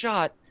not a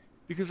shot,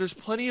 because there's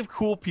plenty of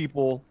cool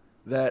people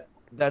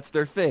that's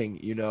their thing,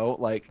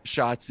 like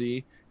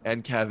Shotzi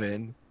and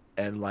Kevin,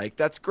 and like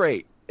that's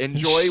great.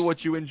 Enjoy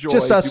what you enjoy.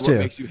 Just us do two. what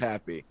makes you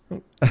happy.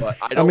 But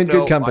I don't I'm in good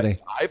know, company.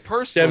 I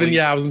personally, Kevin,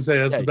 yeah, I was gonna say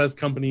that's Yeah, the best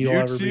company you'll you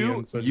ever be two,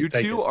 in. So you just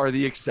take two it. are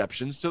the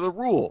exceptions to the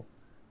rule,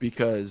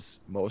 because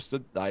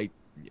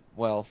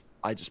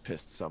I just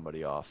pissed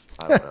somebody off.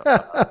 I don't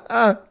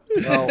know.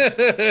 Well,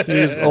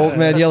 Here's old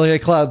man yelling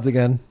at clouds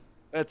again.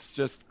 that's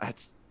just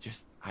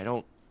I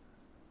don't.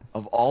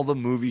 Of all the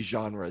movie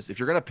genres, if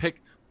you're gonna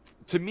pick,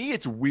 to me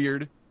it's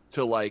weird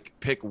to like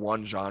pick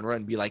one genre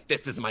and be like,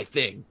 this is my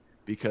thing,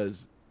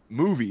 because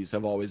movies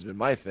have always been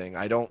my thing.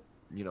 I don't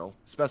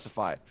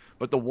specify,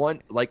 but the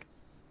one, like,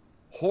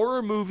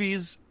 horror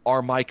movies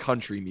are my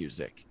country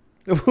music.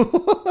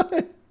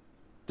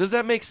 Does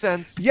that make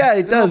sense? Yeah,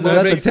 it does. That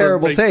That's makes a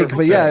terrible makes take, perfect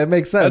but yeah, sense. it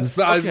makes sense.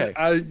 That's Okay.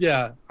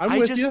 I'm I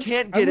with just you.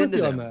 can't I'm get with into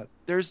you them. on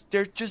that.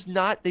 They're just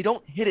not. They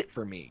don't hit it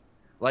for me.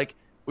 Like,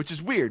 which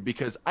is weird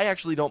because I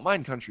actually don't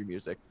mind country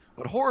music,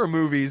 but horror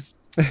movies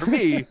for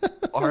me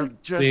are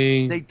just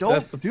See, they that's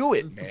don't the- do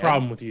it, That's man. the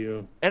problem with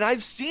you. And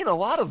I've seen a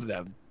lot of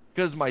them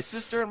because my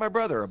sister and my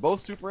brother are both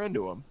super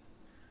into them.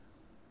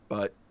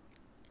 But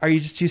Are you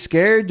just too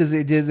scared?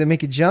 Did they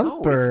make you jump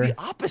no, or? it's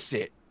the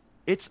opposite.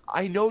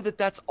 I know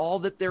that's all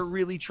that they're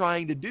really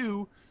trying to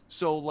do.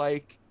 So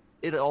like,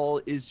 it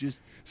all is just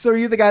So are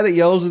you the guy that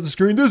yells at the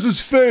screen? This is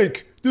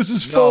fake. This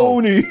is No.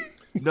 phony.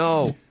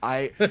 no. Dude.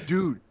 I hate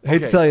to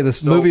okay, tell you this.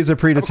 so Movies are I have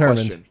a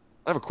predetermined. question.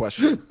 I have a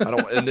question. I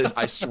don't, and this,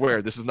 I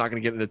swear this is not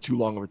going to get into too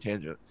long of a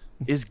tangent.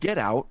 Is Get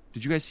Out?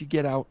 Did you guys see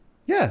Get Out?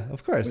 Yeah,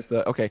 of course.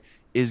 Okay.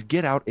 Is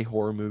Get Out a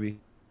horror movie?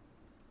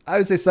 I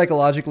would say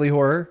psychologically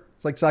horror.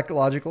 It's like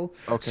psychological.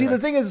 Okay. See, the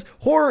thing is,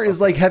 horror is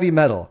like heavy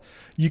metal.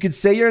 You could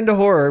say you're into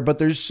horror, but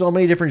there's so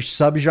many different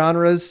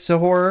subgenres to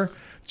horror,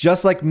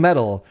 just like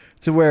metal,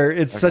 to where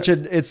it's such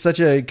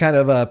a kind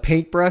of a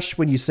paintbrush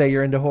when you say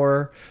you're into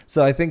horror.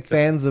 So I think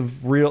fans of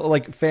horror,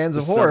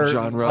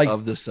 subgenre like,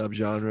 of the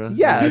subgenre.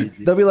 yeah,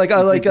 they'll be like, I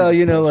like I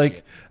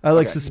like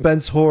Okay.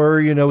 suspense horror,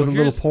 with Well, a little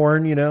here's-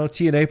 porn,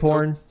 TNA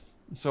porn.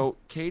 So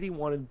Katie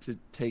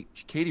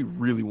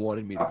really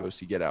wanted me to go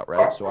see Get Out,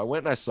 right? So I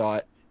went and I saw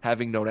it,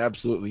 having known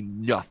absolutely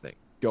nothing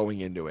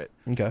going into it.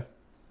 Okay.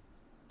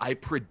 I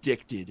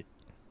predicted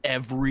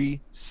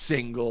every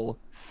single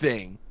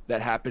thing that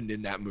happened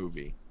in that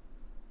movie.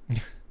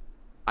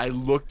 I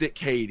looked at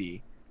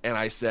Katie and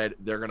I said,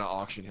 they're going to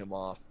auction him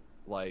off.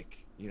 Like,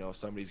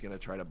 somebody's going to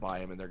try to buy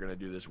him and they're going to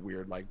do this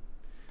weird, like,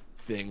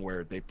 thing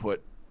where they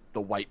put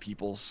the white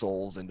people's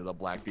souls into the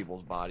black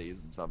people's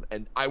bodies and stuff.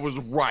 And I was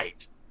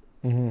right.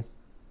 Mm-hmm.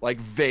 Like,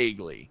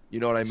 vaguely. You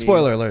know what I mean?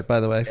 Spoiler alert, by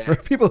the way, for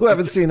people who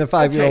haven't seen a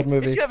 5-year-old Okay,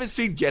 movie. If you haven't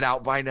seen Get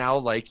Out by now,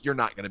 like, you're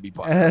not going to be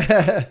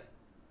bummed.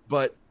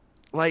 But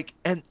like,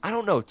 and I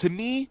don't know, to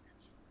me,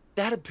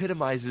 that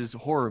epitomizes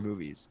horror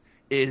movies.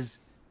 Is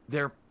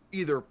they're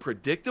either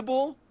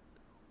predictable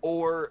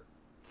or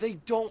they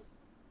don't,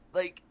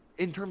 like,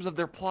 in terms of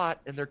their plot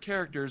and their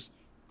characters,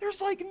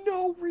 there's like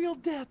no real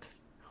depth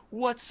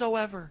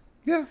whatsoever.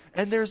 Yeah.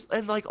 And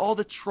like all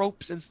the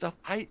tropes and stuff.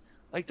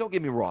 Don't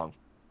get me wrong,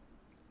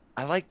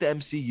 I like the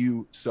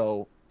MCU,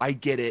 so I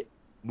get it.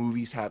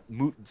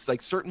 It's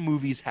like certain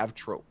movies have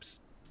tropes,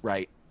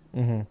 right?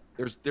 Mm-hmm.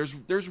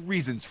 There's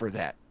reasons for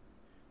that.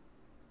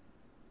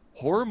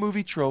 Horror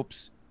movie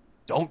tropes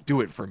don't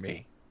do it for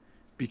me,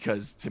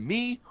 because to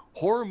me,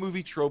 horror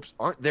movie tropes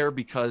aren't there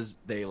because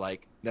they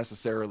like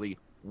necessarily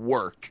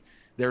work.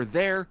 They're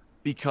there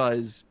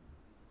because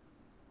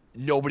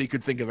nobody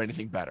could think of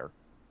anything better.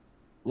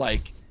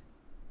 Like,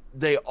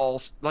 they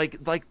all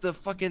like the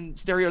fucking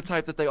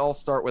stereotype that they all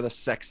start with a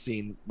sex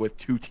scene with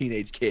 2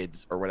 teenage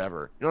kids or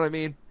whatever. You know what I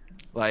mean?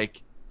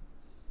 Like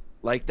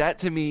that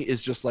to me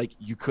is just like,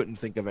 you couldn't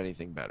think of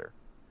anything better.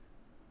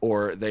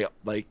 Or they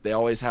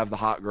always have the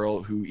hot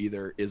girl who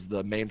either is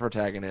the main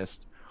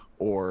protagonist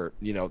or,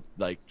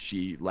 like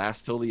she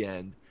lasts till the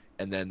end,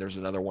 and then there's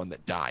another one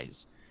that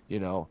dies,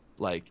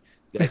 like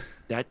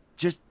that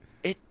just,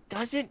 it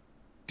doesn't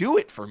do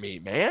it for me,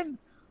 man.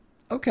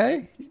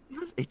 Okay.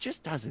 It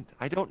just doesn't.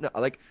 I don't know.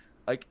 Like,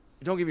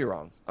 don't get me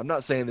wrong. I'm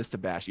not saying this to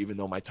bash, even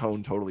though my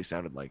tone totally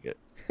sounded like it.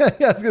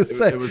 Yeah, I was gonna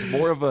say It was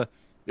more of a.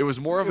 It was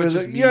more of It a was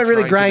just a- me you know, it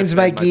really trying to grinds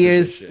my defend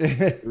gears.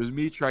 position. It was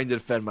me trying to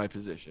defend my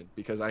position,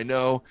 because I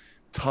know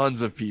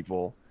tons of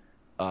people,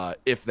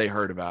 if they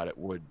heard about it,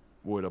 would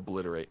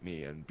obliterate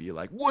me and be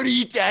like, "What are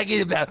you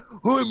talking about?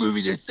 Horror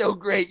movies are so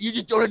great. You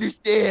just don't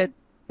understand."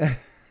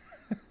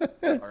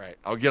 All right,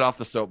 I'll get off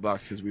the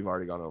soapbox because we've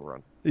already gone over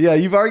on. Yeah,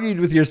 you've argued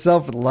with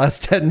yourself for the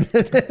last 10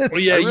 minutes. Well,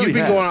 yeah, really you've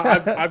been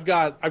have. going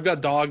on. I've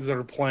got dogs that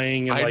are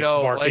playing and I like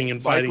know, barking like,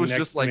 and fighting Mike was next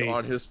just to like me.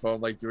 on his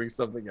phone, like doing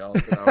something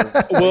else. And I was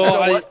just like, Well, you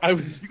know what? I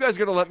was. You guys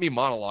gonna let me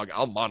monologue?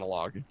 I'll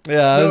monologue.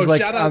 Yeah, I No, was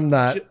like, shout out- I'm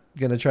not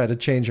gonna try to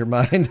change your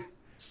mind.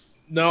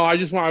 No, I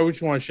just want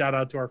to shout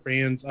out to our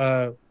fans,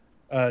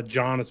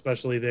 John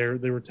especially.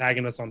 They were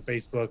tagging us on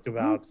Facebook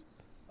about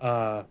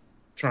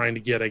trying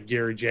to get a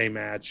Gary J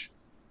match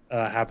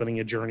happening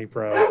at Journey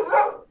Pro.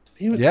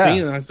 Damn it, Yeah.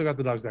 see, I still got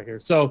the dogs back here.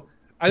 So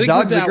I think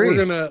Dogs with that agree.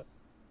 we're gonna,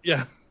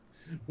 yeah,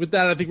 with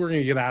that I think we're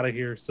gonna get out of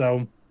here.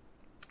 So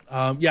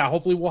yeah,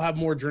 hopefully we'll have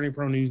more Journey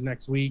Pro news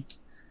next week,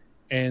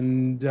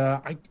 and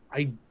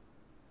I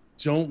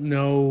don't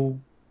know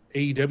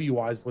AEW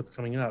wise what's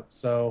coming up.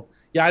 So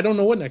yeah, I don't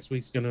know what next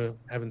week's gonna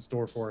have in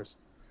store for us.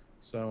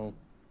 So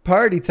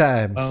Party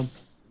time.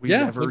 We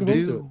yeah, never looking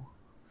forward do.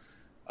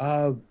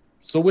 to it.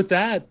 So with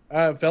that,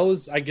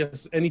 fellas, I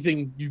guess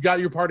anything you got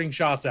your parting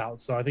shots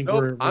out. So I think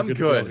Nope, we're I'm good.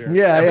 good. To go here.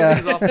 Yeah,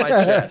 Everything's yeah. off my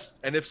chest,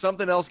 and if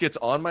something else gets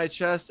on my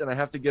chest and I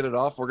have to get it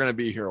off, we're gonna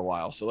be here a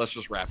while. So let's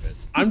just wrap it.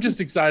 I'm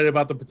just excited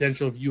about the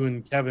potential of you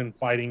and Kevin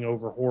fighting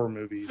over horror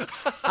movies.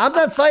 I'm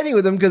not fighting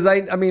with him because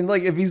I mean,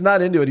 like, if he's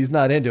not into it, he's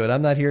not into it.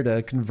 I'm not here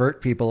to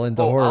convert people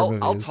into horror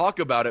movies. I'll talk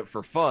about it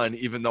for fun,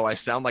 even though I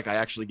sound like I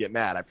actually get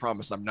mad. I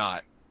promise I'm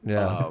not.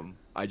 Yeah.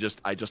 I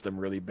just am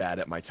really bad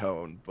at my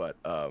tone, but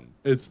yeah,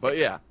 I'll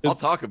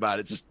It's- talk about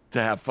it just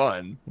to have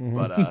fun.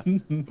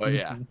 Mhm. But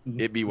yeah,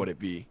 it be what it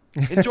be.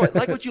 Enjoy,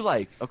 like what you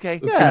like,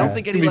 okay? Yeah. I don't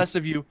think any It's gonna be- less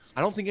of you.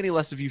 I don't think any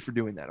less of you for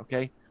doing that,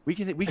 okay? We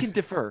can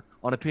differ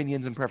on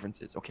opinions and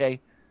preferences,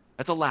 okay?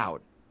 That's allowed.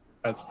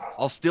 That's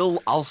I'll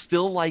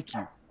still like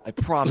you. I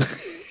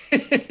promise.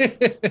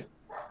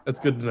 that's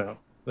good to know.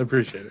 I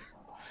appreciate it.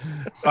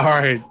 All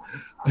right,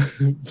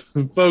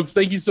 folks,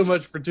 thank you so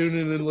much for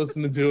tuning in and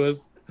listening to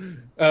us.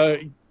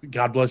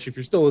 God bless you if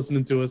you're still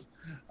listening to us.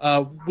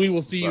 We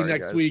will see you Sorry,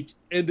 next guys. week.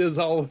 And as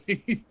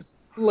always,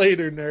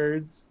 later,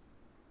 nerds.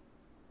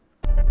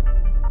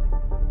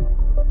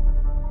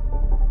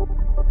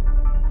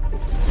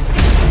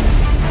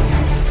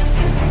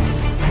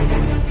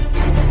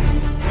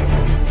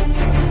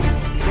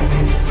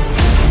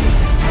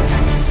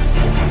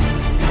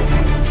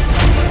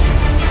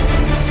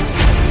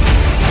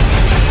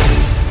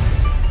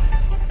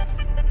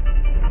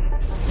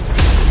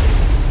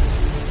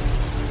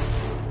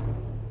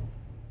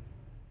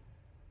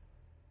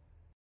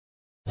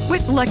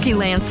 With Lucky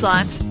Land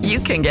Slots, you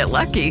can get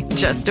lucky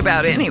just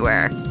about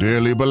anywhere.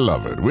 Dearly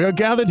beloved, we are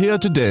gathered here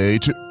today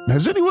to...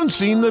 Has anyone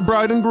seen the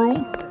bride and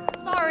groom?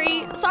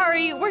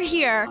 Sorry, we're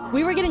here.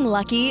 We were getting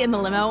lucky in the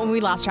limo and we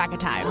lost track of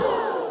time.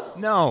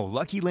 No,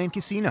 Lucky Land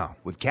Casino,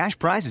 with cash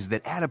prizes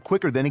that add up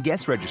quicker than a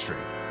guest registry.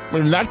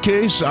 In that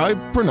case, I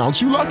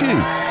pronounce you lucky.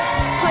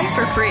 Play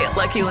for free at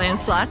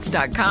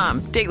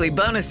LuckyLandSlots.com. Daily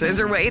bonuses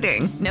are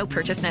waiting. No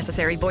purchase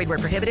necessary. Void where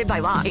prohibited by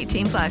law.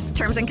 18+.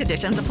 Terms and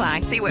conditions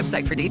apply. See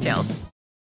website for details.